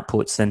maximal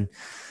outputs. And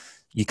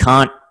you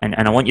can't, and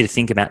I want you to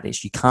think about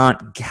this, you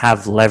can't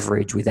have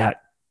leverage without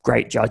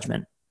great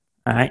judgment.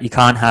 All right, you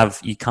can't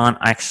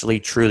actually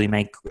truly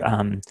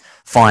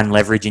find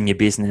leverage in your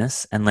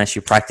business unless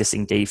you're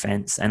practicing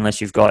defense,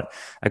 unless you've got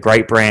a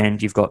great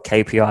brand, you've got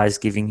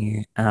KPIs giving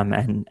you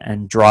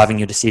and driving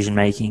your decision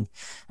making,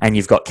 and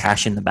you've got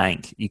cash in the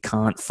bank. You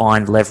can't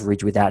find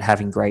leverage without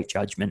having great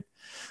judgment.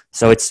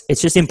 So it's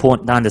just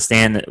important to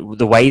understand that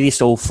the way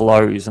this all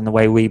flows and the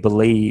way we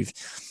believe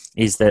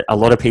is that a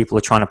lot of people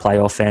are trying to play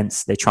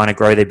offense. They're trying to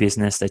grow their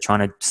business. They're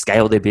trying to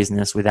scale their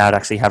business without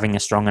actually having a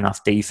strong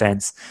enough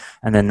defense.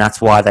 And then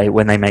that's why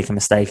when they make a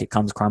mistake, it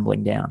comes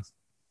crumbling down.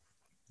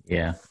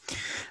 Yeah.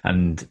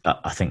 And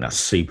I think that's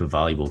super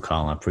valuable,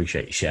 Carl. I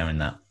appreciate you sharing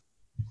that.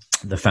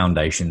 The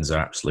foundations are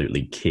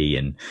absolutely key.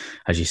 And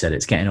as you said,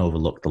 it's getting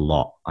overlooked a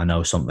lot. I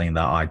know something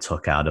that I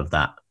took out of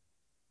that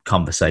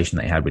conversation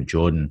that you had with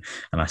Jordan,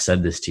 and I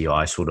said this to you,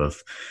 I sort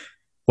of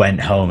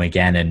went home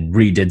again and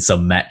redid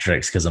some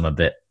metrics because I'm a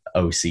bit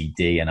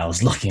OCD, and I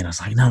was looking and I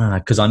was like, no,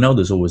 because I know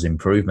there's always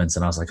improvements,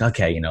 and I was like,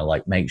 okay,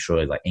 like make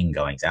sure like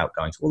ingoings,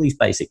 outgoings, all these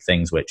basic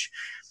things which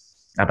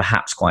are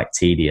perhaps quite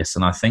tedious.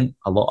 And I think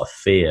a lot of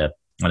fear,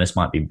 and this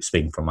might be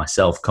speaking for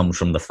myself, comes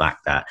from the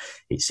fact that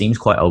it seems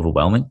quite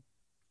overwhelming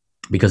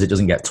because it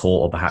doesn't get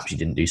taught, or perhaps you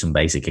didn't do some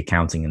basic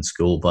accounting in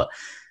school. But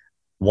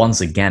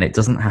once again, it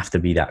doesn't have to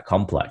be that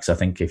complex. I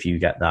think if you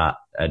get that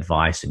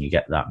advice and you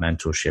get that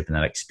mentorship and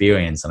that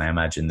experience, and I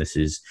imagine this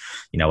is,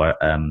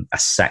 a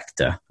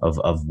sector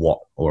of what,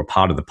 or a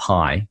part of the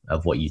pie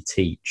of what you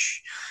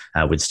teach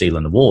with Steel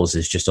in the Walls,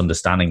 is just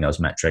understanding those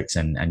metrics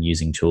and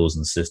using tools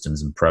and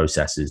systems and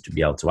processes to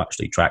be able to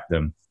actually track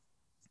them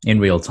in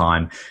real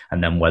time.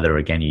 And then whether,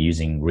 again, you're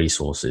using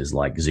resources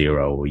like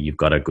Xero, or you've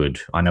got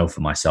I know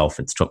for myself,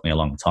 it's took me a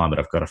long time, but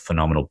I've got a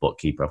phenomenal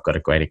bookkeeper. I've got a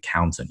great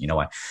accountant.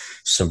 I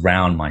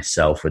surround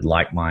myself with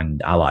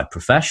like-minded allied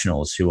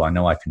professionals who I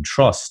know I can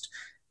trust,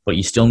 but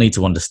you still need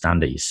to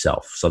understand it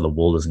yourself so the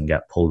wool doesn't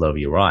get pulled over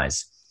your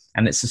eyes.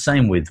 And it's the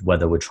same with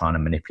whether we're trying to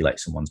manipulate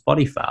someone's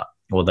body fat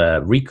or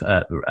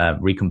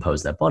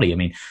recompose their body. I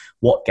mean,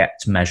 what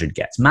gets measured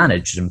gets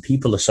managed, and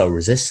people are so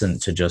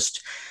resistant to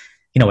just,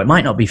 it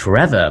might not be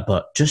forever,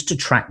 but just to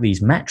track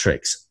these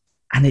metrics.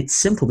 And it's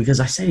simple, because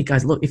I say to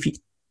guys, look,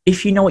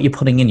 if you know what you're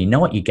putting in, you know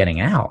what you're getting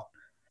out.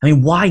 I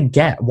mean, why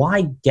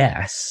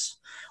guess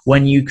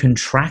when you can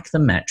track the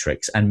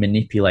metrics and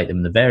manipulate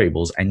them, the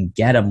variables, and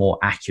get a more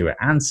accurate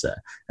answer?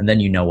 And then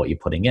you know what you're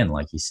putting in.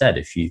 Like you said,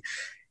 if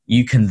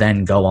you can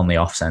then go on the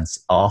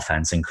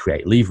offense and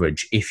create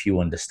leverage if you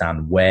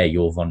understand where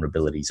your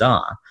vulnerabilities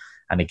are.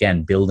 And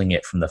again, building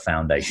it from the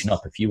foundation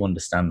up. If you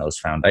understand those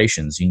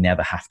foundations, you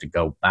never have to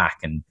go back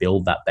and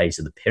build that base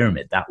of the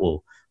pyramid. That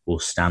will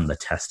stand the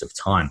test of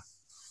time.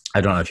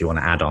 I don't know if you want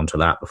to add on to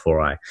that before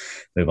I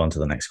move on to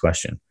the next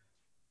question.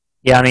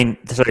 Yeah, I mean,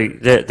 so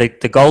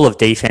the goal of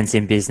defense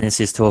in business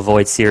is to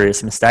avoid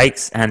serious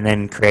mistakes and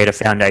then create a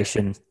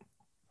foundation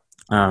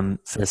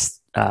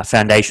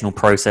foundational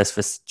process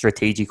for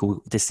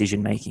strategical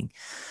decision making.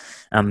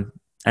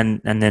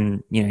 And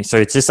then, so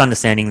it's just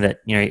understanding that,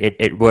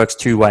 it works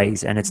two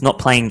ways, and it's not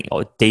playing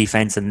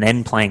defense and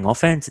then playing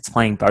offense. It's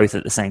playing both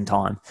at the same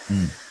time.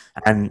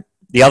 And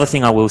the other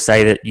thing I will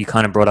say that you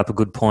kind of brought up a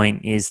good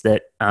point is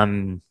that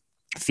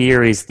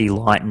fear is the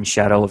light and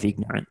shadow of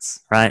ignorance,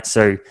 right?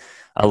 So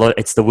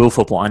it's the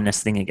willful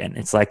blindness thing again.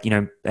 It's like,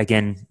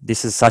 again,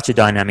 this is such a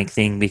dynamic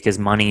thing because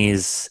money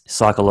is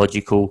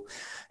psychological,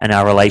 and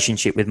our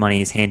relationship with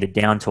money is handed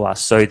down to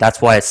us. So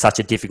that's why it's such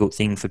a difficult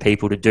thing for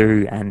people to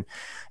do. And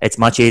it's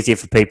much easier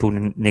for people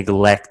to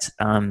neglect,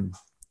 again,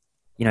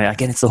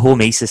 it's the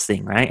hormesis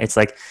thing, right? It's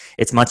like,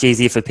 it's much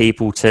easier for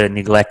people to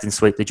neglect and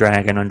sweep the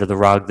dragon under the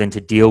rug than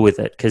to deal with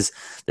it. Because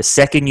the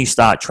second you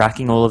start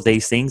tracking all of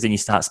these things and you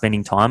start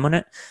spending time on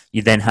it,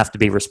 you then have to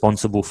be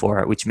responsible for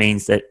it, which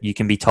means that you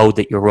can be told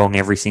that you're wrong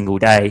every single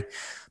day.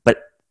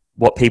 But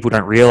what people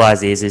don't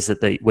realize is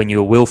that when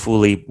you're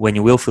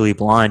willfully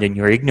blind and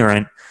you're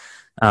ignorant,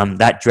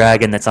 that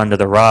dragon that's under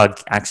the rug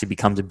actually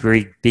becomes a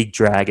big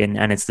dragon,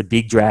 and it's the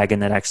big dragon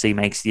that actually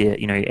makes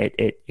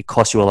it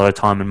costs you a lot of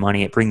time and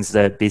money. It brings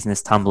the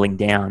business tumbling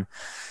down.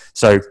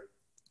 So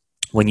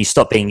when you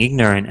stop being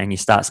ignorant and you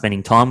start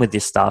spending time with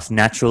this stuff,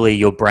 naturally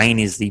your brain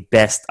is the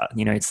best,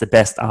 it's the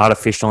best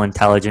artificial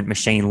intelligent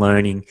machine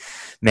learning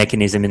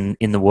mechanism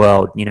in the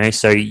world,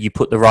 so you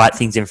put the right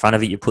things in front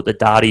of it, you put the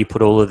data, you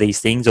put all of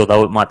these things,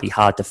 although it might be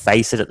hard to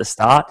face it at the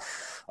start.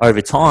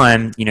 Over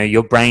time,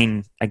 your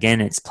brain,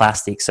 again, it's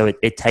plastic. So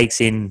it takes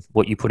in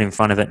what you put in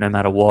front of it no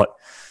matter what.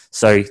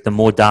 So the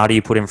more data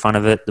you put in front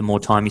of it, the more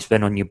time you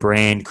spend on your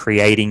brand,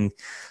 creating,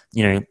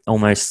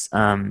 almost,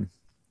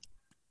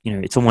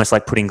 it's almost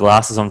like putting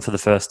glasses on for the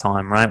first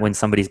time, right? When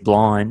somebody's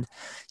blind,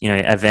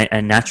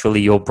 and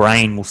naturally your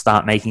brain will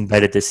start making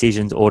better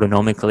decisions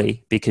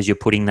autonomically because you're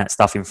putting that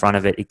stuff in front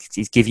of it.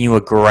 It's giving you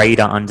a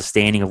greater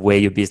understanding of where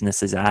your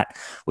business is at,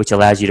 which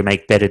allows you to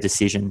make better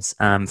decisions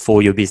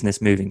for your business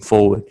moving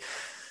forward,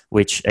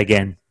 which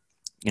again,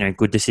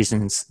 good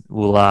decisions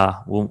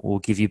will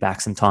give you back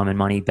some time and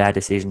money. Bad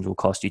decisions will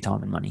cost you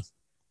time and money.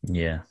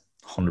 Yeah,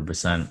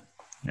 100%.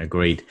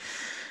 Agreed.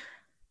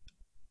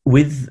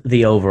 with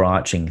the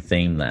overarching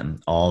theme then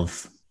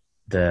of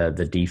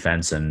the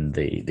defense and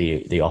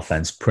the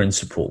offense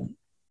principle,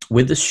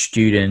 with the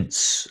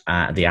students,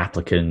 the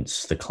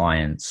applicants, the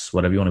clients,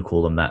 whatever you want to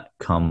call them, that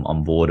come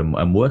on board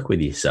and work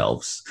with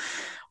yourselves,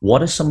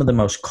 what are some of the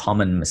most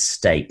common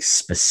mistakes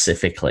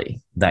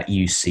specifically that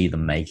you see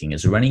them making?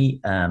 Is there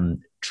any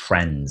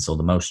trends or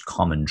the most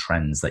common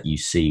trends that you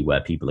see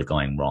where people are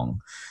going wrong,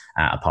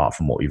 apart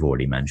from what we've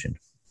already mentioned?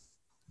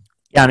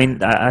 Yeah, I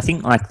mean, I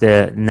think like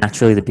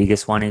naturally the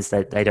biggest one is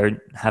that they don't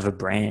have a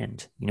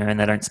brand, you know, and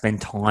they don't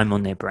spend time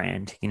on their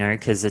brand, you know,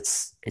 because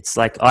it's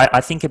like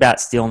I think about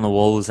Steel on the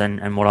Walls,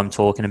 and what I'm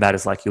talking about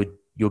is like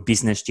your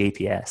business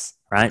GPS,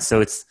 right?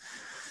 So it's,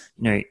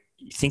 you know,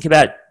 think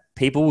about,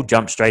 people will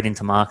jump straight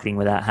into marketing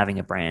without having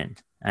a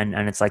brand, and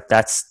it's like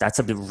that's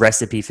a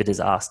recipe for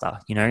disaster,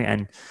 you know.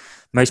 And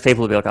most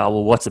people will be like, oh,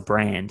 well, what's a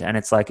brand? And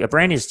it's like, a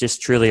brand is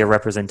just truly a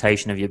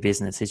representation of your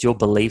business. It's your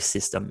belief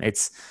system.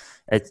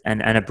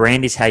 And a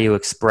brand is how you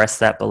express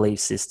that belief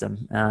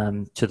system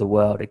to the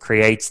world. It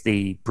creates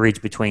the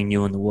bridge between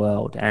you and the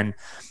world. And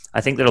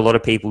I think that a lot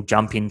of people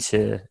jump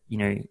into, you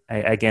know,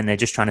 again, they're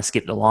just trying to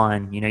skip the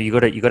line. You know, you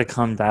got to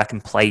come back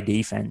and play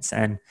defense.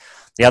 And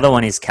the other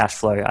one is cash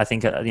flow. I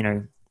think, you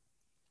know,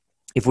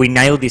 if we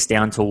nail this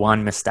down to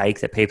one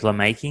mistake that people are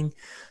making,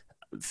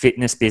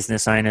 fitness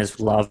business owners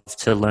love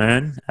to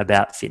learn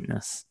about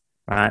fitness,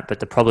 right? But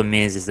the problem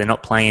is they're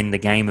not playing the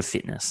game of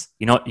fitness.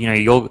 You're not, you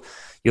know,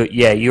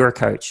 you're a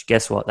coach.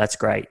 Guess what? That's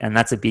great. And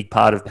that's a big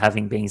part of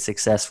being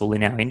successful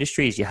in our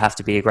industry, is you have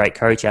to be a great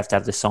coach. You have to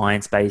have the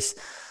science base,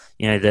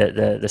 you know,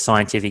 the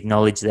scientific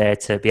knowledge there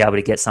to be able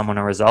to get someone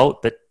a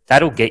result. But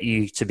that'll get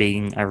you to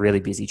being a really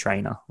busy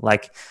trainer.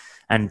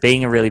 And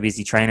being a really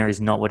busy trainer is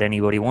not what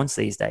anybody wants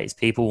these days.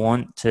 People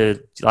want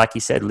to, like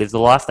you said, live the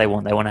life they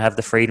want. They want to have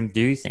the freedom to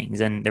do things.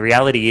 And the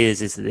reality is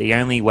that the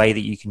only way that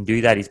you can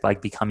do that is by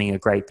becoming a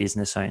great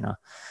business owner.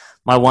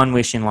 My one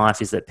wish in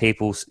life is that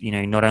people, you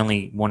know, not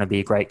only want to be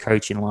a great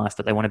coach in life,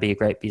 but they want to be a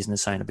great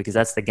business owner, because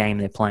that's the game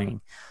they're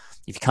playing.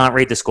 If you can't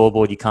read the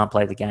scoreboard, you can't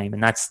play the game.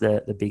 And that's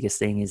the biggest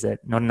thing, is that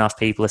not enough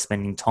people are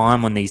spending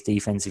time on these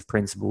defensive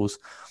principles.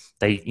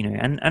 They, you know,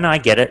 and I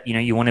get it, you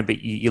know, you want to be,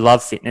 you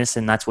love fitness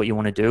and that's what you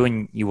want to do,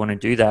 and you want to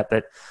do that.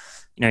 But,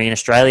 you know, in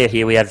Australia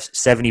here, we have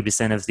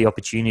 70% of the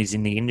opportunities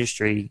in the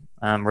industry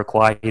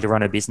require you to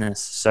run a business.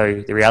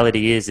 So the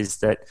reality is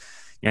that,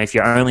 you know, if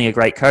you're only a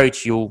great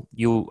coach, you'll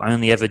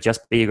only ever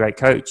just be a great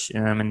coach.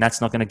 And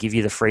that's not going to give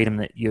you the freedom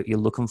that you're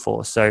looking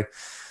for. So,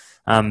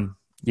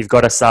 you've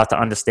got to start to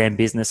understand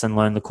business and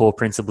learn the core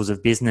principles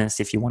of business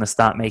if you want to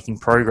start making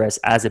progress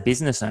as a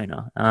business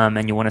owner.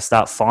 And you want to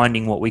start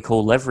finding what we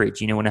call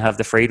leverage. You want to have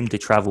the freedom to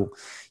travel.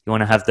 You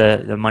want to have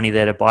the money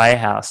there to buy a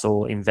house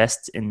or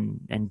invest in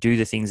and do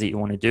the things that you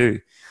want to do.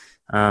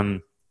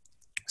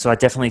 So I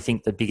definitely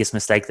think the biggest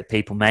mistake that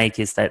people make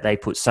is that they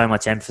put so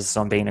much emphasis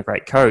on being a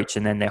great coach,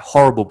 and then they're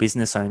horrible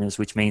business owners,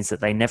 which means that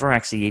they never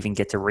actually even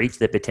get to reach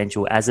their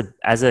potential as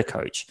a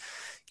coach.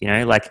 You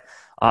know, like,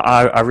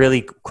 I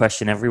really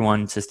question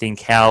everyone to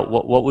think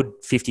what would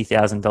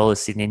 $50,000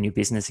 sitting in your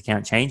business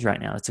account change right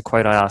now? It's a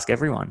quote I ask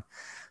everyone.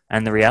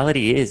 And the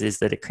reality is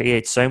that it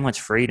creates so much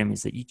freedom,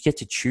 is that you get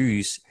to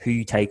choose who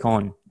you take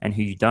on and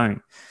who you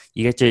don't.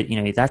 You get to,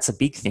 you know, that's a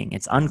big thing.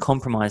 It's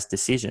uncompromised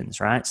decisions,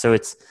 right? So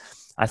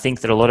I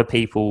think that a lot of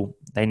people,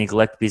 they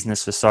neglect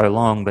business for so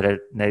long, but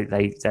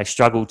they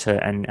struggle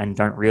to and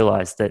don't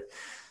realize that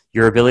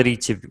your ability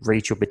to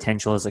reach your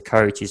potential as a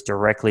coach is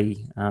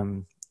directly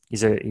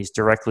is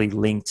directly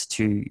linked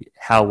to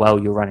how well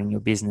you're running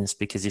your business.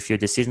 Because if your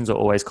decisions are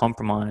always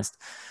compromised,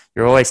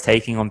 you're always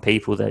taking on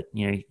people that,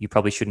 you know, you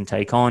probably shouldn't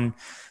take on.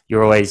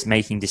 You're always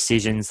making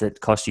decisions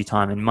that cost you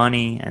time and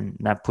money, and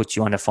that puts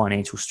you under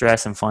financial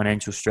stress. And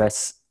financial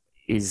stress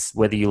is,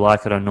 whether you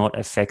like it or not,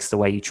 affects the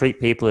way you treat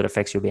people. It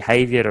affects your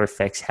behavior. It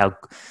affects how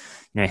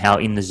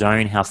in the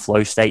zone, how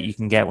flow state you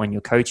can get when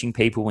you're coaching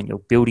people, when you're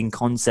building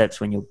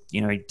concepts, when you're,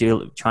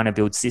 trying to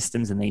build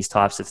systems and these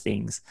types of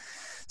things.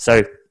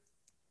 So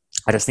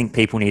I just think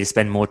people need to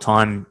spend more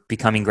time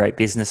becoming great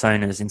business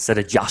owners instead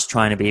of just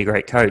trying to be a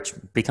great coach.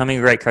 Becoming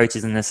a great coach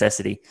is a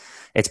necessity.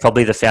 It's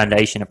probably the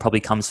foundation. It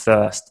probably comes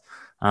first.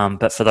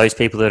 But for those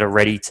people that are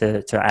ready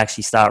to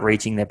actually start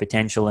reaching their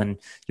potential, and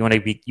you want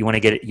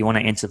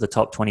to enter the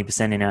top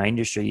 20% in our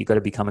industry, you've got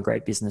to become a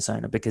great business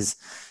owner. Because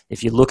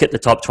if you look at the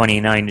top 20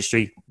 in our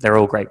industry, they're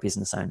all great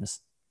business owners.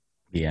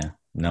 Yeah,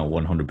 no,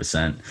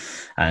 100%.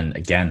 And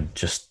again,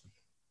 just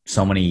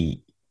so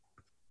many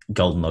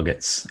golden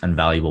nuggets and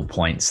valuable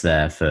points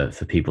there for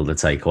people to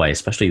take away,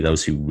 especially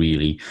those who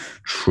really,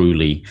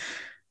 truly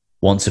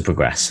want to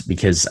progress.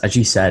 Because as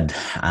you said,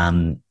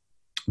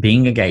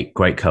 being a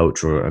great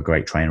coach or a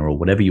great trainer or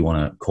whatever you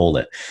want to call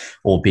it,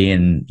 or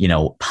being, you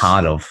know,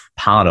 part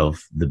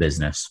of the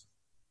business,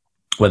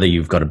 whether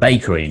you've got a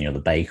bakery and you're the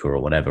baker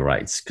or whatever,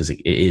 right? Because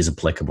it is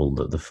applicable,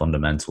 that the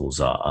fundamentals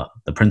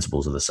the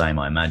principles are the same,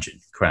 I imagine.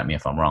 Correct me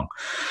if I'm wrong.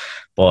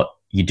 But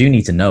you do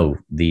need to know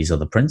these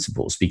other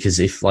principles, because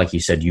if, like you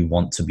said, you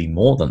want to be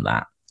more than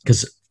that,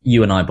 because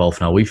you and I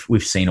both know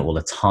we've seen it all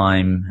the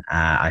time.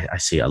 I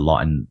see it a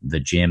lot in the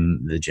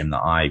gym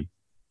that I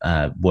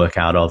work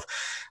out of,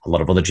 a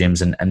lot of other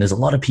gyms, and there's a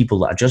lot of people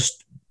that are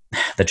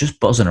they're just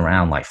buzzing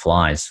around like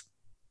flies.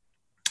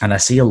 And I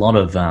see a lot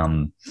of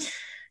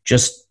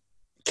just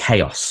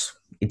chaos.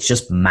 It's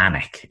just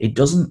manic.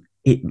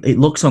 It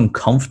looks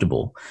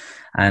uncomfortable.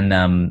 And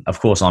of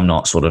course, I'm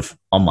not sort of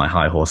on my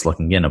high horse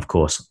looking in. Of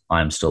course,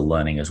 I'm still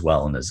learning as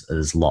well, and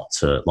there's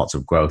lots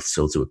of growth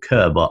still to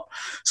occur. But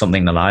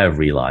something that I have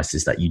realized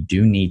is that you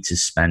do need to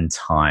spend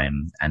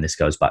time, and this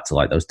goes back to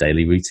like those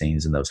daily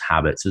routines and those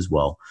habits as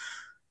well,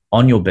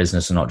 on your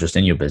business and not just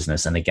in your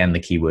business. And again, the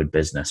keyword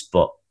business.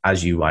 But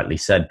as you rightly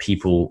said,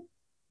 people,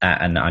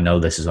 and I know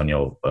this is on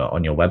your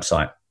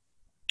website,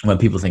 when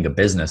people think of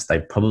business,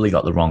 they've probably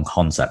got the wrong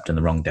concept and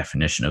the wrong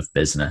definition of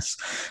business.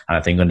 And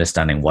I think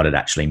understanding what it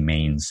actually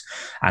means,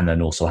 and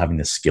then also having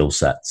the skill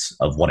sets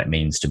of what it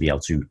means to be able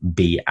to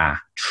be a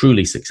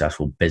truly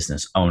successful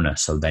business owner.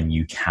 So then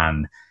you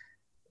can,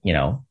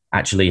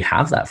 actually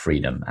have that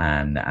freedom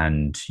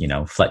and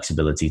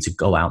flexibility to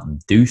go out and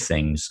do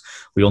things.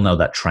 We all know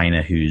that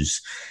trainer who's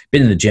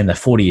been in the gym, they're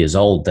 40 years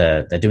old,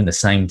 they're doing the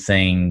same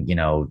thing,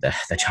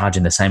 they're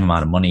charging the same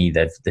amount of money,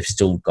 they've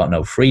still got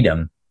no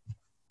freedom.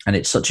 And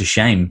it's such a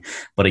shame.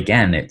 But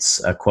again,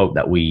 it's a quote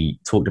that we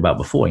talked about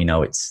before.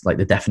 It's like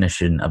the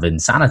definition of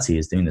insanity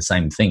is doing the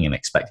same thing and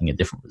expecting a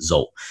different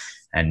result.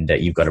 And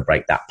you've got to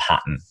break that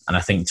pattern. And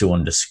I think to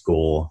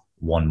underscore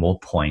one more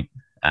point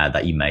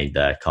that you made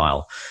there,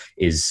 Kyle,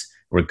 is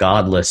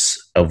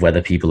regardless of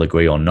whether people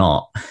agree or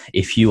not,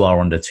 if you are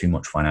under too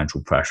much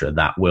financial pressure,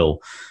 that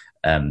will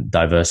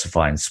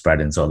diversify and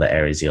spread into other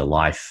areas of your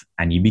life.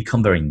 And you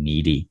become very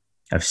needy.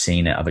 I've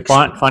seen it.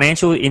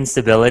 Financial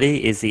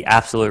instability is the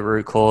absolute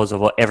root cause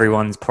of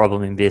everyone's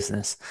problem in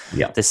business.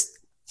 Yeah.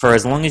 For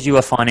as long as you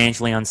are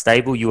financially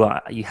unstable, you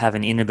have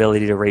an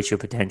inability to reach your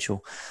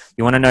potential.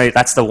 You want to know,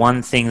 that's the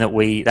one thing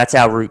that's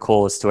our root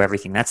cause to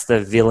everything. That's the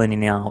villain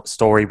in our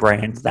story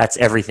brand. That's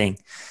everything.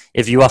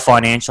 If you are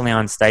financially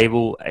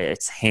unstable,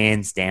 it's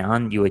hands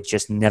down, you are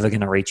just never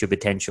going to reach your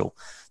potential.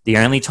 The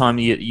only time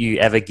you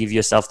ever give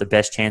yourself the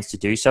best chance to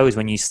do so is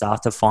when you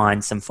start to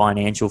find some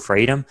financial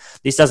freedom.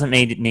 This doesn't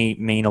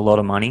mean a lot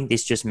of money.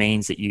 This just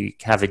means that you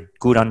have a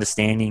good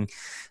understanding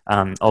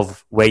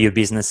of where your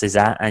business is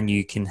at, and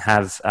you can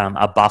have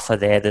a buffer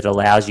there that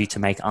allows you to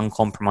make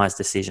uncompromised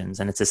decisions.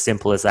 And it's as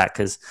simple as that,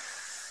 because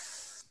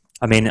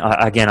I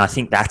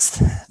think that's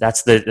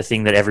the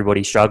thing that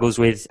everybody struggles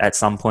with at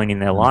some point in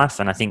their life.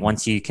 And I think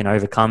once you can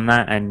overcome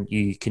that and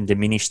you can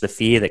diminish the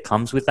fear that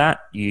comes with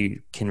that,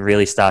 you can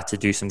really start to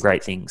do some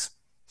great things.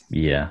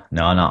 Yeah,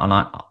 no, and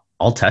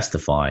I'll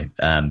testify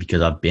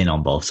because I've been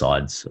on both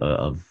sides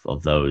of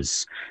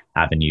those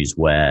avenues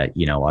where,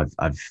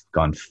 I've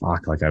gone,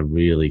 fuck, like I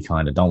really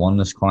kind of don't want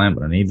this client,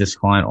 but I need this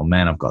client. Or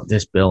man, I've got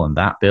this bill and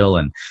that bill.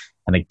 And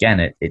again,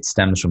 it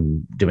stems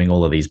from doing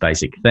all of these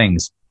basic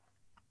things.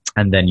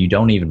 And then you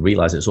don't even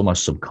realize it's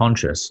almost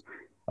subconscious.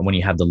 And when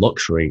you have the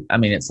luxury,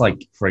 it's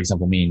like, for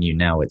example, me and you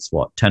now, it's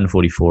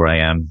 10:44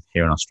 a.m.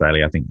 here in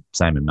Australia. I think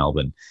same in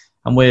Melbourne.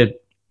 And we're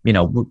doing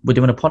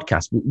a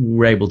podcast.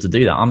 We're able to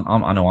do that.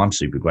 I know I'm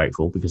super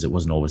grateful because it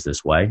wasn't always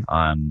this way.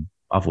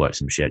 I've worked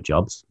some shit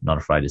jobs, not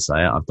afraid to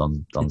say it. I've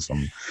done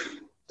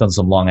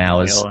some long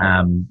hours,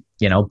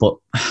 but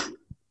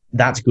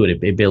that's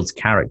good. It builds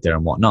character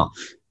and whatnot.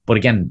 But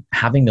again,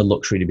 having the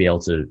luxury to be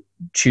able to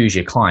choose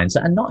your clients,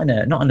 and not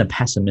in a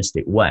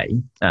pessimistic way,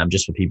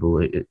 just for people,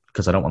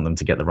 because I don't want them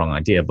to get the wrong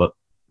idea, but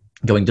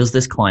going, does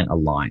this client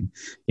align?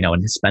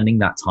 And spending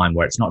that time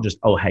where it's not just,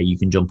 oh, hey, you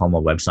can jump on my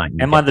website.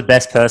 Am I the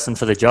best person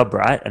for the job,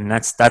 right? And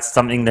that's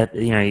something that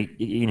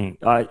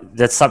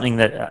that's something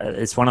that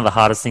it's one of the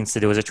hardest things to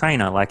do as a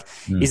trainer. Like,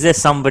 is there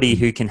somebody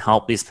who can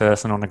help this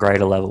person on a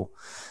greater level?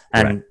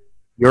 And right.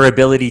 Your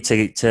ability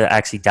to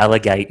actually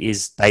delegate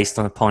is based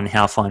upon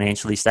how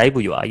financially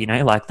stable you are.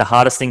 Like the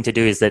hardest thing to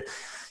do is that,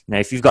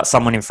 if you've got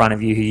someone in front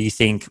of you who you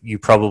think you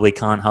probably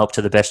can't help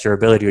to the best of your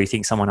ability, or you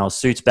think someone else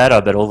suits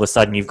better, but all of a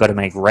sudden you've got to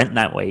make rent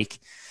that week,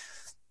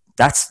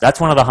 that's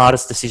one of the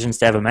hardest decisions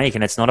to ever make.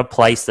 And it's not a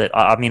place that,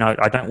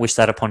 I don't wish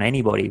that upon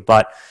anybody,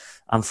 but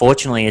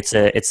unfortunately it's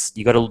a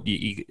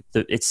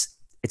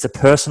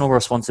personal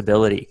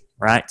responsibility,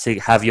 right? To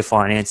have your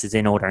finances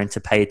in order and to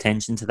pay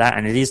attention to that.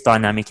 And it is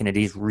dynamic and it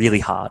is really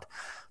hard,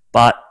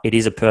 but it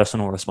is a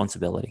personal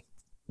responsibility.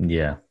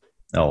 Yeah.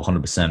 Oh,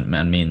 100%.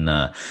 I mean,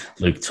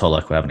 Luke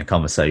Tulloch, we're having a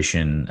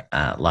conversation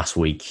last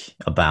week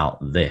about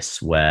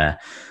this, where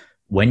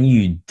when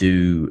you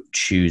do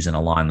choose and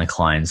align the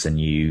clients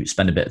and you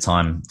spend a bit of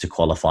time to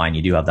qualify, and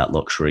you do have that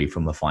luxury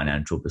from a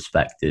financial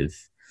perspective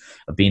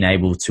of being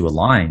able to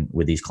align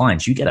with these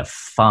clients, you get a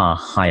far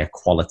higher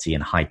quality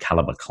and high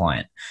caliber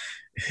client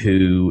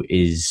who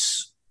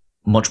is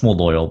much more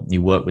loyal.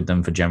 You work with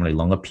them for generally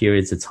longer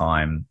periods of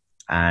time,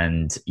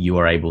 and you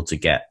are able to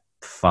get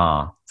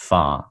far,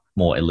 far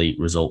more elite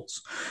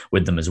results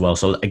with them as well.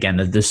 So again,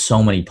 there's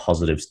so many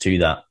positives to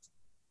that.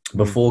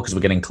 Before, because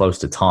we're getting close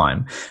to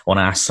time, I want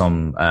to ask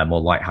some more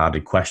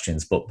lighthearted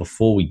questions. But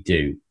before we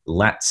do,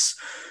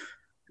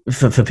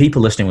 for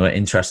people listening who are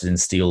interested in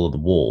Steel in the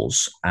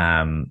Walls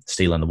and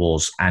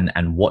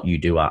what you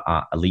do at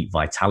Elite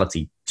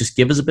Vitality, just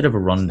give us a bit of a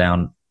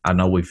rundown. I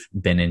know we've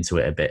been into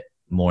it a bit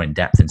more in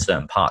depth in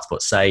certain parts,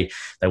 but say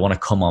they want to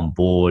come on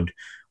board.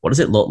 What does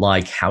it look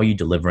like? How are you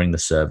delivering the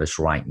service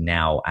right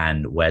now?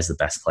 And where's the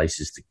best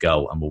places to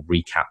go? And we'll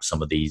recap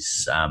some of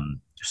these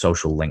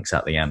social links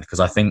at the end, because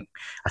I think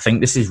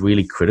this is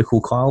really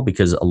critical, Kyle,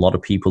 because a lot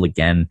of people,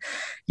 again,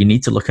 you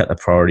need to look at the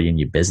priority in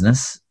your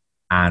business.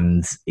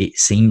 And it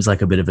seems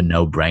like a bit of a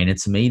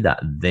no-brainer to me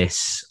that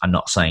this, I'm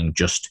not saying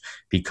just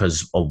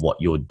because of what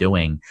you're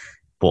doing,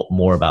 but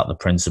more about the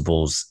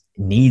principles,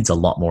 needs a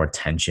lot more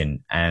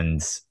attention.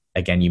 And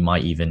again, you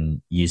might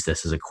even use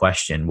this as a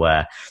question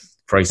where,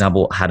 for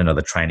example, I had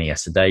another trainer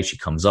yesterday. She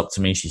comes up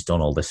to me. She's done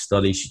all this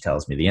study. She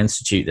tells me the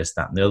institute, this,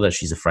 that, and the other.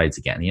 She's afraid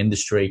to get in the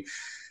industry.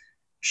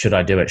 Should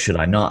I do it? Should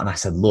I not? And I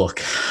said, look,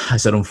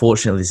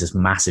 unfortunately, there's this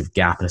massive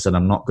gap. And I said,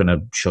 I'm not going to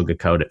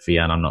sugarcoat it for you,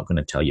 and I'm not going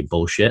to tell you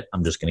bullshit.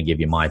 I'm just going to give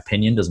you my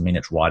opinion. Doesn't mean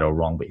it's right or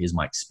wrong, but here's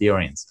my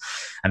experience.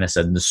 And I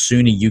said, the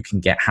sooner you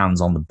can get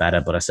hands on, the better.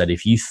 But I said,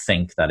 if you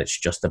think that it's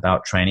just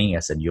about training,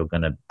 I said, you're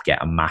going to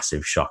get a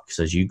massive shock.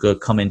 Because you go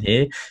come in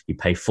here, you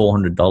pay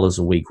 $400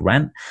 a week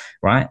rent,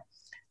 right?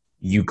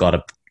 You're going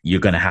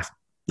to have,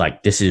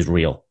 like, this is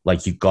real.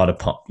 Like, you got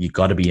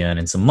to be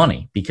earning some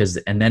money, because,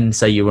 and then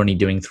say you're only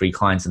doing 3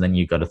 clients and then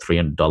you got a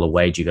 $300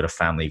 wage, you got a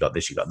family, you got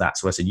this, you got that.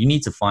 So I said, you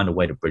need to find a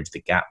way to bridge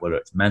the gap, whether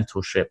it's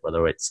mentorship,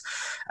 whether it's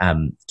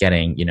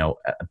getting,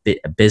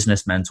 a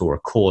business mentor, a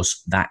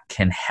course that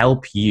can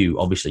help you.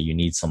 Obviously you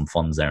need some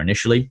funds there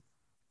initially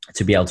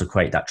to be able to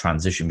create that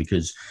transition,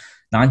 because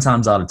 9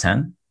 times out of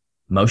 10,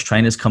 most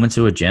trainers come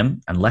into a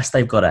gym, unless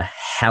they've got a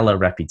hella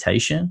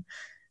reputation,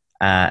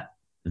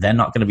 they're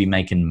not going to be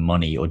making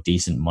money or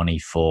decent money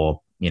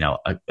for,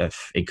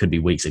 it could be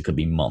weeks, it could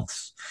be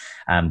months,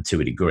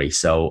 to a degree.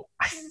 So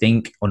I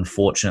think,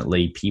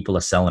 unfortunately, people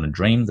are selling a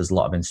dream. There's a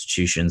lot of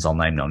institutions, I'll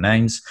name no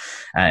names.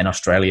 In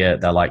Australia,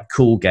 they're like,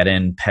 cool, get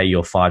in, pay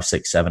your 5,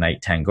 6, 7,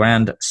 8, 10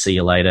 grand. See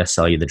you later,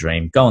 sell you the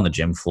dream, go on the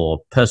gym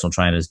floor. Personal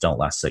trainers don't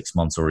last 6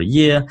 months or a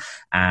year.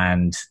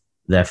 And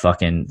they've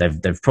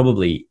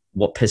probably,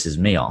 what pisses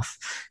me off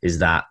is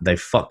that they've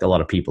fucked a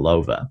lot of people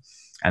over.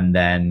 And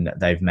then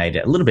they've made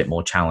it a little bit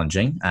more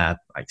challenging. I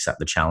accept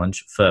the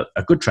challenge for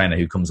a good trainer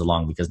who comes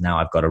along, because now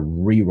I've got to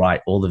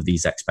rewrite all of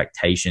these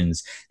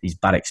expectations, these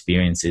bad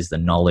experiences, the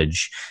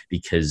knowledge,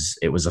 because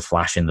it was a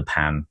flash in the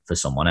pan for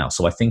someone else.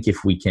 So I think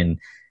if we can,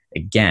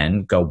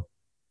 again, go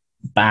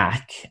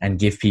back and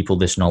give people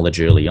this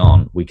knowledge early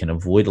on, we can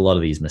avoid a lot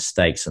of these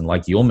mistakes. And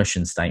like your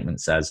mission statement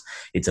says,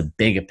 it's a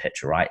bigger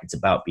picture, right? It's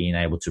about being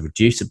able to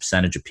reduce the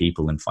percentage of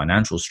people in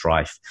financial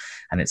strife.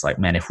 And it's like,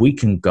 man, if we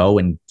can go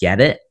and get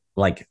it,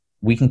 like,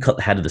 we can cut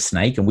the head of the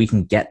snake, and we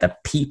can get the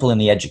people in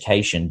the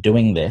education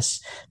doing this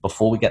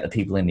before we get the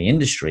people in the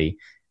industry,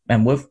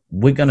 and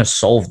we're going to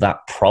solve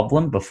that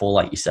problem before,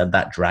 like you said,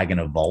 that dragon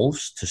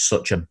evolves to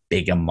such a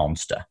bigger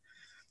monster.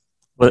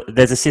 Well,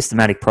 there's a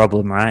systematic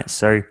problem, right?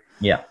 So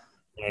yeah,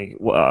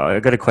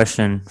 I've got a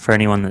question for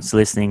anyone that's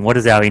listening. What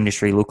does our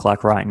industry look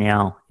like right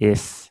now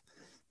if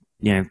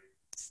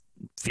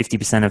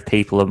 50% of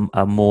people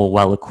are more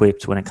well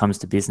equipped when it comes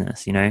to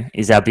business?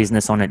 Is our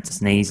business on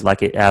its knees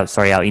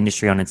our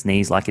industry on its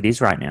knees like it is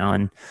right now?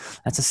 And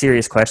that's a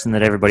serious question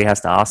that everybody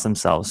has to ask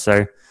themselves.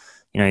 So,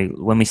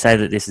 when we say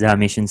that this is our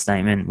mission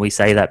statement, we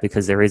say that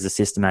because there is a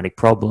systematic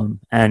problem,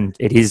 and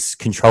it is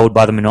controlled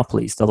by the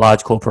monopolies, the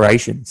large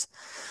corporations.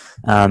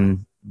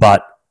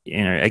 But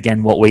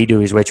again, what we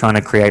do is we're trying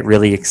to create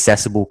really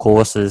accessible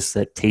courses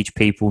that teach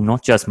people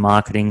not just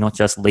marketing, not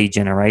just lead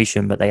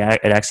generation, but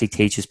it actually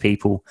teaches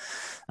people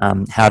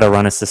how to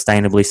run a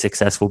sustainably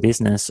successful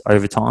business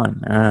over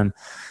time.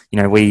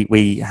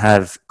 We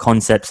have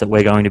concepts that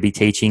we're going to be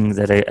teaching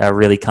that are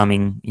really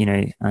coming.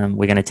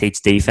 We're going to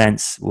teach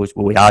defense.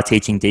 We are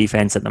teaching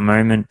defense at the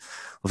moment.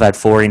 We've had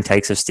 4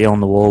 intakes of Steel on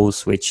the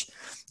Walls, which,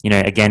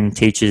 again,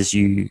 teaches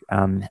you,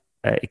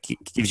 it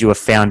gives you a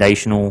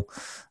foundational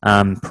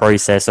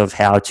process of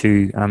how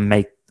to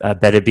make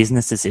better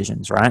business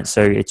decisions, right?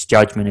 So it's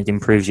judgment. It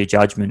improves your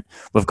judgment.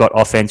 We've got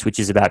Offense, which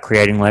is about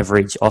creating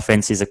leverage.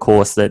 Offense is a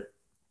course that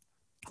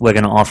we're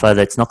going to offer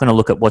that's not going to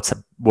look at what's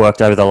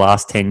worked over the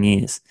last 10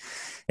 years.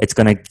 It's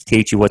going to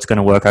teach you what's going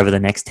to work over the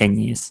next 10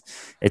 years.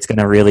 It's going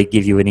to really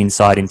give you an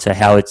insight into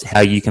how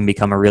you can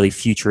become a really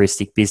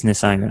futuristic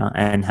business owner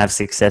and have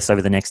success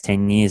over the next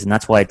 10 years. And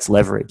that's why it's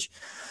leverage.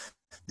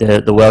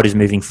 The world is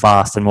moving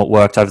fast, and what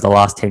worked over the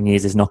last 10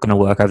 years is not going to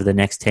work over the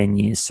next 10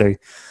 years. So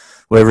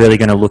we're really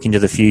going to look into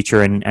the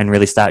future and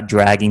really start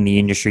dragging the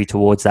industry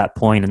towards that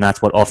point. And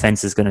that's what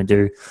Offense is going to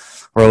do.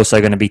 We're also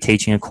going to be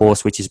teaching a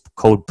course which is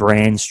called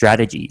Brand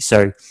Strategy.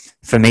 So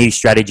for me,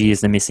 strategy is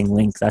the missing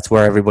link. That's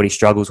where everybody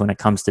struggles when it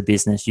comes to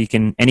business.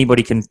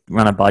 Anybody can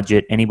run a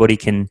budget. Anybody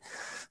can,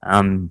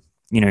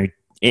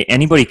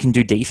 anybody can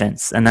do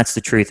defense, and that's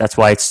the truth. That's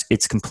why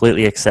it's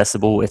completely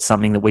accessible. It's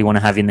something that we want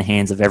to have in the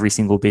hands of every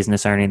single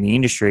business owner in the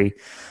industry.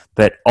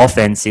 But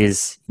Offense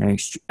is,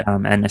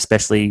 and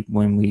especially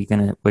when we're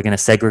gonna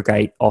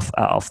segregate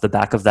off the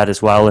back of that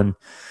as well, and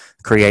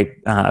create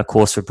a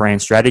course for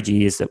Brand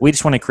Strategy, is that we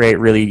just want to create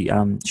really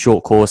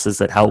short courses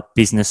that help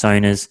business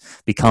owners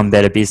become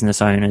better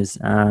business owners.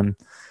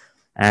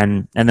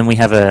 and then we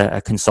have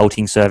a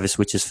consulting service,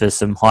 which is for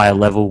some higher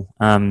level,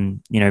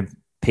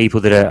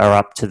 people that are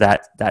up to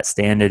that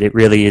standard. It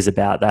really is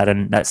about that,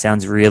 and that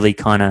sounds really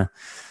kind of,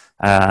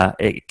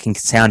 it can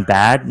sound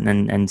bad,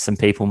 and some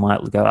people might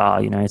go,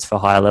 it's for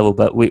higher level,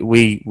 but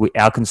we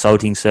our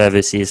consulting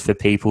service is for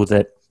people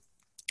that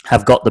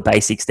have got the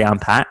basics down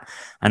pat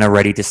and are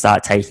ready to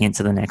start taking it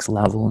to the next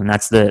level. And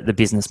that's the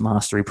business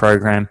mastery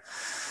program,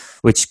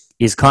 which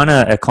is kind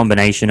of a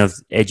combination of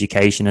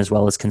education as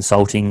well as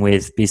consulting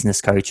with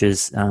business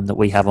coaches that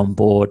we have on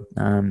board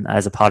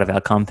as a part of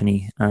our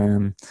company.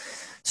 And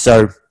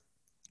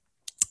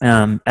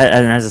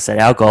as I said,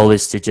 our goal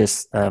is to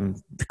just,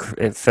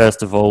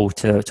 first of all,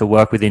 to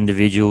work with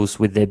individuals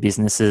with their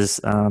businesses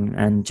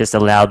and just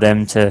allow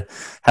them to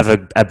have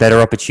a better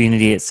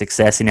opportunity at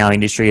success in our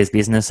industry as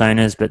business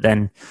owners. But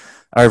then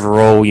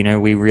overall,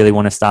 we really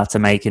want to start to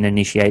make and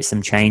initiate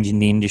some change in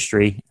the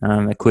industry,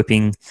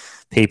 equipping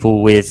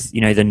people with,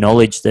 the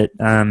knowledge that,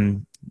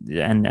 and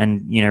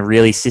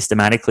really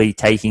systematically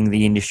taking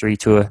the industry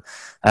to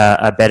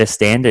a better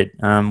standard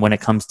when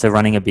it comes to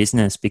running a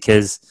business.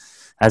 Because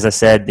as I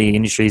said, the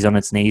industry is on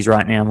its knees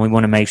right now, and we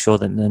want to make sure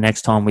that the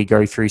next time we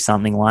go through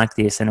something like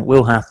this, and it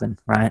will happen,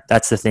 right?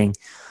 That's the thing.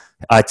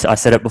 I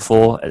said it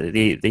before,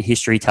 the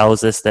history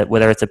tells us that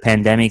whether it's a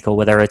pandemic or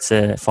whether it's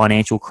a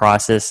financial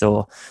crisis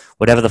or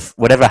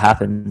whatever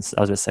happens,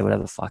 I was going to say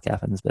whatever the fuck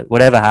happens, but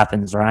whatever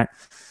happens, right?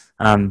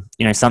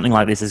 Something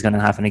like this is going to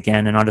happen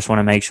again, and I just want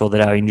to make sure that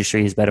our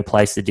industry is a better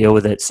place to deal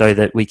with it, so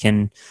that we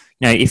can,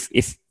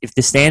 if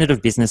the standard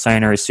of business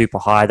owner is super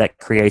high, that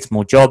creates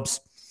more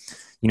jobs.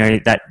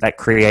 That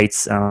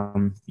creates,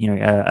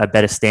 a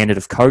better standard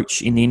of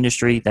coach in the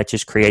industry. That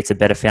just creates a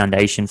better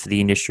foundation for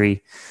the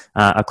industry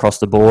across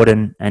the board.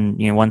 And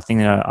one thing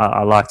that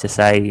I like to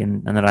say,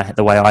 and that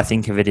the way I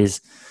think of it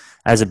is,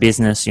 as a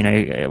business,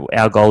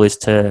 our goal is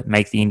to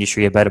make the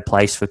industry a better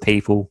place for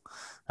people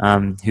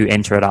who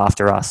enter it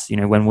after us.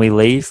 When we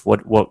leave,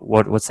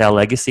 what's our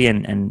legacy,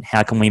 and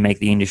how can we make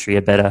the industry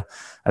a better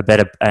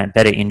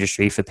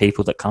industry for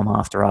people that come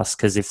after us?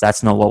 Because if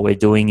that's not what we're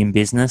doing in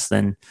business,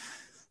 then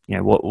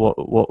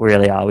what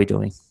really are we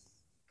doing?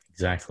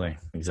 Exactly.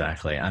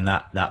 And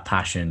that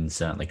passion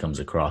certainly comes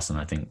across. And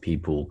I think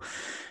people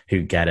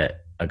who get it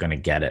are going to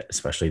get it,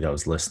 especially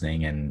those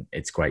listening. And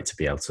it's great to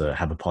be able to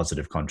have a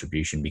positive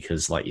contribution,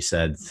 because like you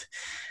said,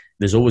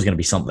 there's always going to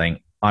be something.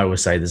 I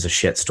always say there's a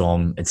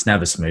shitstorm. It's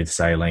never smooth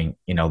sailing.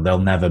 There'll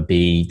never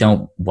be,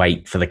 don't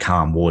wait for the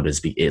calm waters.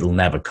 It'll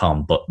never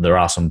come. But there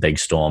are some big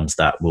storms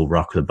that will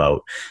rock the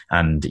boat,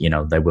 and,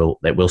 they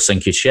will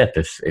sink your ship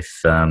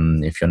if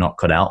you're not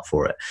cut out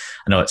for it.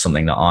 I know it's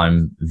something that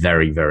I'm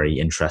very, very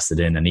interested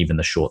in. And even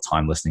the short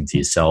time listening to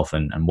yourself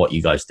and what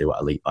you guys do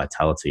at Elite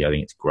Vitality, I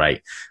think it's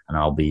great. And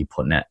I'll be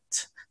putting it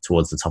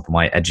towards the top of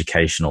my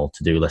educational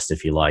to-do list,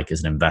 if you like,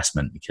 as an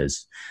investment,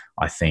 because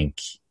I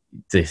think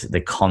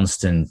the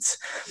constant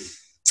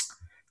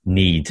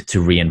need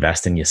to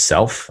reinvest in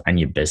yourself and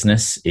your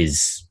business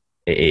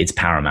it's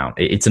paramount.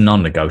 It's a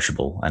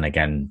non-negotiable. And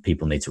again,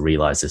 people need to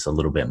realize this a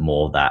little bit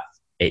more, that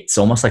it's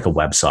almost like a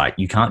website.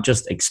 You can't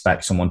just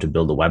expect someone to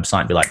build a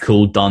website and be like,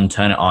 cool, done,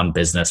 turn it on,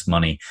 business,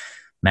 money.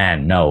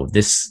 Man, no,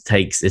 this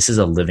is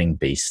a living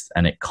beast,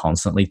 and it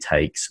constantly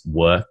takes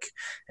work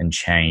and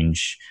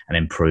change and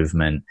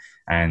improvement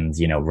and,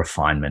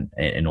 refinement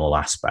in all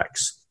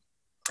aspects.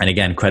 And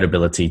again,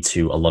 credibility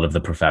to a lot of the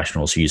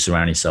professionals who you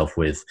surround yourself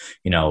with,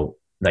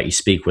 that you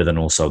speak with, and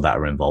also that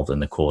are involved in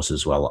the course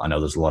as well. I know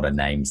there's a lot of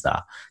names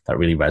that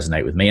really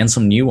resonate with me, and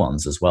some new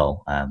ones as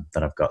well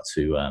that I've got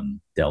to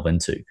delve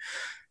into.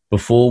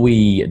 Before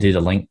we do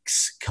the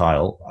links,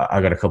 Kyle,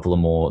 I got a couple of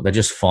more. They're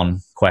just fun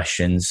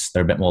questions.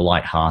 They're a bit more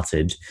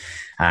lighthearted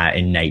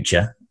in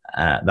nature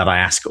that I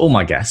ask all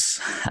my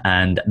guests.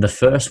 And the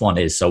first one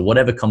is, so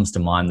whatever comes to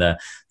mind,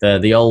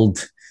 the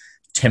old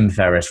Tim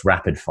Ferriss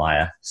rapid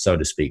fire, so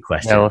to speak,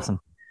 question. Yeah, awesome.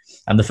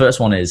 And the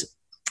first one is,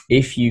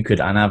 if you could,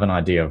 and I have an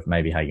idea of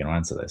maybe how you're going to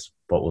answer this,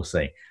 but we'll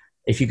see.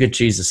 If you could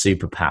choose a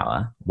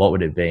superpower, what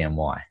would it be and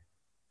why?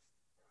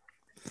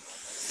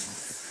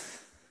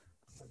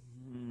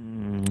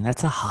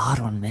 That's a hard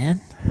one, man.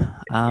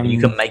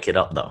 You can make it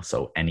up though,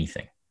 so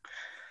anything.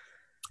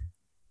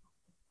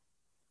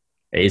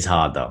 It is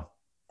hard though.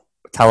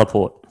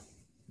 Teleport.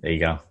 There you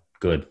go.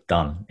 Good,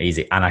 done,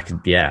 easy. And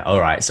all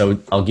right. So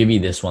I'll give you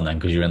this one then,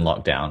 because you're in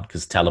lockdown,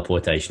 because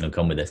teleportation will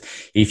come with this.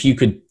 If you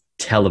could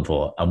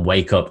teleport and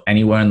wake up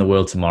anywhere in the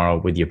world tomorrow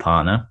with your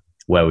partner,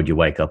 where would you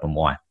wake up and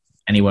why?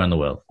 Anywhere in the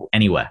world,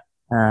 anywhere.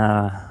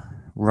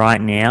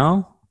 Right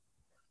now,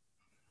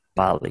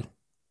 Bali.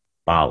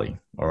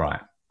 All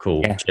right,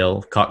 cool. Yeah.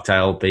 Chill,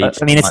 cocktail, beach.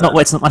 I mean, it's not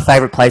my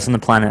favorite place on the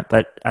planet,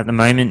 but at the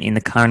moment, in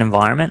the current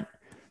environment,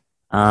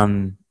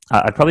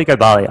 I'd probably go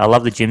Bali. I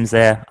love the gyms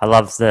there. I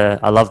love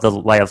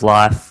the way of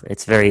life.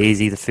 It's very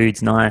easy. The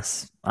food's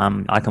nice.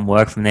 I can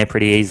work from there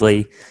pretty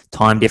easily.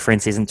 Time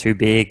difference isn't too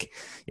big.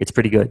 It's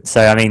pretty good.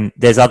 So, I mean,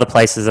 there's other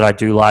places that I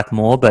do like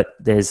more, but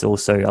there's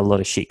also a lot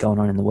of shit going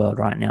on in the world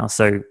right now.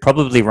 So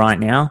probably right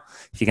now,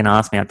 if you can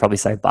ask me, I'd probably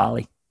say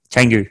Bali.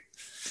 Canggu.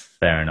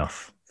 Fair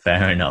enough.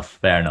 Fair enough.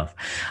 Fair enough.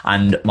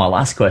 And my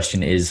last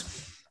question is,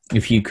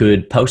 if you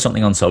could post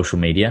something on social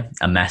media,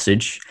 a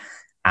message,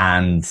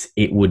 and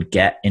it would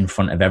get in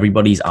front of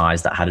everybody's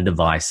eyes that had a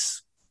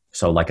device.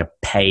 So like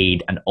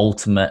an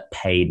ultimate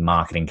paid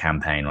marketing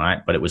campaign,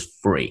 right? But it was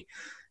free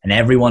and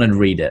everyone would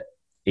read it.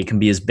 It can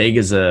be as big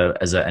as an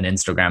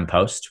Instagram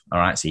post. All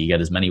right. So you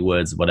get as many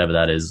words, whatever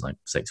that is, like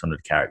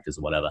 600 characters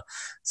or whatever.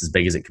 It's as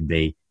big as it could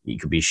be. It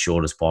could be as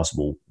short as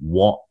possible.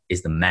 What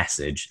is the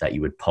message that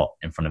you would put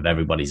in front of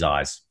everybody's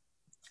eyes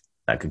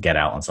that could get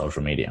out on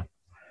social media?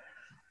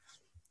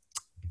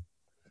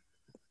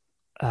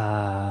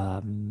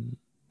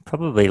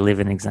 Probably live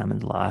an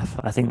examined life.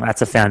 I think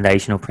that's a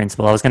foundational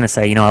principle. I was going to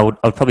say, I would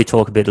probably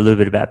talk a little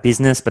bit about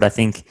business, but I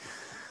think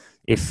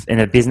if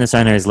a business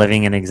owner is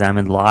living an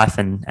examined life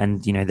and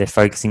they're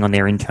focusing on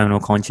their internal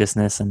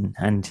consciousness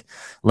and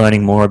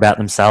learning more about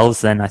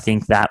themselves, then I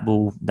think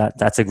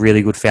that's a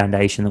really good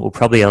foundation that will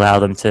probably allow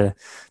them to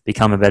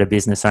become a better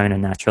business owner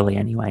naturally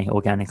anyway,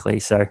 organically.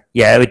 So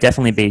yeah, it would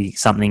definitely be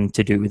something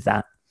to do with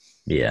that.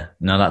 Yeah,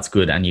 no, that's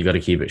good. And you got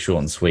to keep it short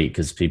and sweet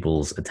because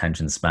people's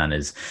attention span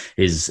is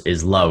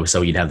low.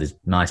 So you'd have this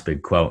nice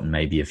big quote and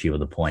maybe a few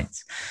other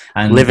points.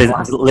 And live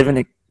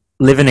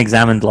an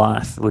examined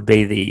life would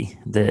be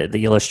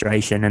the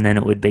illustration, and then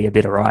it would be a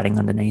bit of writing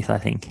underneath, I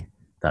think.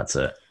 That's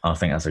it. I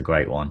think that's a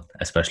great one,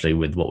 especially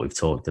with what we've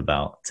talked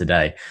about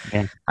today.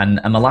 Yeah. And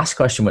my last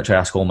question, which I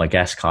ask all my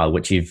guests, Kyle,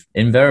 which you've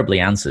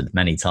invariably answered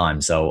many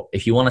times. So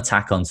if you want to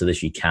tack onto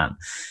this, you can.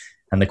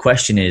 And the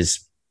question is,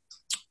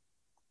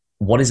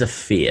 what is a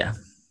fear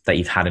that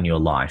you've had in your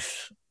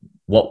life?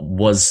 What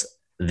was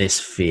this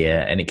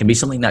fear? And it can be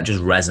something that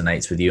just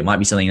resonates with you. It might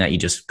be something that you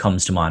just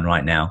comes to mind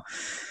right now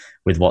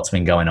with what's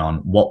been going on.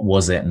 What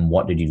was it and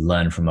what did you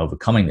learn from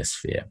overcoming this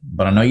fear?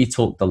 But I know you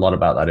talked a lot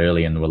about that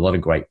earlier and there were a lot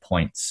of great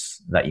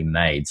points that you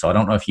made. So I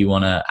don't know if you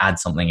want to add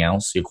something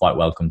else. You're quite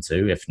welcome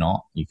to. If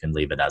not, you can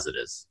leave it as it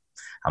is.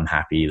 I'm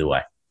happy either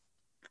way.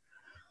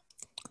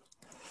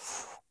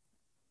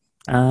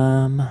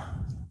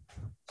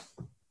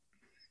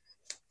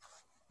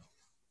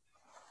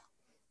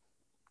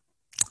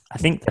 I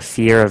think the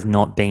fear of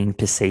not being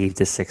perceived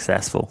as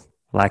successful,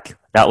 like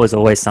that was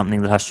always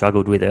something that I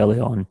struggled with early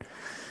on.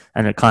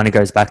 And it kind of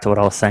goes back to what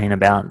I was saying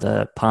about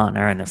the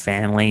partner and the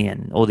family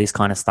and all this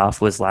kind of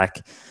stuff was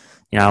like,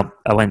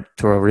 I went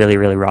through a really,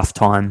 really rough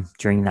time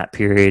during that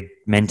period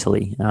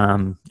mentally.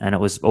 And it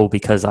was all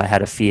because I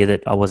had a fear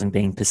that I wasn't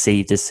being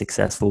perceived as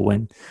successful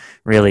when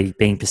really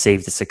being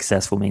perceived as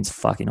successful means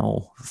fuck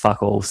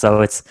all.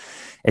 So it's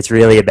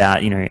really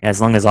about, as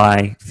long as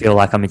I feel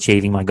like I'm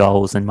achieving my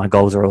goals and my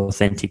goals are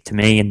authentic to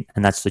me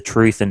and that's the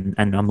truth and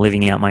I'm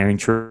living out my own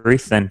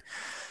truth, then,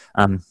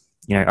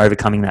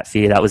 overcoming that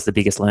fear, that was the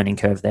biggest learning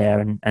curve there.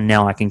 And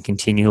now I can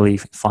continually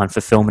find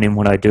fulfillment in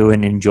what I do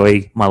and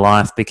enjoy my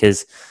life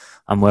because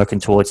I'm working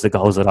towards the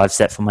goals that I've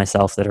set for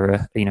myself that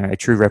are, a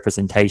true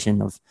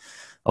representation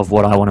of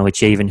what I want to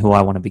achieve and who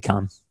I want to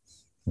become.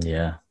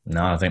 Yeah,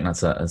 no, I think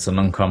that's an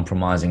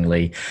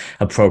uncompromisingly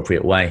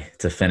appropriate way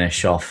to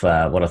finish off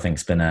what I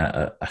think's been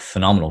a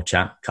phenomenal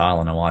chat. Kyle,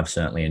 I know I've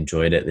certainly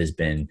enjoyed it. It's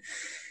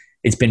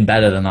been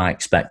better than I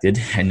expected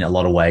in a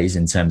lot of ways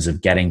in terms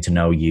of getting to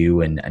know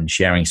you and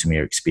sharing some of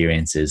your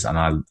experiences. And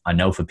I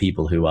know for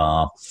people who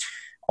are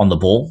on the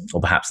ball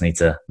or perhaps need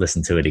to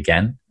listen to it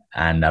again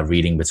and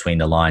reading between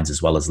the lines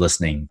as well as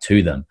listening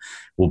to them,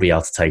 we'll be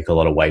able to take a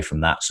lot away from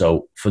that.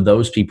 So for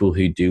those people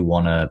who do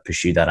want to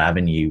pursue that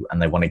avenue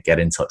and they want to get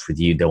in touch with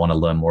you, they want to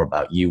learn more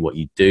about you, what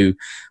you do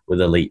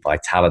with Elite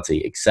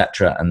Vitality,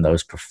 etc., and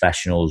those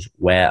professionals,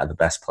 where are the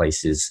best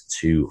places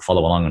to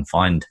follow along and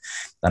find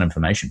that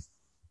information?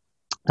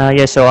 So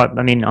I'm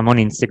on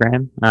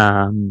Instagram,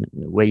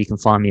 where you can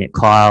find me at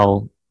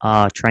Kyle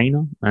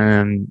Trainer.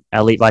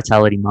 Elite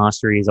Vitality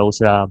Mastery is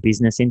also our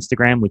business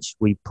Instagram, which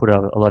we put a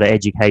lot of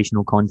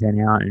educational content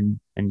out and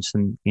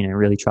some,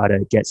 really try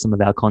to get some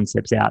of our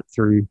concepts out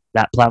through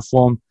that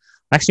platform.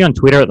 I'm actually on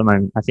Twitter at the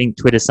moment. I think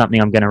Twitter is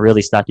something I'm going to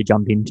really start to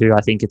jump into.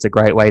 I think it's a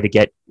great way to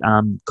get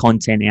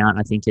content out.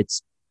 I think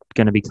it's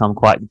going to become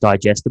quite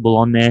digestible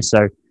on there.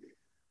 So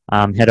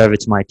head over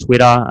to my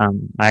Twitter.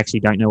 I actually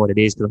don't know what it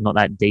is because I'm not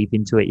that deep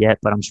into it yet,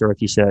 but I'm sure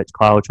if you search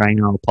Kyle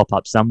Trainer, it'll pop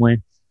up somewhere.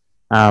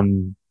 I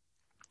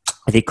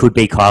think it could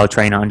be Kyle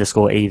Trainer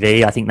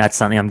 _EV. I think that's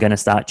something I'm going to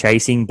start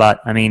chasing,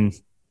 but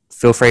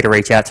feel free to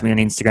reach out to me on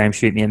Instagram,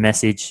 shoot me a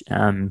message.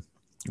 I'm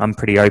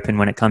pretty open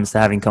when it comes to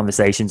having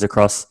conversations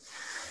across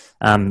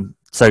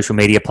social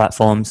media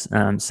platforms.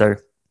 So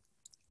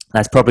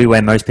that's probably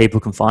where most people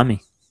can find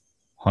me.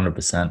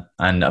 100%.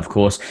 And of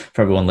course,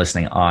 for everyone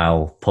listening,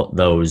 I'll put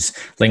those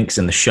links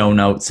in the show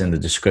notes, in the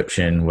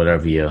description,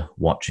 wherever you're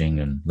watching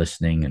and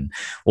listening and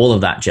all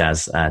of that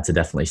jazz to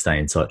definitely stay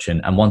in touch.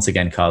 And once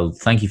again, Kyle,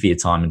 thank you for your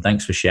time and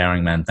thanks for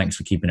sharing, man. Thanks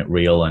for keeping it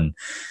real and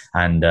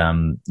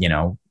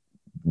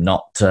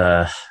not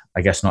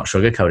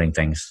sugarcoating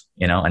things,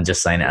 and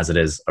just saying it as it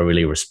is. I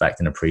really respect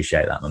and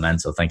appreciate that, man.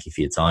 So thank you for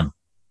your time.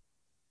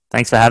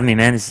 Thanks for having me,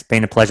 man. It's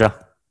been a pleasure.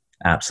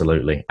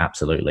 Absolutely.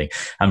 Absolutely.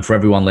 And for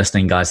everyone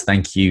listening, guys,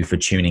 thank you for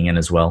tuning in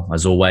as well.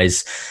 As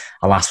always,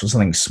 I'll ask for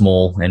something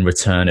small in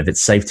return. If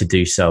it's safe to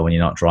do so when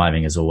you're not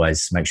driving, as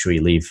always, make sure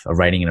you leave a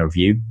rating and a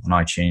review on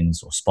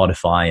iTunes or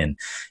Spotify. And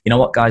you know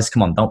what, guys?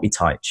 Come on, don't be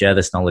tight. Share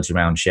this knowledge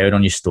around. Share it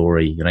on your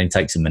story. It only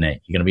takes a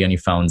minute. You're going to be on your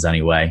phones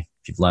anyway.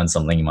 If you've learned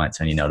something, you might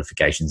turn your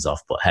notifications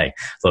off. But hey,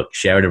 look,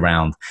 share it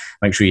around.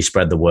 Make sure you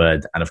spread the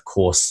word. And of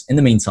course, in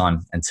the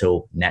meantime,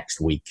 until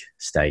next week,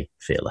 stay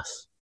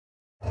fearless.